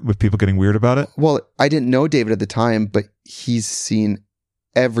before with people getting weird about it? well, I didn't know David at the time, but he's seen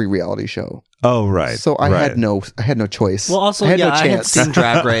every reality show. Oh, right. So I right. had no choice. Well, also, I had yeah, no I had chance. seen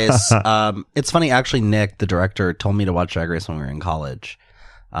Drag Race. It's funny, actually. Nick, the director, told me to watch Drag Race when we were in college,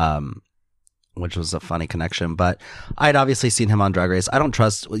 which was a funny connection. But I'd obviously seen him on Drag Race. I don't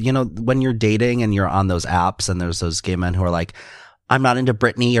trust, you know, when you're dating and you're on those apps, and there's those gay men who are like, "I'm not into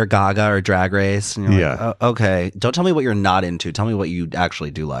Britney or Gaga or Drag Race," and you're Yeah. like, oh, "Okay, don't tell me what you're not into. Tell me what you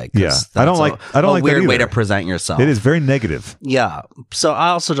actually do like." 'cause Yeah. I don't that's like that a weird way either. to present yourself. It is very negative. Yeah. So I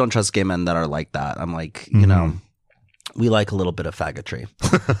also don't trust gay men that are like that. I'm like, you know, we like a little bit of faggotry.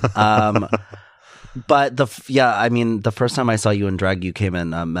 But the first time I saw you in drag, you came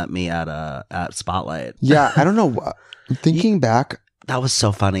and met me at Spotlight. Yeah, I don't know. Thinking back, That was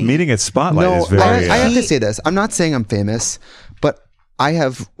so funny. Meeting at Spotlight no, is very. I have to say this. I'm not saying I'm famous, but I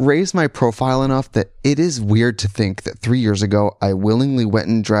have raised my profile enough that it is weird to think that 3 years ago I willingly went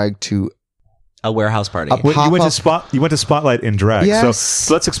and dragged to. A warehouse party. you went to pop-up- you went to Spotlight in drag. Yes.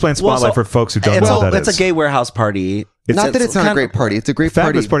 So let's explain Well, Spotlight so for folks who don't it's know what that it's is. a gay warehouse party. Not that it's not a kind great party. It's a great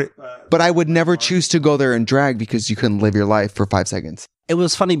Fabulous party. But I would never choose to go there and drag because you couldn't live your life for 5 seconds. It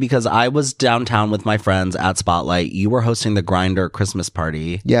was funny because I was downtown with my friends at Spotlight. You were hosting the Grindr Christmas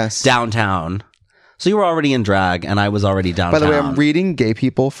party. Yes. Downtown. So you were already in drag and I was already downtown. By the way, I'm reading gay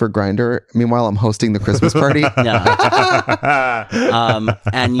people for Grindr. Meanwhile, I'm hosting the Christmas party. Yeah.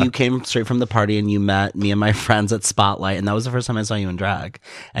 And you came straight from the party and you met me and my friends at Spotlight. And that was the first time I saw you in drag.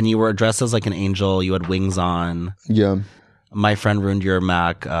 And you were dressed as like an angel. You had wings on. Yeah. My friend ruined your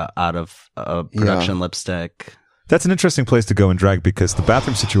Mac out of production lipstick. That's an interesting place to go and drag because the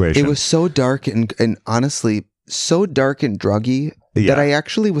bathroom situation. It was so dark and honestly so dark and druggy Yeah. that I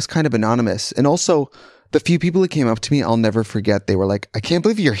actually was kind of anonymous. And also, the few people that came up to me, I'll never forget. They were like, "I can't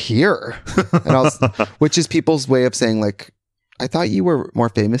believe you're here," and I was, which is people's way of saying like, I thought you were more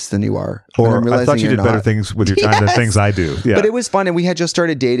famous than you are. And I'm Or I realizing thought you you're did better not. things with your time than Yes. things I do. Yeah. But it was fun, and we had just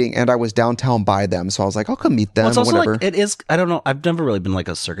started dating, and I was downtown by them, so I was like, I'll come meet them. Well, it's also whatever. like it is. I don't know. I've never really been like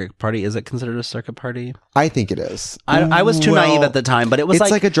a circuit party. Is it considered a circuit party? I think it is. I was too Well, naive at the time, but it was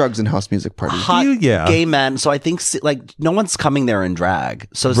It's like a drugs and house music party. hot Yeah. gay men. So I think like no one's coming there in drag.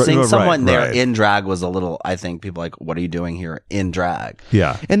 So Right, seeing right, someone there right. in drag was a little. I think people like, what are you doing here in drag?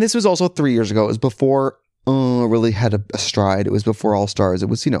 Yeah. And this was also 3 years ago. It was before really had a stride. It was before All Stars. It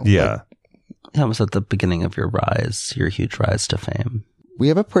was, Yeah. like, That was at the beginning of your rise, your huge rise to fame. we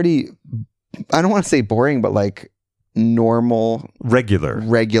have a pretty, I don't want to say boring, but like normal, Regular.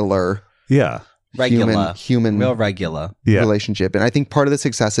 regular Yeah. Regular, human real regular. Yeah. relationship. And I think part of the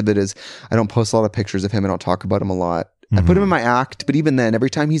success of it is I don't post a lot of pictures of him. I don't talk about him a lot. I put him in my act, but even then, every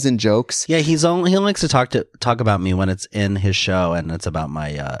time he's in jokes, Yeah, he likes to talk about me when it's in his show and it's about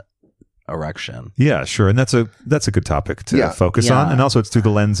my erection. Yeah, sure. And that's a good topic to Yeah. focus Yeah. on. And also it's through the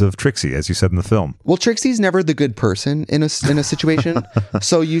lens of Trixie, as you said in the film. well, Trixie's never the good person in a situation.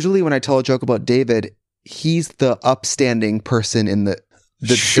 So usually when I tell a joke about David, he's the upstanding person in the in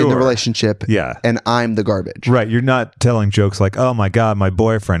Sure. the relationship, Yeah. and I'm the garbage. Right. You're not telling jokes like, oh my God, my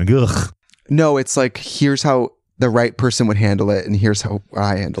boyfriend. Ugh. No, it's like, here's how the right person would handle it, and here's how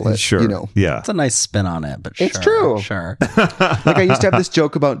I handle it. Sure. You know, Yeah. It's a nice spin on it, but It's sure, true. Sure. like I used to have this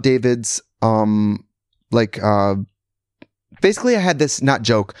joke about David's, basically I had this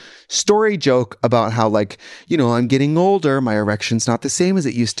story joke about how, like, I'm getting older, my erection's not the same as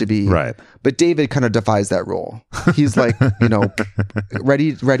it used to be. Right. But David kind of defies that rule. He's like,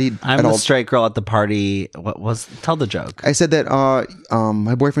 ready. I'm at the all. straight girl at the party. Tell the joke. I said that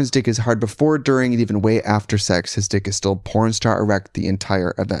my boyfriend's dick is hard before, during, and even way after sex. His dick is still porn star erect the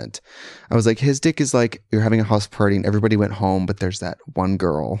entire event. I was like, his dick is like you're having a house party and everybody went home, but there's that one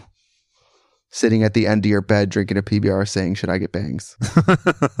girl sitting at the end of your bed drinking a PBR saying, should I get bangs?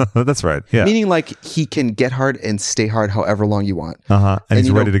 That's right. Yeah. Meaning like he can get hard and stay hard however long you want. Uh-huh. And he's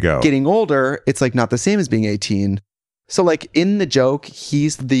you ready to go. Getting older, it's like not the same as being 18. So like in the joke,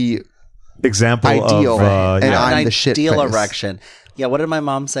 he's the Example ideal, of and yeah. I'm An the shit ideal face. erection. Yeah, what did my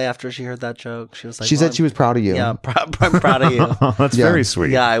mom say after she heard that joke? She was like, she said she was proud of you. Yeah, I'm proud of you. That's Yeah. very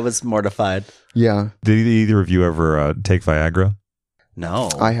sweet. Yeah, I was mortified. Yeah, Did either of you ever take Viagra? No.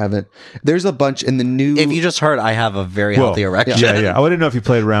 I haven't. There's a bunch in the new. If you just heard, I have a very Well, healthy erection. Yeah. I didn't know if you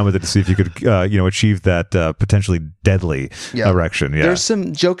played around with it to see if you could, achieve that potentially deadly Yeah. erection. Yeah. There's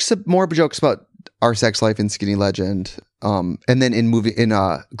some jokes, more jokes about our sex life in Skinny Legend. And then in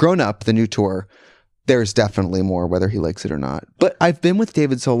Grown Up, the new tour, there's definitely more, whether he likes it or not. But I've been with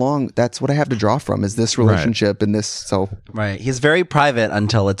David so long, that's what I have to draw from is this relationship and this. So, Right. He's very private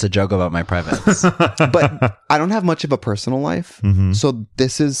until it's a joke about my privates. but I don't have much of a personal life. Mhm. So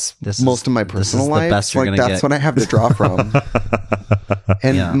this is This most is- of my this personal is the life. best you're Like gonna that's get. what I have to draw from.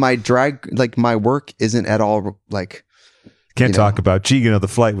 And Yeah. my drag, like my work isn't at all like, Can't talk about, the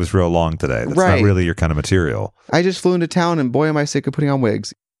flight was real long today. That's Right. not really your kind of material. I just flew into town and boy, am I sick of putting on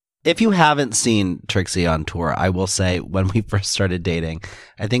wigs. If you haven't seen Trixie on tour, I will say when we first started dating,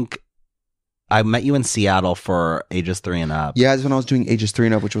 I think I met you in Seattle for Ages 3 and Up. Yeah, that's when I was doing Ages 3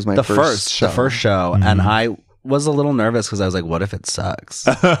 and Up, which was my the first show. The first show. Mhm. And I was a little nervous because I was like, what if it sucks?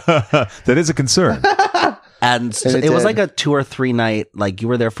 That is a concern. And so And it was did. like a 2 or 3 night, like you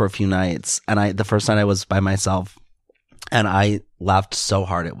were there for a few nights. And the first night I was by myself and I laughed so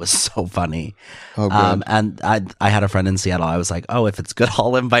hard. It was so funny. Oh, good. And I had a friend in Seattle. I was like, oh, if it's good,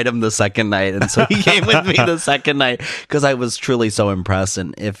 I'll invite him the second night. And so he came with me the second night because I was truly so impressed.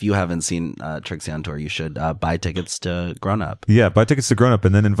 And if you haven't seen Trixie on tour, you should buy tickets to Grown Up. Yeah, buy tickets to Grown Up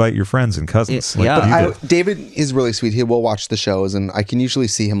and then invite your friends and cousins. Yeah. like you But did. David is really sweet. He will watch the shows, and I can usually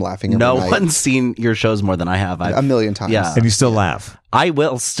see him laughing every No night. one's seen your shows more than I have. A million times. Yeah. And you still laugh. I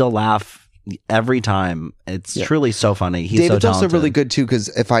will still laugh every time. It's truly so funny. He's David's so also talented. really good too, because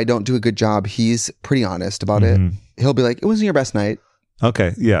if I don't do a good job, he's pretty honest about it. He'll be like, "It wasn't your best night."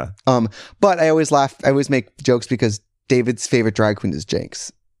 Okay, yeah. But I always laugh. I always make jokes because David's favorite drag queen is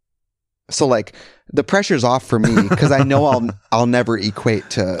Jinx. So like the pressure's off for me because I know I'll never equate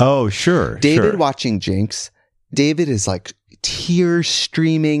to Oh, sure. David sure. watching Jinx. David is like tears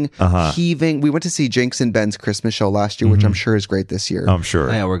streaming, heaving. We went to see Jinx and Ben's Christmas show last year, which I'm sure is great this year. I'm sure.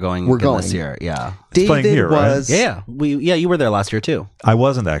 Yeah, we're going We're again going. this year. Yeah. David playing here, right? was Yeah. You were there last year too. I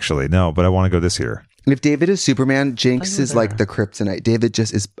wasn't actually, no, but I want to go this year. If David is Superman, Jinx I is was like there. the kryptonite. David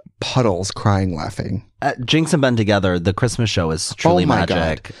just is puddles crying, laughing. Jinx and Ben together, the Christmas show is truly my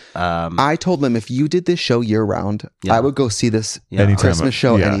magic. I told them if you did this show year round, Yeah. I would go see this Anytime. Christmas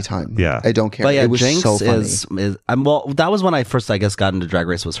show Yeah. anytime. Yeah. I don't care. But yeah, it was Jinx so funny. is well, that was when I first, I guess, got into Drag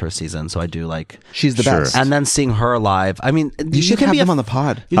Race was her season. So I do like, She's the Sure. best. and then seeing her live. I mean, you should have them on the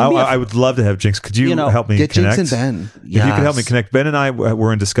pod. You can be I would love to have Jinx. Could you, You know, help me Get connect? Jinx and Ben. If you could help me Yes. connect. Ben and I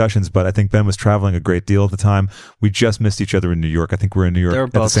were in discussions, but I think Ben was traveling a great deal at the time. We just missed each other in New York. I think we were in New York They're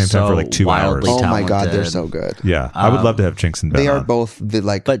at the both same time for so like 2 hours. wildly Oh my god, they're talented. so good. Yeah, I would love to have Jinx and Ben They are on. both the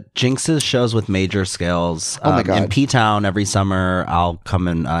like. But Jinx's shows with major scales. Oh my God. In P-Town every summer, I'll come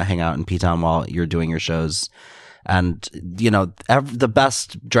and hang out in P-Town while you're doing your shows. And, you know, the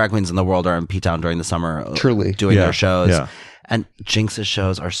best drag queens in the world are in P-Town during the summer. Truly. Doing Yeah, their shows. yeah. And Jinx's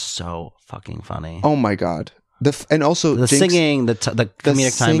shows are so fucking funny. Oh my god. And also The Jinx, singing, the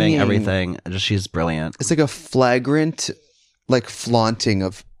comedic timing, singing. everything. She's brilliant. It's like a flagrant, like flaunting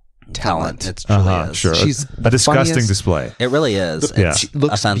of talent. It truly is. Sure. She's a disgusting funniest- display. It really is. Yeah. It's She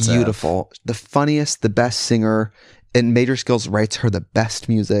looks offensive. beautiful. The funniest, the best singer. And Major Skills writes her the best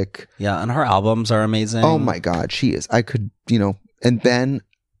music. Yeah, and her albums are amazing. Oh my god, she is. I could, and Ben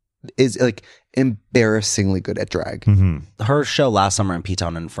is like embarrassingly good at drag. Hmm. Her show last summer in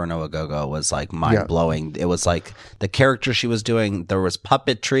P-Town Inferno a Go-Go was like mind blowing. It was like the character she was doing. There was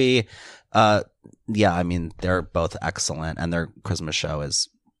puppetry. Yeah, I mean they're both excellent, and their Christmas show is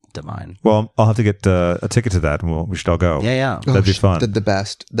divine. Well, I'll have to get a ticket to that, and we should all go. Yeah. That'd be fun. The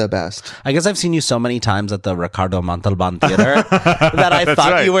best. I guess I've seen you so many times at the Ricardo Montalban Theater that I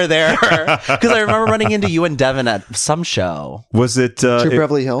thought right. you were there because I remember running into you and Devin at some show. Was it? True it-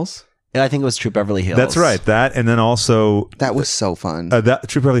 Beverly Hills. I think it was True Beverly Hills. That's right. That, and then also That was so fun. that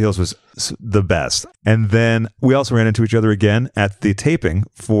True Beverly Hills was the best. And then we also ran into each other again at the taping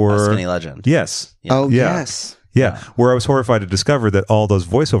for Skinny Legend. Yes. oh yeah. yes. Yeah, where I was horrified to discover that all those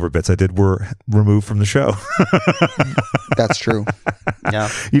voiceover bits I did were removed from the show. That's true. Yeah.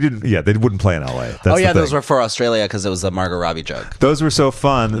 You didn't, yeah, they wouldn't play in LA. That's Oh the yeah, those thing. were for Australia because it was a Margot Robbie joke. Those were so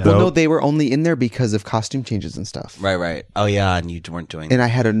fun. Though. Well, no, they were only in there because of costume changes and stuff. Right. Oh yeah, and you weren't doing. And I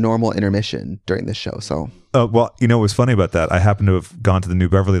had a normal intermission during the show, so Well, you know what was funny about that? I happened to have gone to the New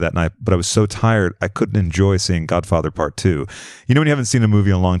Beverly that night, but I was so tired I couldn't enjoy seeing Godfather Part 2. You know when you haven't seen a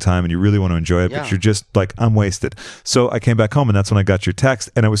movie in a long time and you really want to enjoy it, Yeah. but you're just like, I'm wasted. So I came back home and that's when I got your text.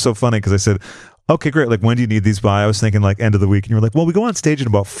 And it was so funny because I said, okay, great. Like, when do you need these by? I was thinking like end of the week. And you were like, well, we go on stage in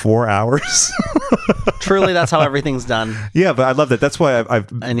about 4 hours. Truly, that's how everything's done. Yeah, but I love that. That's why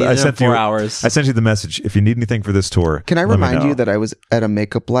I needed sent 4 you hours. I sent you the message. If you need anything for this tour, can I let me remind know. you that I was at a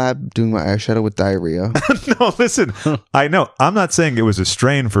makeup lab doing my eyeshadow with diarrhea? No, listen, I know. I'm not saying it was a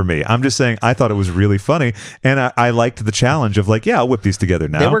strain for me. I'm just saying I thought it was really funny. And I liked the challenge of like, yeah, I'll whip these together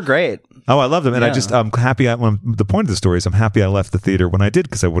now. They were great. Oh, I love them. And Yeah. I'm happy. The point of the story is I'm happy I left the theater when I did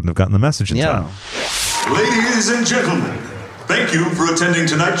because I wouldn't have gotten the message in Yeah. time. Ladies and gentlemen, thank you for attending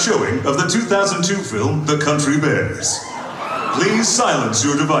tonight's showing of the 2002 film The Country Bears. Please silence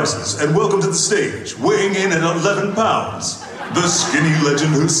your devices and welcome to the stage, weighing in at 11 pounds, the skinny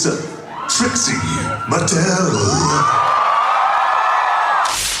legend herself, Trixie Mattel.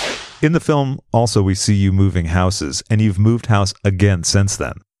 In the film, also, we see you moving houses, and you've moved house again since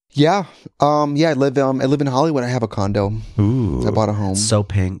then. Yeah. I live in Hollywood. I have a condo. Ooh. I bought a home. So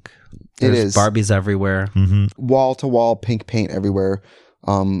pink. It There's is. Barbies everywhere. Wall to wall pink paint everywhere.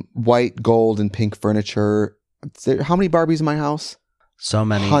 White, gold, and pink furniture. How many Barbies in my house? So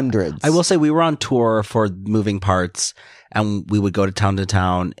many. Hundreds. I will say we were on tour for Moving Parts, and we would go to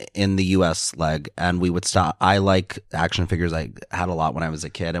town in the U.S. leg, and we would stop. I like action figures. I had a lot when I was a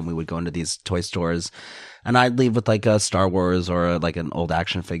kid, and we would go into these toy stores, and I'd leave with like a Star Wars or like an old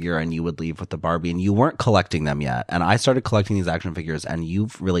action figure, and you would leave with the Barbie, and you weren't collecting them yet. And I started collecting these action figures, and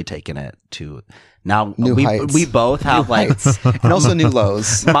you've really taken it to now. New heights. We both have like and also new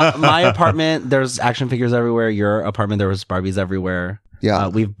lows. my apartment. There's action figures everywhere. Your apartment, there was Barbies everywhere. Yeah.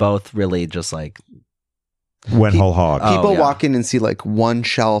 We've both really just like. Went whole hog. People yeah. walk in and see like one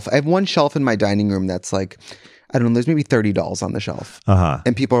shelf. I have one shelf in my dining room that's like, I don't know, there's maybe 30 dolls on the shelf. Uh-huh.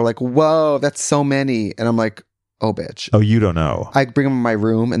 And people are like, whoa, that's so many. And I'm like, oh, bitch. Oh, you don't know. I bring them in my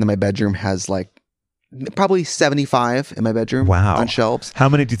room, and then my bedroom has like probably 75 in my bedroom. Wow. On shelves. How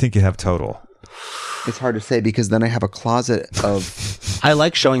many do you think you have total? It's hard to say because then I have a closet of. I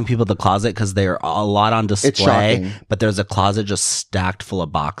like showing people the closet because they're a lot on display. shocking. But there's a closet just stacked full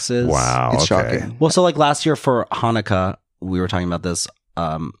of boxes. Wow. It's okay. shocking. Well, so like last year for Hanukkah, we were talking about this.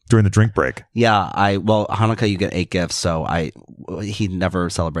 During the drink break. Hanukkah you get 8 gifts, so he never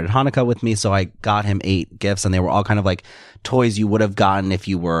celebrated Hanukkah with me, so I got him 8 gifts, and they were all kind of like toys you would have gotten if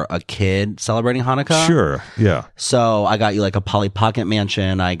you were a kid celebrating Hanukkah. Sure, yeah. So I got you like a Polly Pocket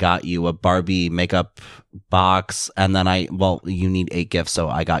Mansion, I got you a Barbie makeup box, and then you need 8 gifts, so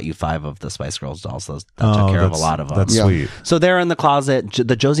I got you 5 of the Spice Girls dolls. That took care of a lot of them. That's sweet. So they're in the closet.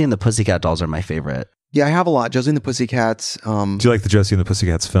 The Josie and the Pussycat dolls are my favorite. Yeah, I have a lot. Josie and the Pussycats. Do you like the Josie and the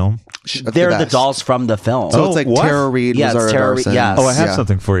Pussycats film? They're the dolls from the film. So it's like what? Tara Reid, Yes, Rosario Tara Reid, Dawson. yes. Oh, I have Yeah.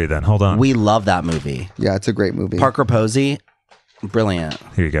 something for you then. Hold on. We love that movie. Yeah, it's a great movie. Parker Posey, brilliant.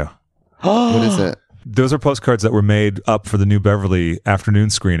 Here you go. What is it? Those are postcards that were made up for the New Beverly afternoon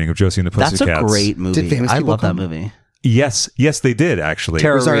screening of Josie and the Pussycats. That's a great movie. Did famous I people love that come? movie. Yes, they did actually.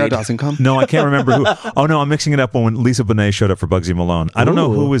 Tara Rosario Reid. Dawson come? No, I can't remember who. Oh no, I'm mixing it up when Lisa Bonet showed up for Bugsy Malone. I don't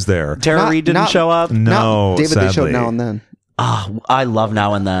know who was there. Tara Reid didn't not- show up. No, David, they showed sadly. Now and Then. I love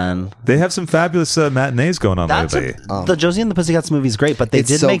Now and Then. They have some fabulous matinees going on That's lately. the Josie and the Pussycats movie is great, but they It's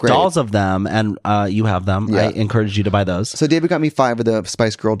did so make great. dolls of them, and you have them. Yeah. I encourage you to buy those. So David got me 5 of the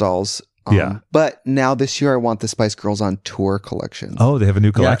Spice Girl dolls. Yeah. But now this year I want the Spice Girls on Tour collection. Oh, they have a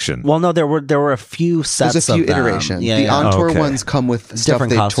new collection. Yeah. Well, no, there were a few sets. There's a few of them. iterations. Yeah, the yeah. on tour Okay. ones come with stuff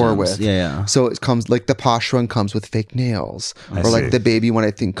Different they tour costumes. with. Yeah. So it comes like the posh one comes with fake nails, I or like see. the baby one I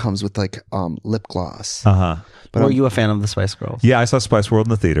think comes with like lip gloss. Uh-huh. But Were you a fan of the Spice Girls? Yeah, I saw Spice World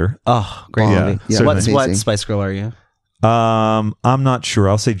in the theater. Oh, great Yeah. movie. Yeah, what amazing. Spice Girl are you? I'm not sure.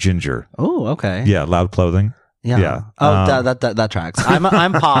 I'll say Ginger. Oh, okay. Yeah, loud clothing. Yeah. Yeah. Oh, that tracks.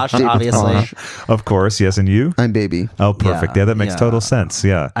 I'm posh, David's obviously. posh. Of course, yes. And you? I'm baby. Oh, perfect. Yeah, Yeah, that makes yeah. total sense.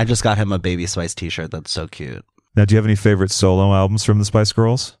 Yeah. I just got him a Baby Spice T-shirt. That's so cute. Now, do you have any favorite solo albums from the Spice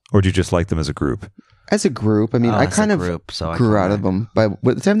Girls? Or do you just like them as a group? As a group, I mean, I as a kind of group, so I grew can out of them. By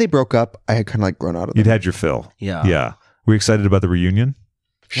the time they broke up, I had kind of like grown out of them. You'd had your fill. Yeah. Yeah. Were you excited about the reunion?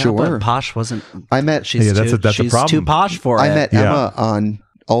 Yeah, Sure. but posh wasn't. I met She's Yeah, that's too, a- that's a she's problem. too posh for it. I met Yeah. Emma on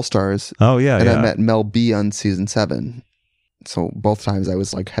All Stars, Oh, yeah. and yeah. I met Mel B on season 7. So both times I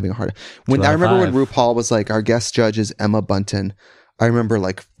was like having a hard. When 2 out I of remember when 5. RuPaul was like, our guest judge is Emma Bunton. I remember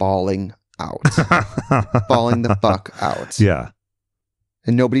like falling out, falling the fuck out. Yeah.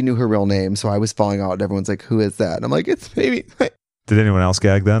 And nobody knew her real name, so I was falling out. And everyone's like, "Who is that?" And I'm like, "It's baby." Did anyone else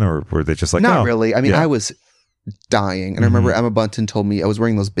gag then? Or were they just like, Not oh, really. I mean, yeah. I was dying. And I remember Emma Bunton told me I was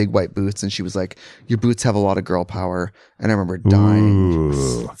wearing those big white boots, and she was like, "Your boots have a lot of girl power." And I remember dying.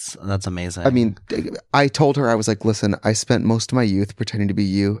 Ooh. That's amazing. I mean, I told her, I was like, "Listen, I spent most of my youth pretending to be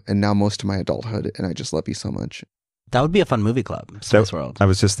you, and now most of my adulthood, and I just love you so much." that would be a fun movie club. Spice World. I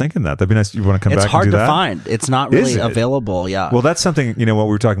was just thinking that. That'd be nice. You want to come It's back hard and do to that? find. It's not Is really it? available. Yeah. Well, that's something, what we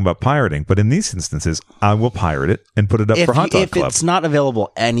were talking about pirating. But in these instances, I will pirate it and put it up for Hot Dog if Club. it's not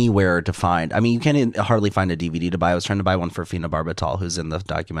available anywhere to find, I mean, you can't hardly find a DVD to buy. I was trying to buy one for Fina Barbital, who's in the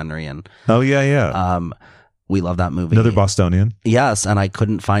documentary, and Oh, yeah, yeah. we love that movie. Another Bostonian. Yes, and I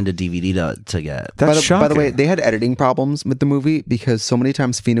couldn't find a DVD to get. That's by the shocking. way, they had editing problems with the movie because so many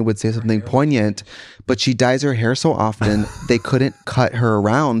times Fina would say something poignant, but she dyes her hair so often they couldn't cut her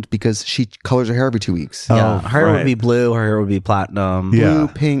around because she colors her hair every 2 weeks. Yeah, Oh, her hair right. would be blue. Her hair would be platinum. Yeah. Blue,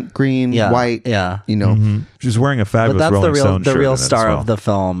 pink, green, Yeah, white. yeah. You know, Mhm. She's wearing a But fabulous that's Rolling Stone the shirt real in it as star well. of the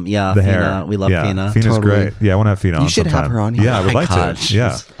film. Yeah, The Fina. hair. We love yeah. Fina. Fina's Totally. great. Yeah, I want to have Fina on You should have sometime. her on here. Yeah, I would Oh my like God, to.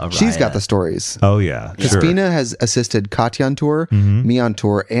 Yeah. she's a she's got riot. the stories. Oh, yeah. Because Sure. Fina has assisted Katya on tour, Mhm. me on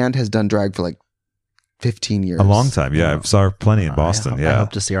tour, and has done drag for like 15 years. A long time. Yeah. I saw her plenty in Boston. I Yeah.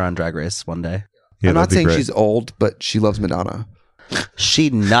 hope to see her on Drag Race one day. Yeah, I'm that'd not be saying great. she's old, but she loves Madonna. She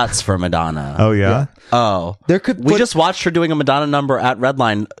nuts for Madonna. Oh, yeah? Oh. There could We just watched her doing a Madonna number at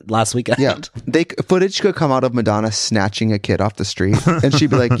Redline last weekend. yeah, footage could come out of Madonna snatching a kid off the street, and she'd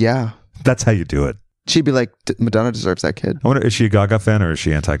be like, "Yeah." That's how you do it. She'd be like, Madonna deserves that kid. I wonder, is she a Gaga fan or is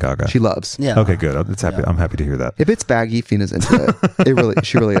she anti-Gaga? She loves. Yeah. Okay, good. I'm happy to hear that. If it's baggy, Fina's into it.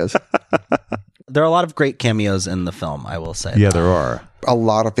 She really is. There are a lot of great cameos in the film, I will say. Yeah, that. there are. A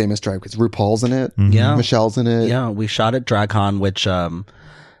lot of famous drag queens. RuPaul's in it. Yeah. Michelle's in it. Yeah, we shot at DragCon, which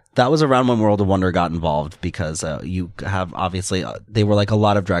that was around when World of Wonder got involved because you have obviously they were like a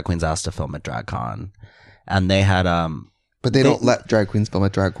lot of drag queens asked to film at DragCon, and they had But they don't let drag queens film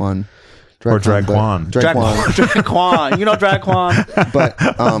at DragCon. Or DragQuan. DragQuan, you know DragQuan. But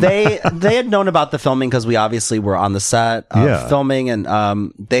they had known about the filming because we obviously were on the set of Yeah. filming, and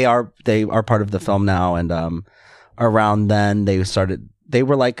they are part of the film now. And around then they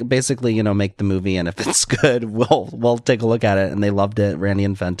were like basically make the movie, and if it's good, we'll take a look at it. And they loved it. Randy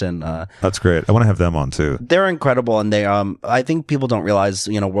and Fenton. That's great. I want to have them on too. They're incredible, and they I think people don't realize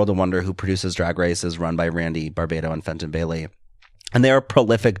World of Wonder, who produces Drag Race, is run by Randy Barbado and Fenton Bailey. And they are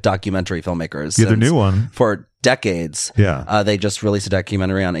prolific documentary filmmakers. Yeah, the since- new one. for decades. Yeah. They just released a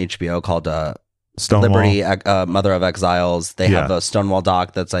documentary on HBO called Stonewall. Liberty, Mother of Exiles. They have Yeah. a Stonewall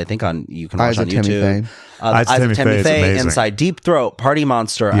doc that's I think you can Eyes watch on of Tammy YouTube. Faye. Eyes of Tammy Faye is amazing. Inside Deep Throat, Party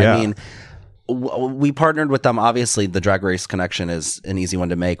Monster. Yeah. I mean, we partnered with them. Obviously, the Drag Race connection is an easy one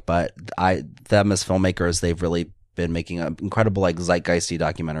to make, but them as filmmakers, they've really been making incredible like zeitgeisty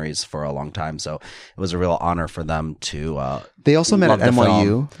documentaries for a long time. So it was a real honor for them to. They also met love at the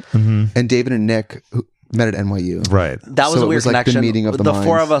NYU, Mm-hmm. and David and Nick who met at NYU. Right. That was So a it weird was like the connection. meeting of the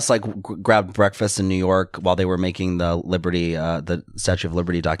four minds. of us like grabbed breakfast in New York while they were making the Liberty, the Statue of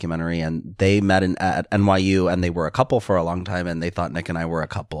Liberty documentary, and they met at NYU, and they were a couple for a long time, and they thought Nick and I were a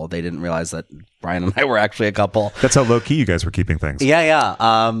couple. They didn't realize that Brian and I were actually a couple. That's how low key you guys were keeping things.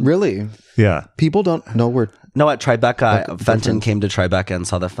 Yeah. Really? Yeah. People don't know we're No, at Tribeca, Fenton girlfriends. came to Tribeca and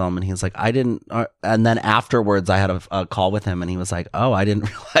saw the film, and he was like, "I didn't." And then afterwards, I had a call with him, and he was like, "Oh, I didn't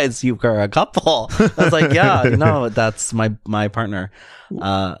realize you were a couple." I was like, "Yeah, no, that's my partner."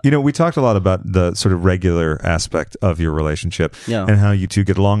 We talked a lot about the sort of regular aspect of your relationship Yeah. and how you two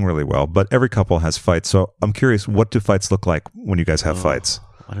get along really well, but every couple has fights. So I'm curious, what do fights look like when you guys have fights?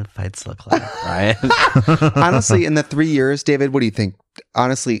 What did fights look like, right? honestly in the 3 years, David. What do you think?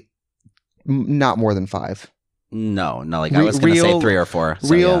 Honestly, not more than 5. No, like I was going to say 3 or 4. So,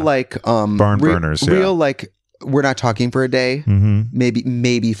 real yeah. like Barn burners, yeah. real like we're not talking for a day. Mm-hmm.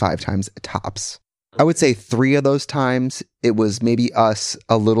 Maybe 5 times tops. I would say 3 of those times it was maybe us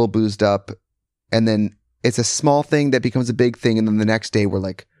a little boozed up, and then it's a small thing that becomes a big thing, and then the next day we're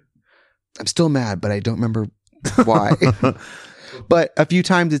like, I'm still mad, but I don't remember why. But a few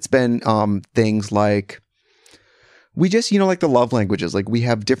times it's been things like we just, like the love languages, like we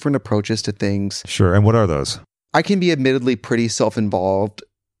have different approaches to things. Sure. And what are those? I can be admittedly pretty self-involved,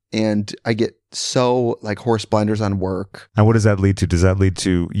 and I get so like horse blinders on work, And what does that lead to? Does that lead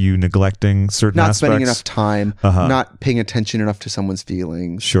to you neglecting certain not aspects? spending enough time, Uh-huh. not paying attention enough to someone's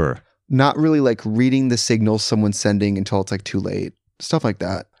feelings, Sure. not really like reading the signals someone's sending until it's like too late, stuff like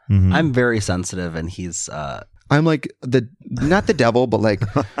that. Mhm. I'm very sensitive, and he's I'm like not the devil, but like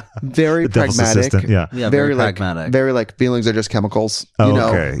very The devil's pragmatic. assistant, yeah. very like pragmatic. very like feelings are just chemicals. Oh, you know?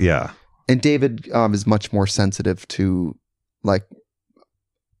 okay. Yeah. And David is much more sensitive to like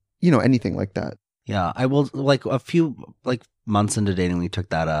anything like that. Yeah, I will like a few like months into dating, we took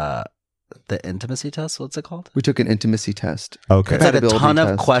that the intimacy test. What's it called? We took an intimacy test. Okay. It's like a Compatibility ton of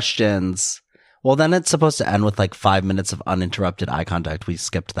test. questions. Well, then it's supposed to end with like 5 minutes of uninterrupted eye contact. We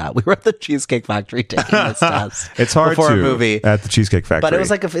skipped that. We were at the Cheesecake Factory taking this test. It's hard before to a movie. at the Cheesecake Factory. But it was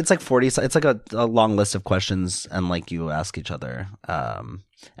like it's like 40. It's like a long list of questions, and like you ask each other,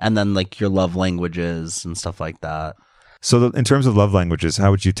 and then like your love languages and stuff like that. So in terms of love languages, how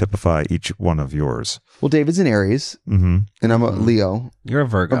would you typify each one of yours? Well, David's an Aries, Mm-hmm. and I'm a Leo, You're a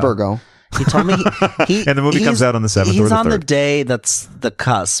Virgo. a Virgo. He told me he And the movie comes he's- out on the 7th or He's the on the 3rd. day that's the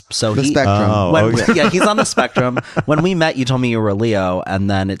cusp. So The he, spectrum. Oh, When okay. yeah, he's on the spectrum. When we met, you told me you were a Leo, and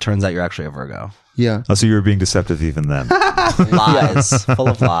then it turns out you're actually a Virgo. Yeah. Oh, so you were being deceptive even then. Lies, full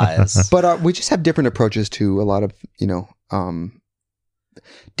of lies. But we just have different approaches to a lot of,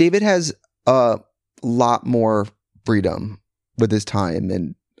 David has a lot more freedom with his time,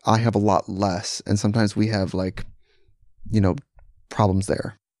 and I have a lot less. And sometimes we have like, problems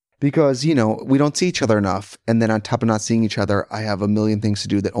there because, we don't see each other enough. And then on top of not seeing each other, I have a million things to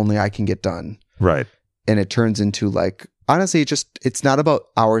do that only I can get done. Right. And it turns into like, honestly, it's not about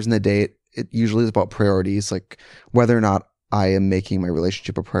hours in the day. It usually is about priorities, like whether or not I am making my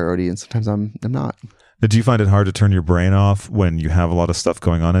relationship a priority. And sometimes I'm not. Now, do you find it hard to turn your brain off when you have a lot of stuff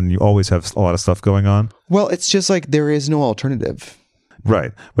going on, and you always have a lot of stuff going on? Well, it's just like there is no alternative.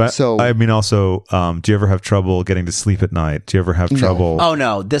 Right. But So- I mean, also, do you ever have trouble getting to sleep at night? Do you ever have trouble? Oh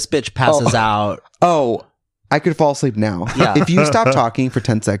no, this bitch passes out. Oh, I could fall asleep now. Yeah. If you stop talking for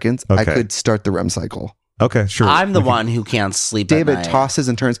 10 seconds, I Okay. could start the REM cycle. Okay, sure. I'm the We can- one who can't sleep. David at night. tosses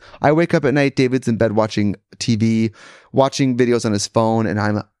and turns. I wake up at night. David's in bed watching TV, watching videos on his phone, and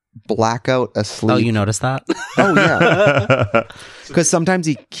I'm blackout asleep. Oh, you noticed that? Oh, yeah. Because sometimes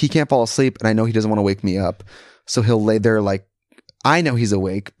he can't fall asleep, and I know he doesn't want to wake me up. So he'll lay there like, I know he's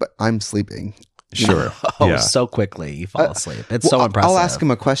awake, but I'm sleeping. Sure. Oh, yeah. so quickly you fall asleep. It's Well, so impressive. I'll ask him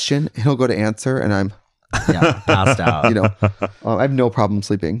a question, and he'll go to answer, and I'm, Yeah, passed out. I have no problem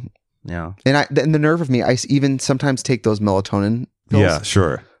sleeping. Yeah. And the nerve of me, I even sometimes take those melatonin pills. Yeah,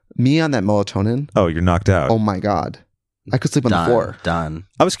 sure. Me on that melatonin, Oh, you're knocked out. oh my God. I could sleep on Done. the floor. Done.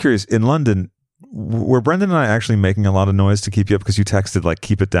 I was curious, in London, were Brendan and I actually making a lot of noise to keep you up because you texted like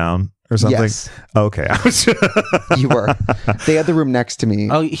keep it down or something? Yes. Okay. I was You were. They had the room next to me.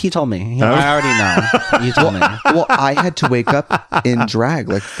 Oh, he told me. I already know. You told me. Well, I had to wake up in drag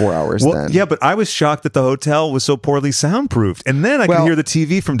like 4 hours well, then. yeah, but I was shocked that the hotel was so poorly soundproofed. And then I could Well- hear the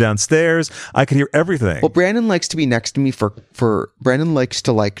TV from downstairs. I could hear everything. Well, Brandon likes to be next to me for Brandon likes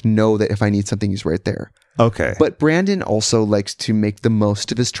to like know that if I need something, he's right there. Okay. But Brandon also likes to make the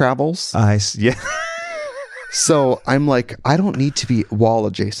most of his travels. Yeah. So I'm like, I don't need to be wall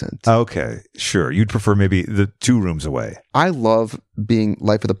adjacent. Okay, sure. You'd prefer maybe the 2 rooms away. I love being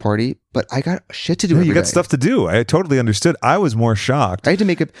life of the party, but I got shit to do. No, every you got day. stuff to do. I totally understood. I was more shocked. I had to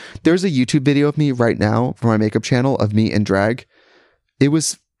make it. There's a YouTube video of me right now for my makeup channel of me in drag. It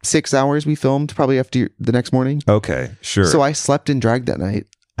was 6 hours we filmed, probably after the next morning. Okay, sure. So I slept in drag that night.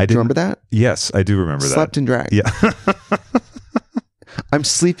 I Do you didn't- remember that? Yes, I do remember Slept that. in drag. Yeah. I'm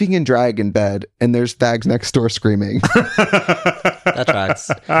sleeping in drag in bed, and there's fags next door screaming. That tracks.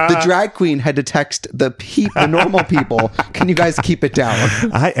 The drag queen had to text the normal people. Can you guys keep it down?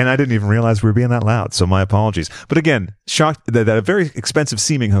 I didn't even realize we were being that loud, so my apologies. But again, shocked that a very expensive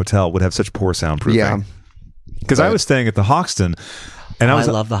seeming hotel would have such poor soundproofing. Yeah. Because I was staying at the Hoxton, and Oh, I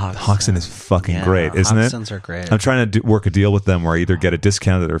love the Hoxton. Hoxton is fucking Yeah, great, isn't it? Hoxtons are great. I'm trying to work a deal with them where I either get a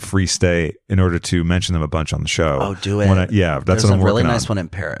discounted or free stay in order to mention them a bunch on the show. Oh, do it. That's There's what I'm a really working nice on. one in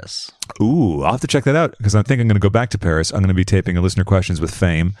Paris. Ooh, I'll have to check that out because I think I'm going to go back to Paris. I'm going to be taping a listener questions with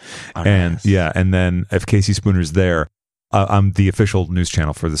Fame, and nice. yeah, and then if Casey Spooner's there, I'm the official news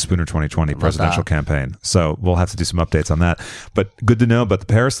channel for the Spooner 2020 presidential that. campaign. So we'll have to do some updates on that. But good to know about the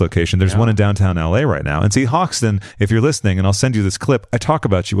Paris location. There's one in downtown LA right now. And see, Hoxton, if you're listening, and I'll send you this clip, I talk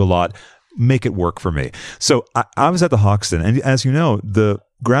about you a lot. Make it work for me. So I was at the Hoxton, and as you know, the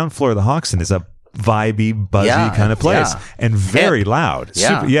ground floor of the Hoxton is a vibey, buzzy Yeah, kind of place, yeah. and very Hip. loud.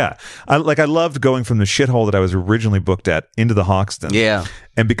 Yeah. Super, yeah. I loved going from the shithole that I was originally booked at into the Hoxton. Yeah.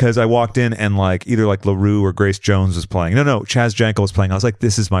 And because I walked in and either LaRue or Grace Jones was playing. No, Chaz Jankel was playing. I was like,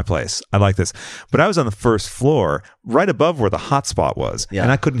 this is my place. I like this. But I was on the first floor, right above where the hot spot was. Yeah.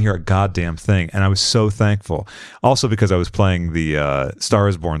 And I couldn't hear a goddamn thing. And I was so thankful. Also because I was playing the Star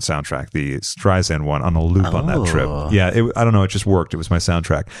is Born soundtrack, the Streisand one, on a loop on that trip. Oh. Yeah, I don't know. It just worked. It was my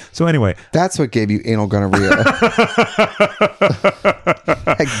soundtrack. So anyway, That's what gave you anal gonorrhea.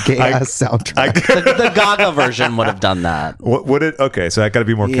 A gay ass soundtrack. The Gaga version would have done that. what would it? Okay, so I got to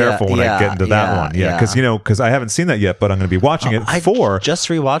be more Yeah, careful when I get into that yeah, one. Yeah, yeah. because I haven't seen that yet, but I'm going to be watching it I for. just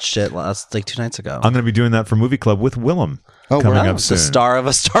rewatched it like 2 nights ago. I'm going to be doing that for Movie Club with Willem coming wow. up soon. The star of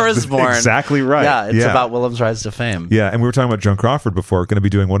A Star is Born. Exactly right. Yeah, it's Yeah. about Willem's rise to fame. Yeah, and we were talking about Joan Crawford before. We're going to be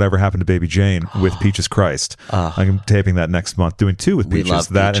doing Whatever Happened to Baby Jane with Peaches Christ. I'm taping that next month, doing 2 with We Peaches. love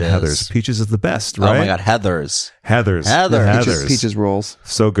That Peaches. and Heather's. Peaches is the best, right? Oh my God, Heather's. Heather's. Heather's. Peaches rolls.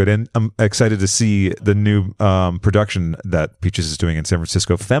 So good. And I'm excited to see the new production that Peaches is doing in San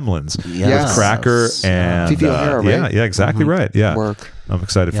Francisco, Femlins, Yes. with Cracker and Fifi O'Hara, right? Yeah, exactly right. Yeah. Work. I'm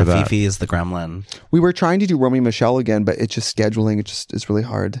excited Yeah, for that. Fifi is the gremlin. We were trying to do Romy Michelle again, but it's just scheduling. It just is really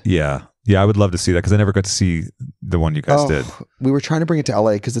hard. Yeah. Yeah, I would love to see that because I never got to see the one you guys did. We were trying to bring it to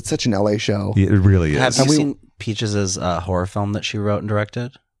LA because it's such an LA show. Yeah, it really is. Have you And we- seen Peaches' horror film that she wrote and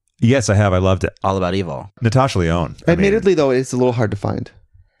directed? Yes, I have. I loved it. All About Evil. Natasha Lyonne. I mean, Admittedly, though, it's a little hard to find.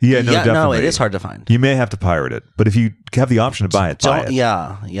 yeah, no, definitely. no, it is hard to find. You may have to pirate it, but if you have the option to buy it, buy it.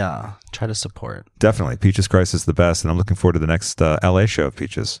 Yeah. Try to support. Definitely. Peaches Christ is the best, and I'm looking forward to the next LA show of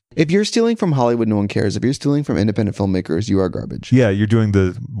Peaches. If you're stealing from Hollywood, no one cares. If you're stealing from independent filmmakers, you are garbage. Yeah, you're doing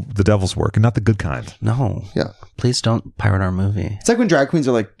the devil's work and not the good kind. No. Yeah. Please don't pirate our movie. It's like when drag queens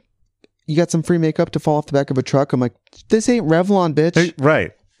are like, you got some free makeup to fall off the back of a truck. I'm like, this ain't Revlon, bitch. Hey,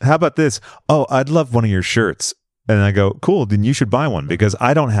 right. How about this? Oh, I'd love one of your shirts. And I go, cool, then you should buy one because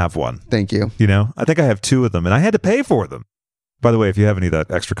I don't have one. Thank you. You know, I think I have 2 of them and I had to pay for them. By the way, if you have any of that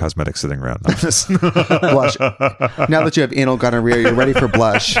extra cosmetic sitting around, I'm just Blush. Now that you have anal gonorrhea, you're ready for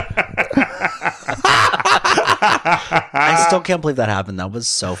blush. I still can't believe that happened. That was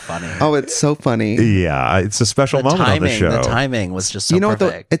so funny. Oh, it's so funny. Yeah, it's a special moment on the show. The timing was just so You know what, though?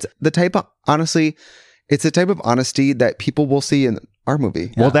 perfect. It's the type of, honestly, it's the type of honesty that people will see in our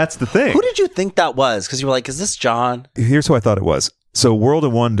movie. Well, that's the thing. Who did you think that was? Because you were like, is this John? Here's who I thought it was. So World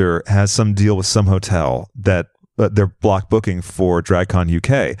of Wonder has some deal with some hotel that they're block booking for DragCon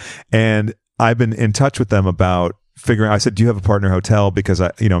UK. And I've been in touch with them about figuring, I said, do you have a partner hotel? Because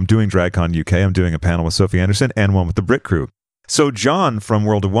I'm doing DragCon UK. I'm doing a panel with Sophie Anderson and one with the Brit Crew. So John from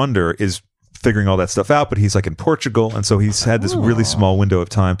World of Wonder is figuring all that stuff out, but he's like in Portugal. And so he's had this really small window of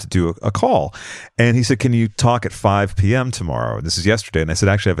time to do a call. And he said, can you talk at 5 p.m. tomorrow? This is yesterday. And I said,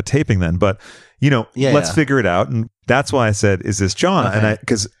 actually, I have a taping then, but let's figure it out. And that's why I said, is this John? Okay. And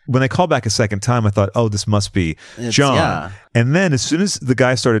because when I called back a second time, I thought, oh, this must be John. Yeah. And then as soon as the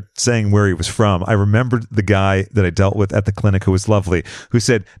guy started saying where he was from, I remembered the guy that I dealt with at the clinic who was lovely, who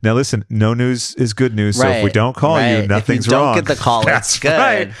said, now listen, no news is good news. So if we don't call you, nothing's wrong. If you don't get the call, That's it's good.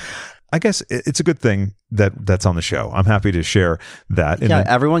 Right. I guess it's a good thing that's on the show. I'm happy to share that. Yeah,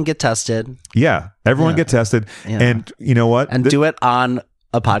 everyone get tested. Everyone get tested. Yeah. And you know what? And do it on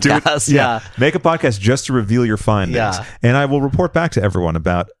a podcast. Make a podcast just to reveal your findings. Yeah. And I will report back to everyone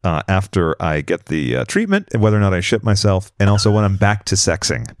about after I get the treatment and whether or not I ship myself, and also when I'm back to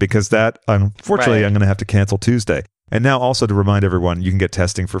sexing, because that, unfortunately, I'm going to have to cancel Tuesday. And now also to remind everyone, you can get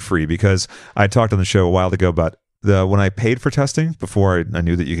testing for free, because I talked on the show a while ago about when I paid for testing before I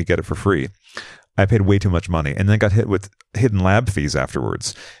knew that you could get it for free. I paid way too much money and then got hit with hidden lab fees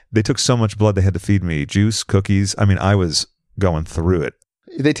afterwards. They took so much blood, they had to feed me juice, cookies. I mean, I was going through it.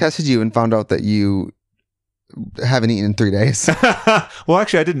 They tested you and found out that you haven't eaten in 3 days. Well,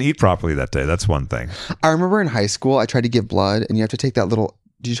 actually, I didn't eat properly that day. That's one thing. I remember in high school, I tried to give blood, and you have to take that little...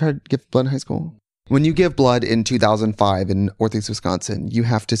 Did you try to give blood in high school? When you give blood in 2005 in Northeast Wisconsin, you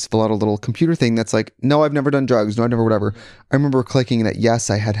have to fill out a little computer thing that's like, no, I've never done drugs. No, I've never whatever. I remember clicking that, yes,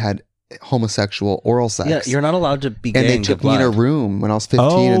 I had homosexual oral sex. Yeah, you're not allowed to be gay. And they took me in a room when I was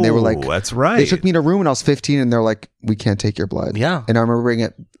 15, and they were like... that's right. They took me in a room when I was 15, and they're like, we can't take your blood. Yeah. And I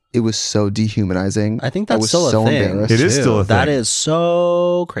remember it was so dehumanizing. I think that's was still so a thing. embarrassed. It is too. still a thing. That is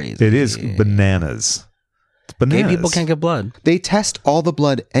so crazy. It is bananas. It's bananas. Gay people can't get blood. They test all the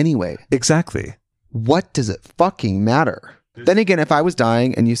blood anyway. Exactly. What does it fucking matter? Then again, if I was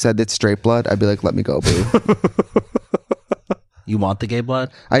dying and you said it's straight blood, I'd be like, let me go, boo. You want the gay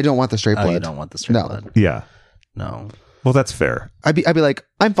blood? I don't want the straight blood. Oh, you don't want the straight blood? Yeah. No. Well, that's fair. I'd be like,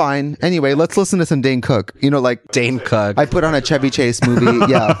 I'm fine. Anyway, let's listen to some Dane Cook. Like Dane Cook. I put on a Chevy Chase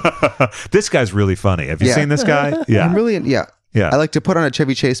movie. Yeah. This guy's really funny. Have you Yeah. seen this guy? Yeah. I'm really, yeah. Yeah. I like to put on a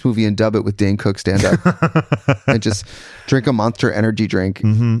Chevy Chase movie and dub it with Dane Cook stand up and just drink a Monster energy drink.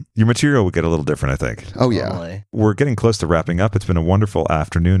 Your material would get a little different, I think. Oh, yeah. Totally. We're getting close to wrapping up. It's been a wonderful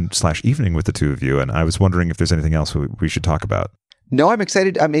afternoon/evening with the two of you, and I was wondering if there's anything else we should talk about. No, I'm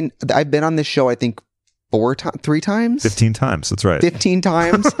excited. I mean, I've been on this show, I think, 3 times. 15 times. That's right. 15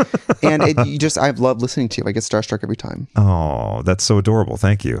 times. And I've loved listening to you. I get starstruck every time. Oh, that's so adorable.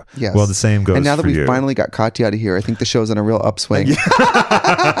 Thank you. Yes. Well, the same goes And now that for we you. finally got Katya out of here, I think the show's on a real upswing.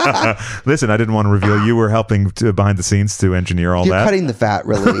 Listen, I didn't want to reveal you were helping behind the scenes to engineer all You're that. cutting the fat,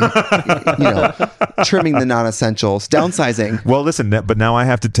 really. Trimming the non-essentials, downsizing. Well, listen, but now I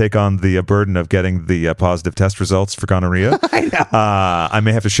have to take on the burden of getting the positive test results for gonorrhea. I know. I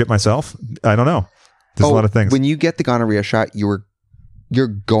may have to ship myself. I don't know. There's a lot of things. When you get the gonorrhea shot, you're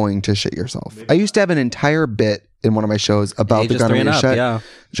going to shit yourself. I used to have an entire bit in one of my shows about the Ages 3 and gonorrhea up,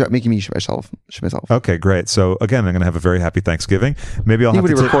 shot, making me shit myself. Okay, great. So again, I'm going to have a very happy Thanksgiving. Maybe I'll You're have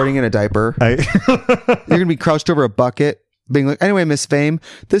going to to be recording in a diaper. I You're going to be crouched over a bucket, being like, anyway, Miss Fame,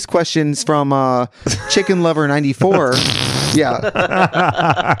 this question's from Chicken Lover 94.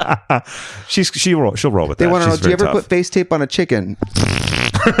 Yeah. she'll roll with that. They want to know, She's do you very ever tough. put face tape on a chicken?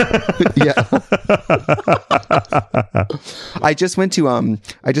 Yeah. I just went to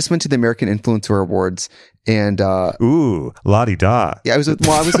the American Influencer Awards, and Ooh, la-di-da. yeah, I was with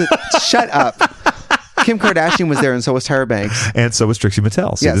shut up. Kim Kardashian was there, and so was Tyra Banks. And so was Trixie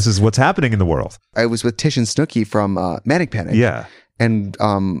Mattel. See, Yes. this is what's happening in the world. I was with Tish and Snooki from Manic Panic. Yeah. And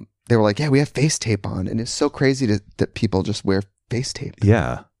they were like, yeah, we have face tape on. And it's so crazy that people just wear face tape.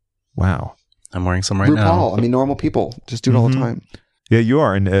 Yeah. Wow. I'm wearing some right RuPaul, now. I mean, normal people just do it all the time. Yeah, you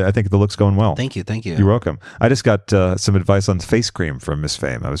are. And I think the look's going well. Thank you. You're welcome. I just got some advice on face cream from Miss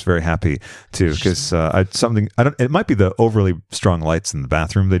Fame. I was very happy too, because it might be the overly strong lights in the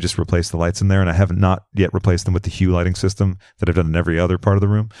bathroom. They just replaced the lights in there, and I haven't not yet replaced them with the Hue lighting system that I've done in every other part of the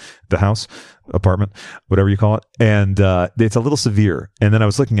room, the house, apartment, whatever you call it. And it's a little severe. And then I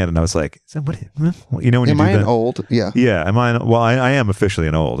was looking at it and I was like, is that what, when Am you do I an that? old? Yeah. Yeah. Am I? Well, I am officially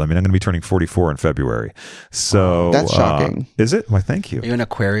an old. I mean, I'm going to be turning 44 in February. So That's shocking. Is it? Why, thank you. Are you an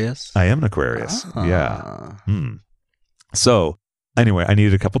Aquarius? I am an Aquarius. Yeah. So anyway, I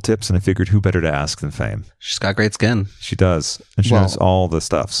needed a couple tips, and I figured who better to ask than Fame. She's got great skin. She does. And she Well- knows all the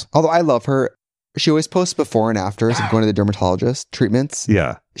stuffs. Although I love her. She always posts before and afters of going to the dermatologist treatments.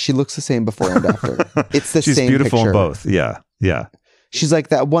 Yeah. She looks the same before and after. It's the She's same beautiful picture. in both. Yeah. Yeah. She's like,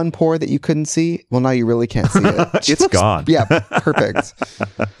 that one pore that you couldn't see. Well, now you really can't see it. She It's looks- gone. Yeah, perfect.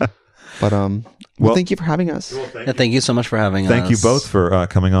 But well, thank you for having us. Thank you so much for having us. Thank you both for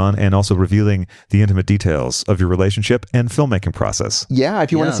coming on and also revealing the intimate details of your relationship and filmmaking process. Yeah,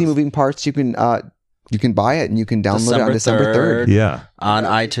 if you want to see Moving Parts, you can buy it and you can download it on December 3rd. Yeah. On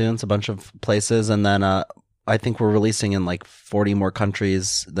iTunes, a bunch of places. And then I think we're releasing in like 40 more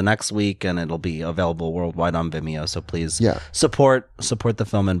countries the next week, and it'll be available worldwide on Vimeo. So please support the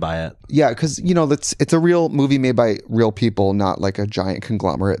film and buy it. Yeah, because, it's a real movie made by real people, not like a giant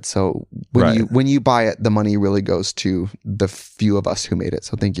conglomerate. So when you buy it, the money really goes to the few of us who made it.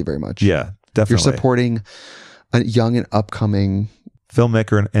 So thank you very much. Yeah, definitely. You're supporting a young and upcoming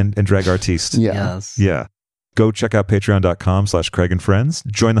filmmaker and drag artiste. Yes. Yeah. Go check out patreon.com/Craig and Friends.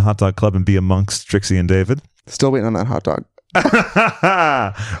 Join the Hot Dog Club and be amongst Trixie and David. Still waiting on that hot dog.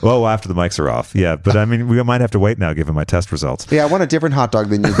 Well, after the mics are off. Yeah. But I mean, we might have to wait now given my test results. Yeah, I want a different hot dog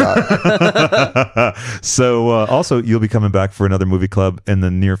than you got. So also, you'll be coming back for another movie club in the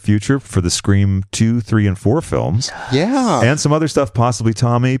near future for the Scream 2, 3, and 4 films. Yeah. And some other stuff, possibly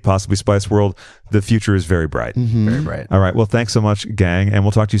Tommy, possibly Spice World. The future is very bright. Very bright. All right. Well, thanks so much, gang. And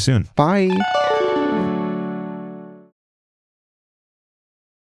we'll talk to you soon. Bye.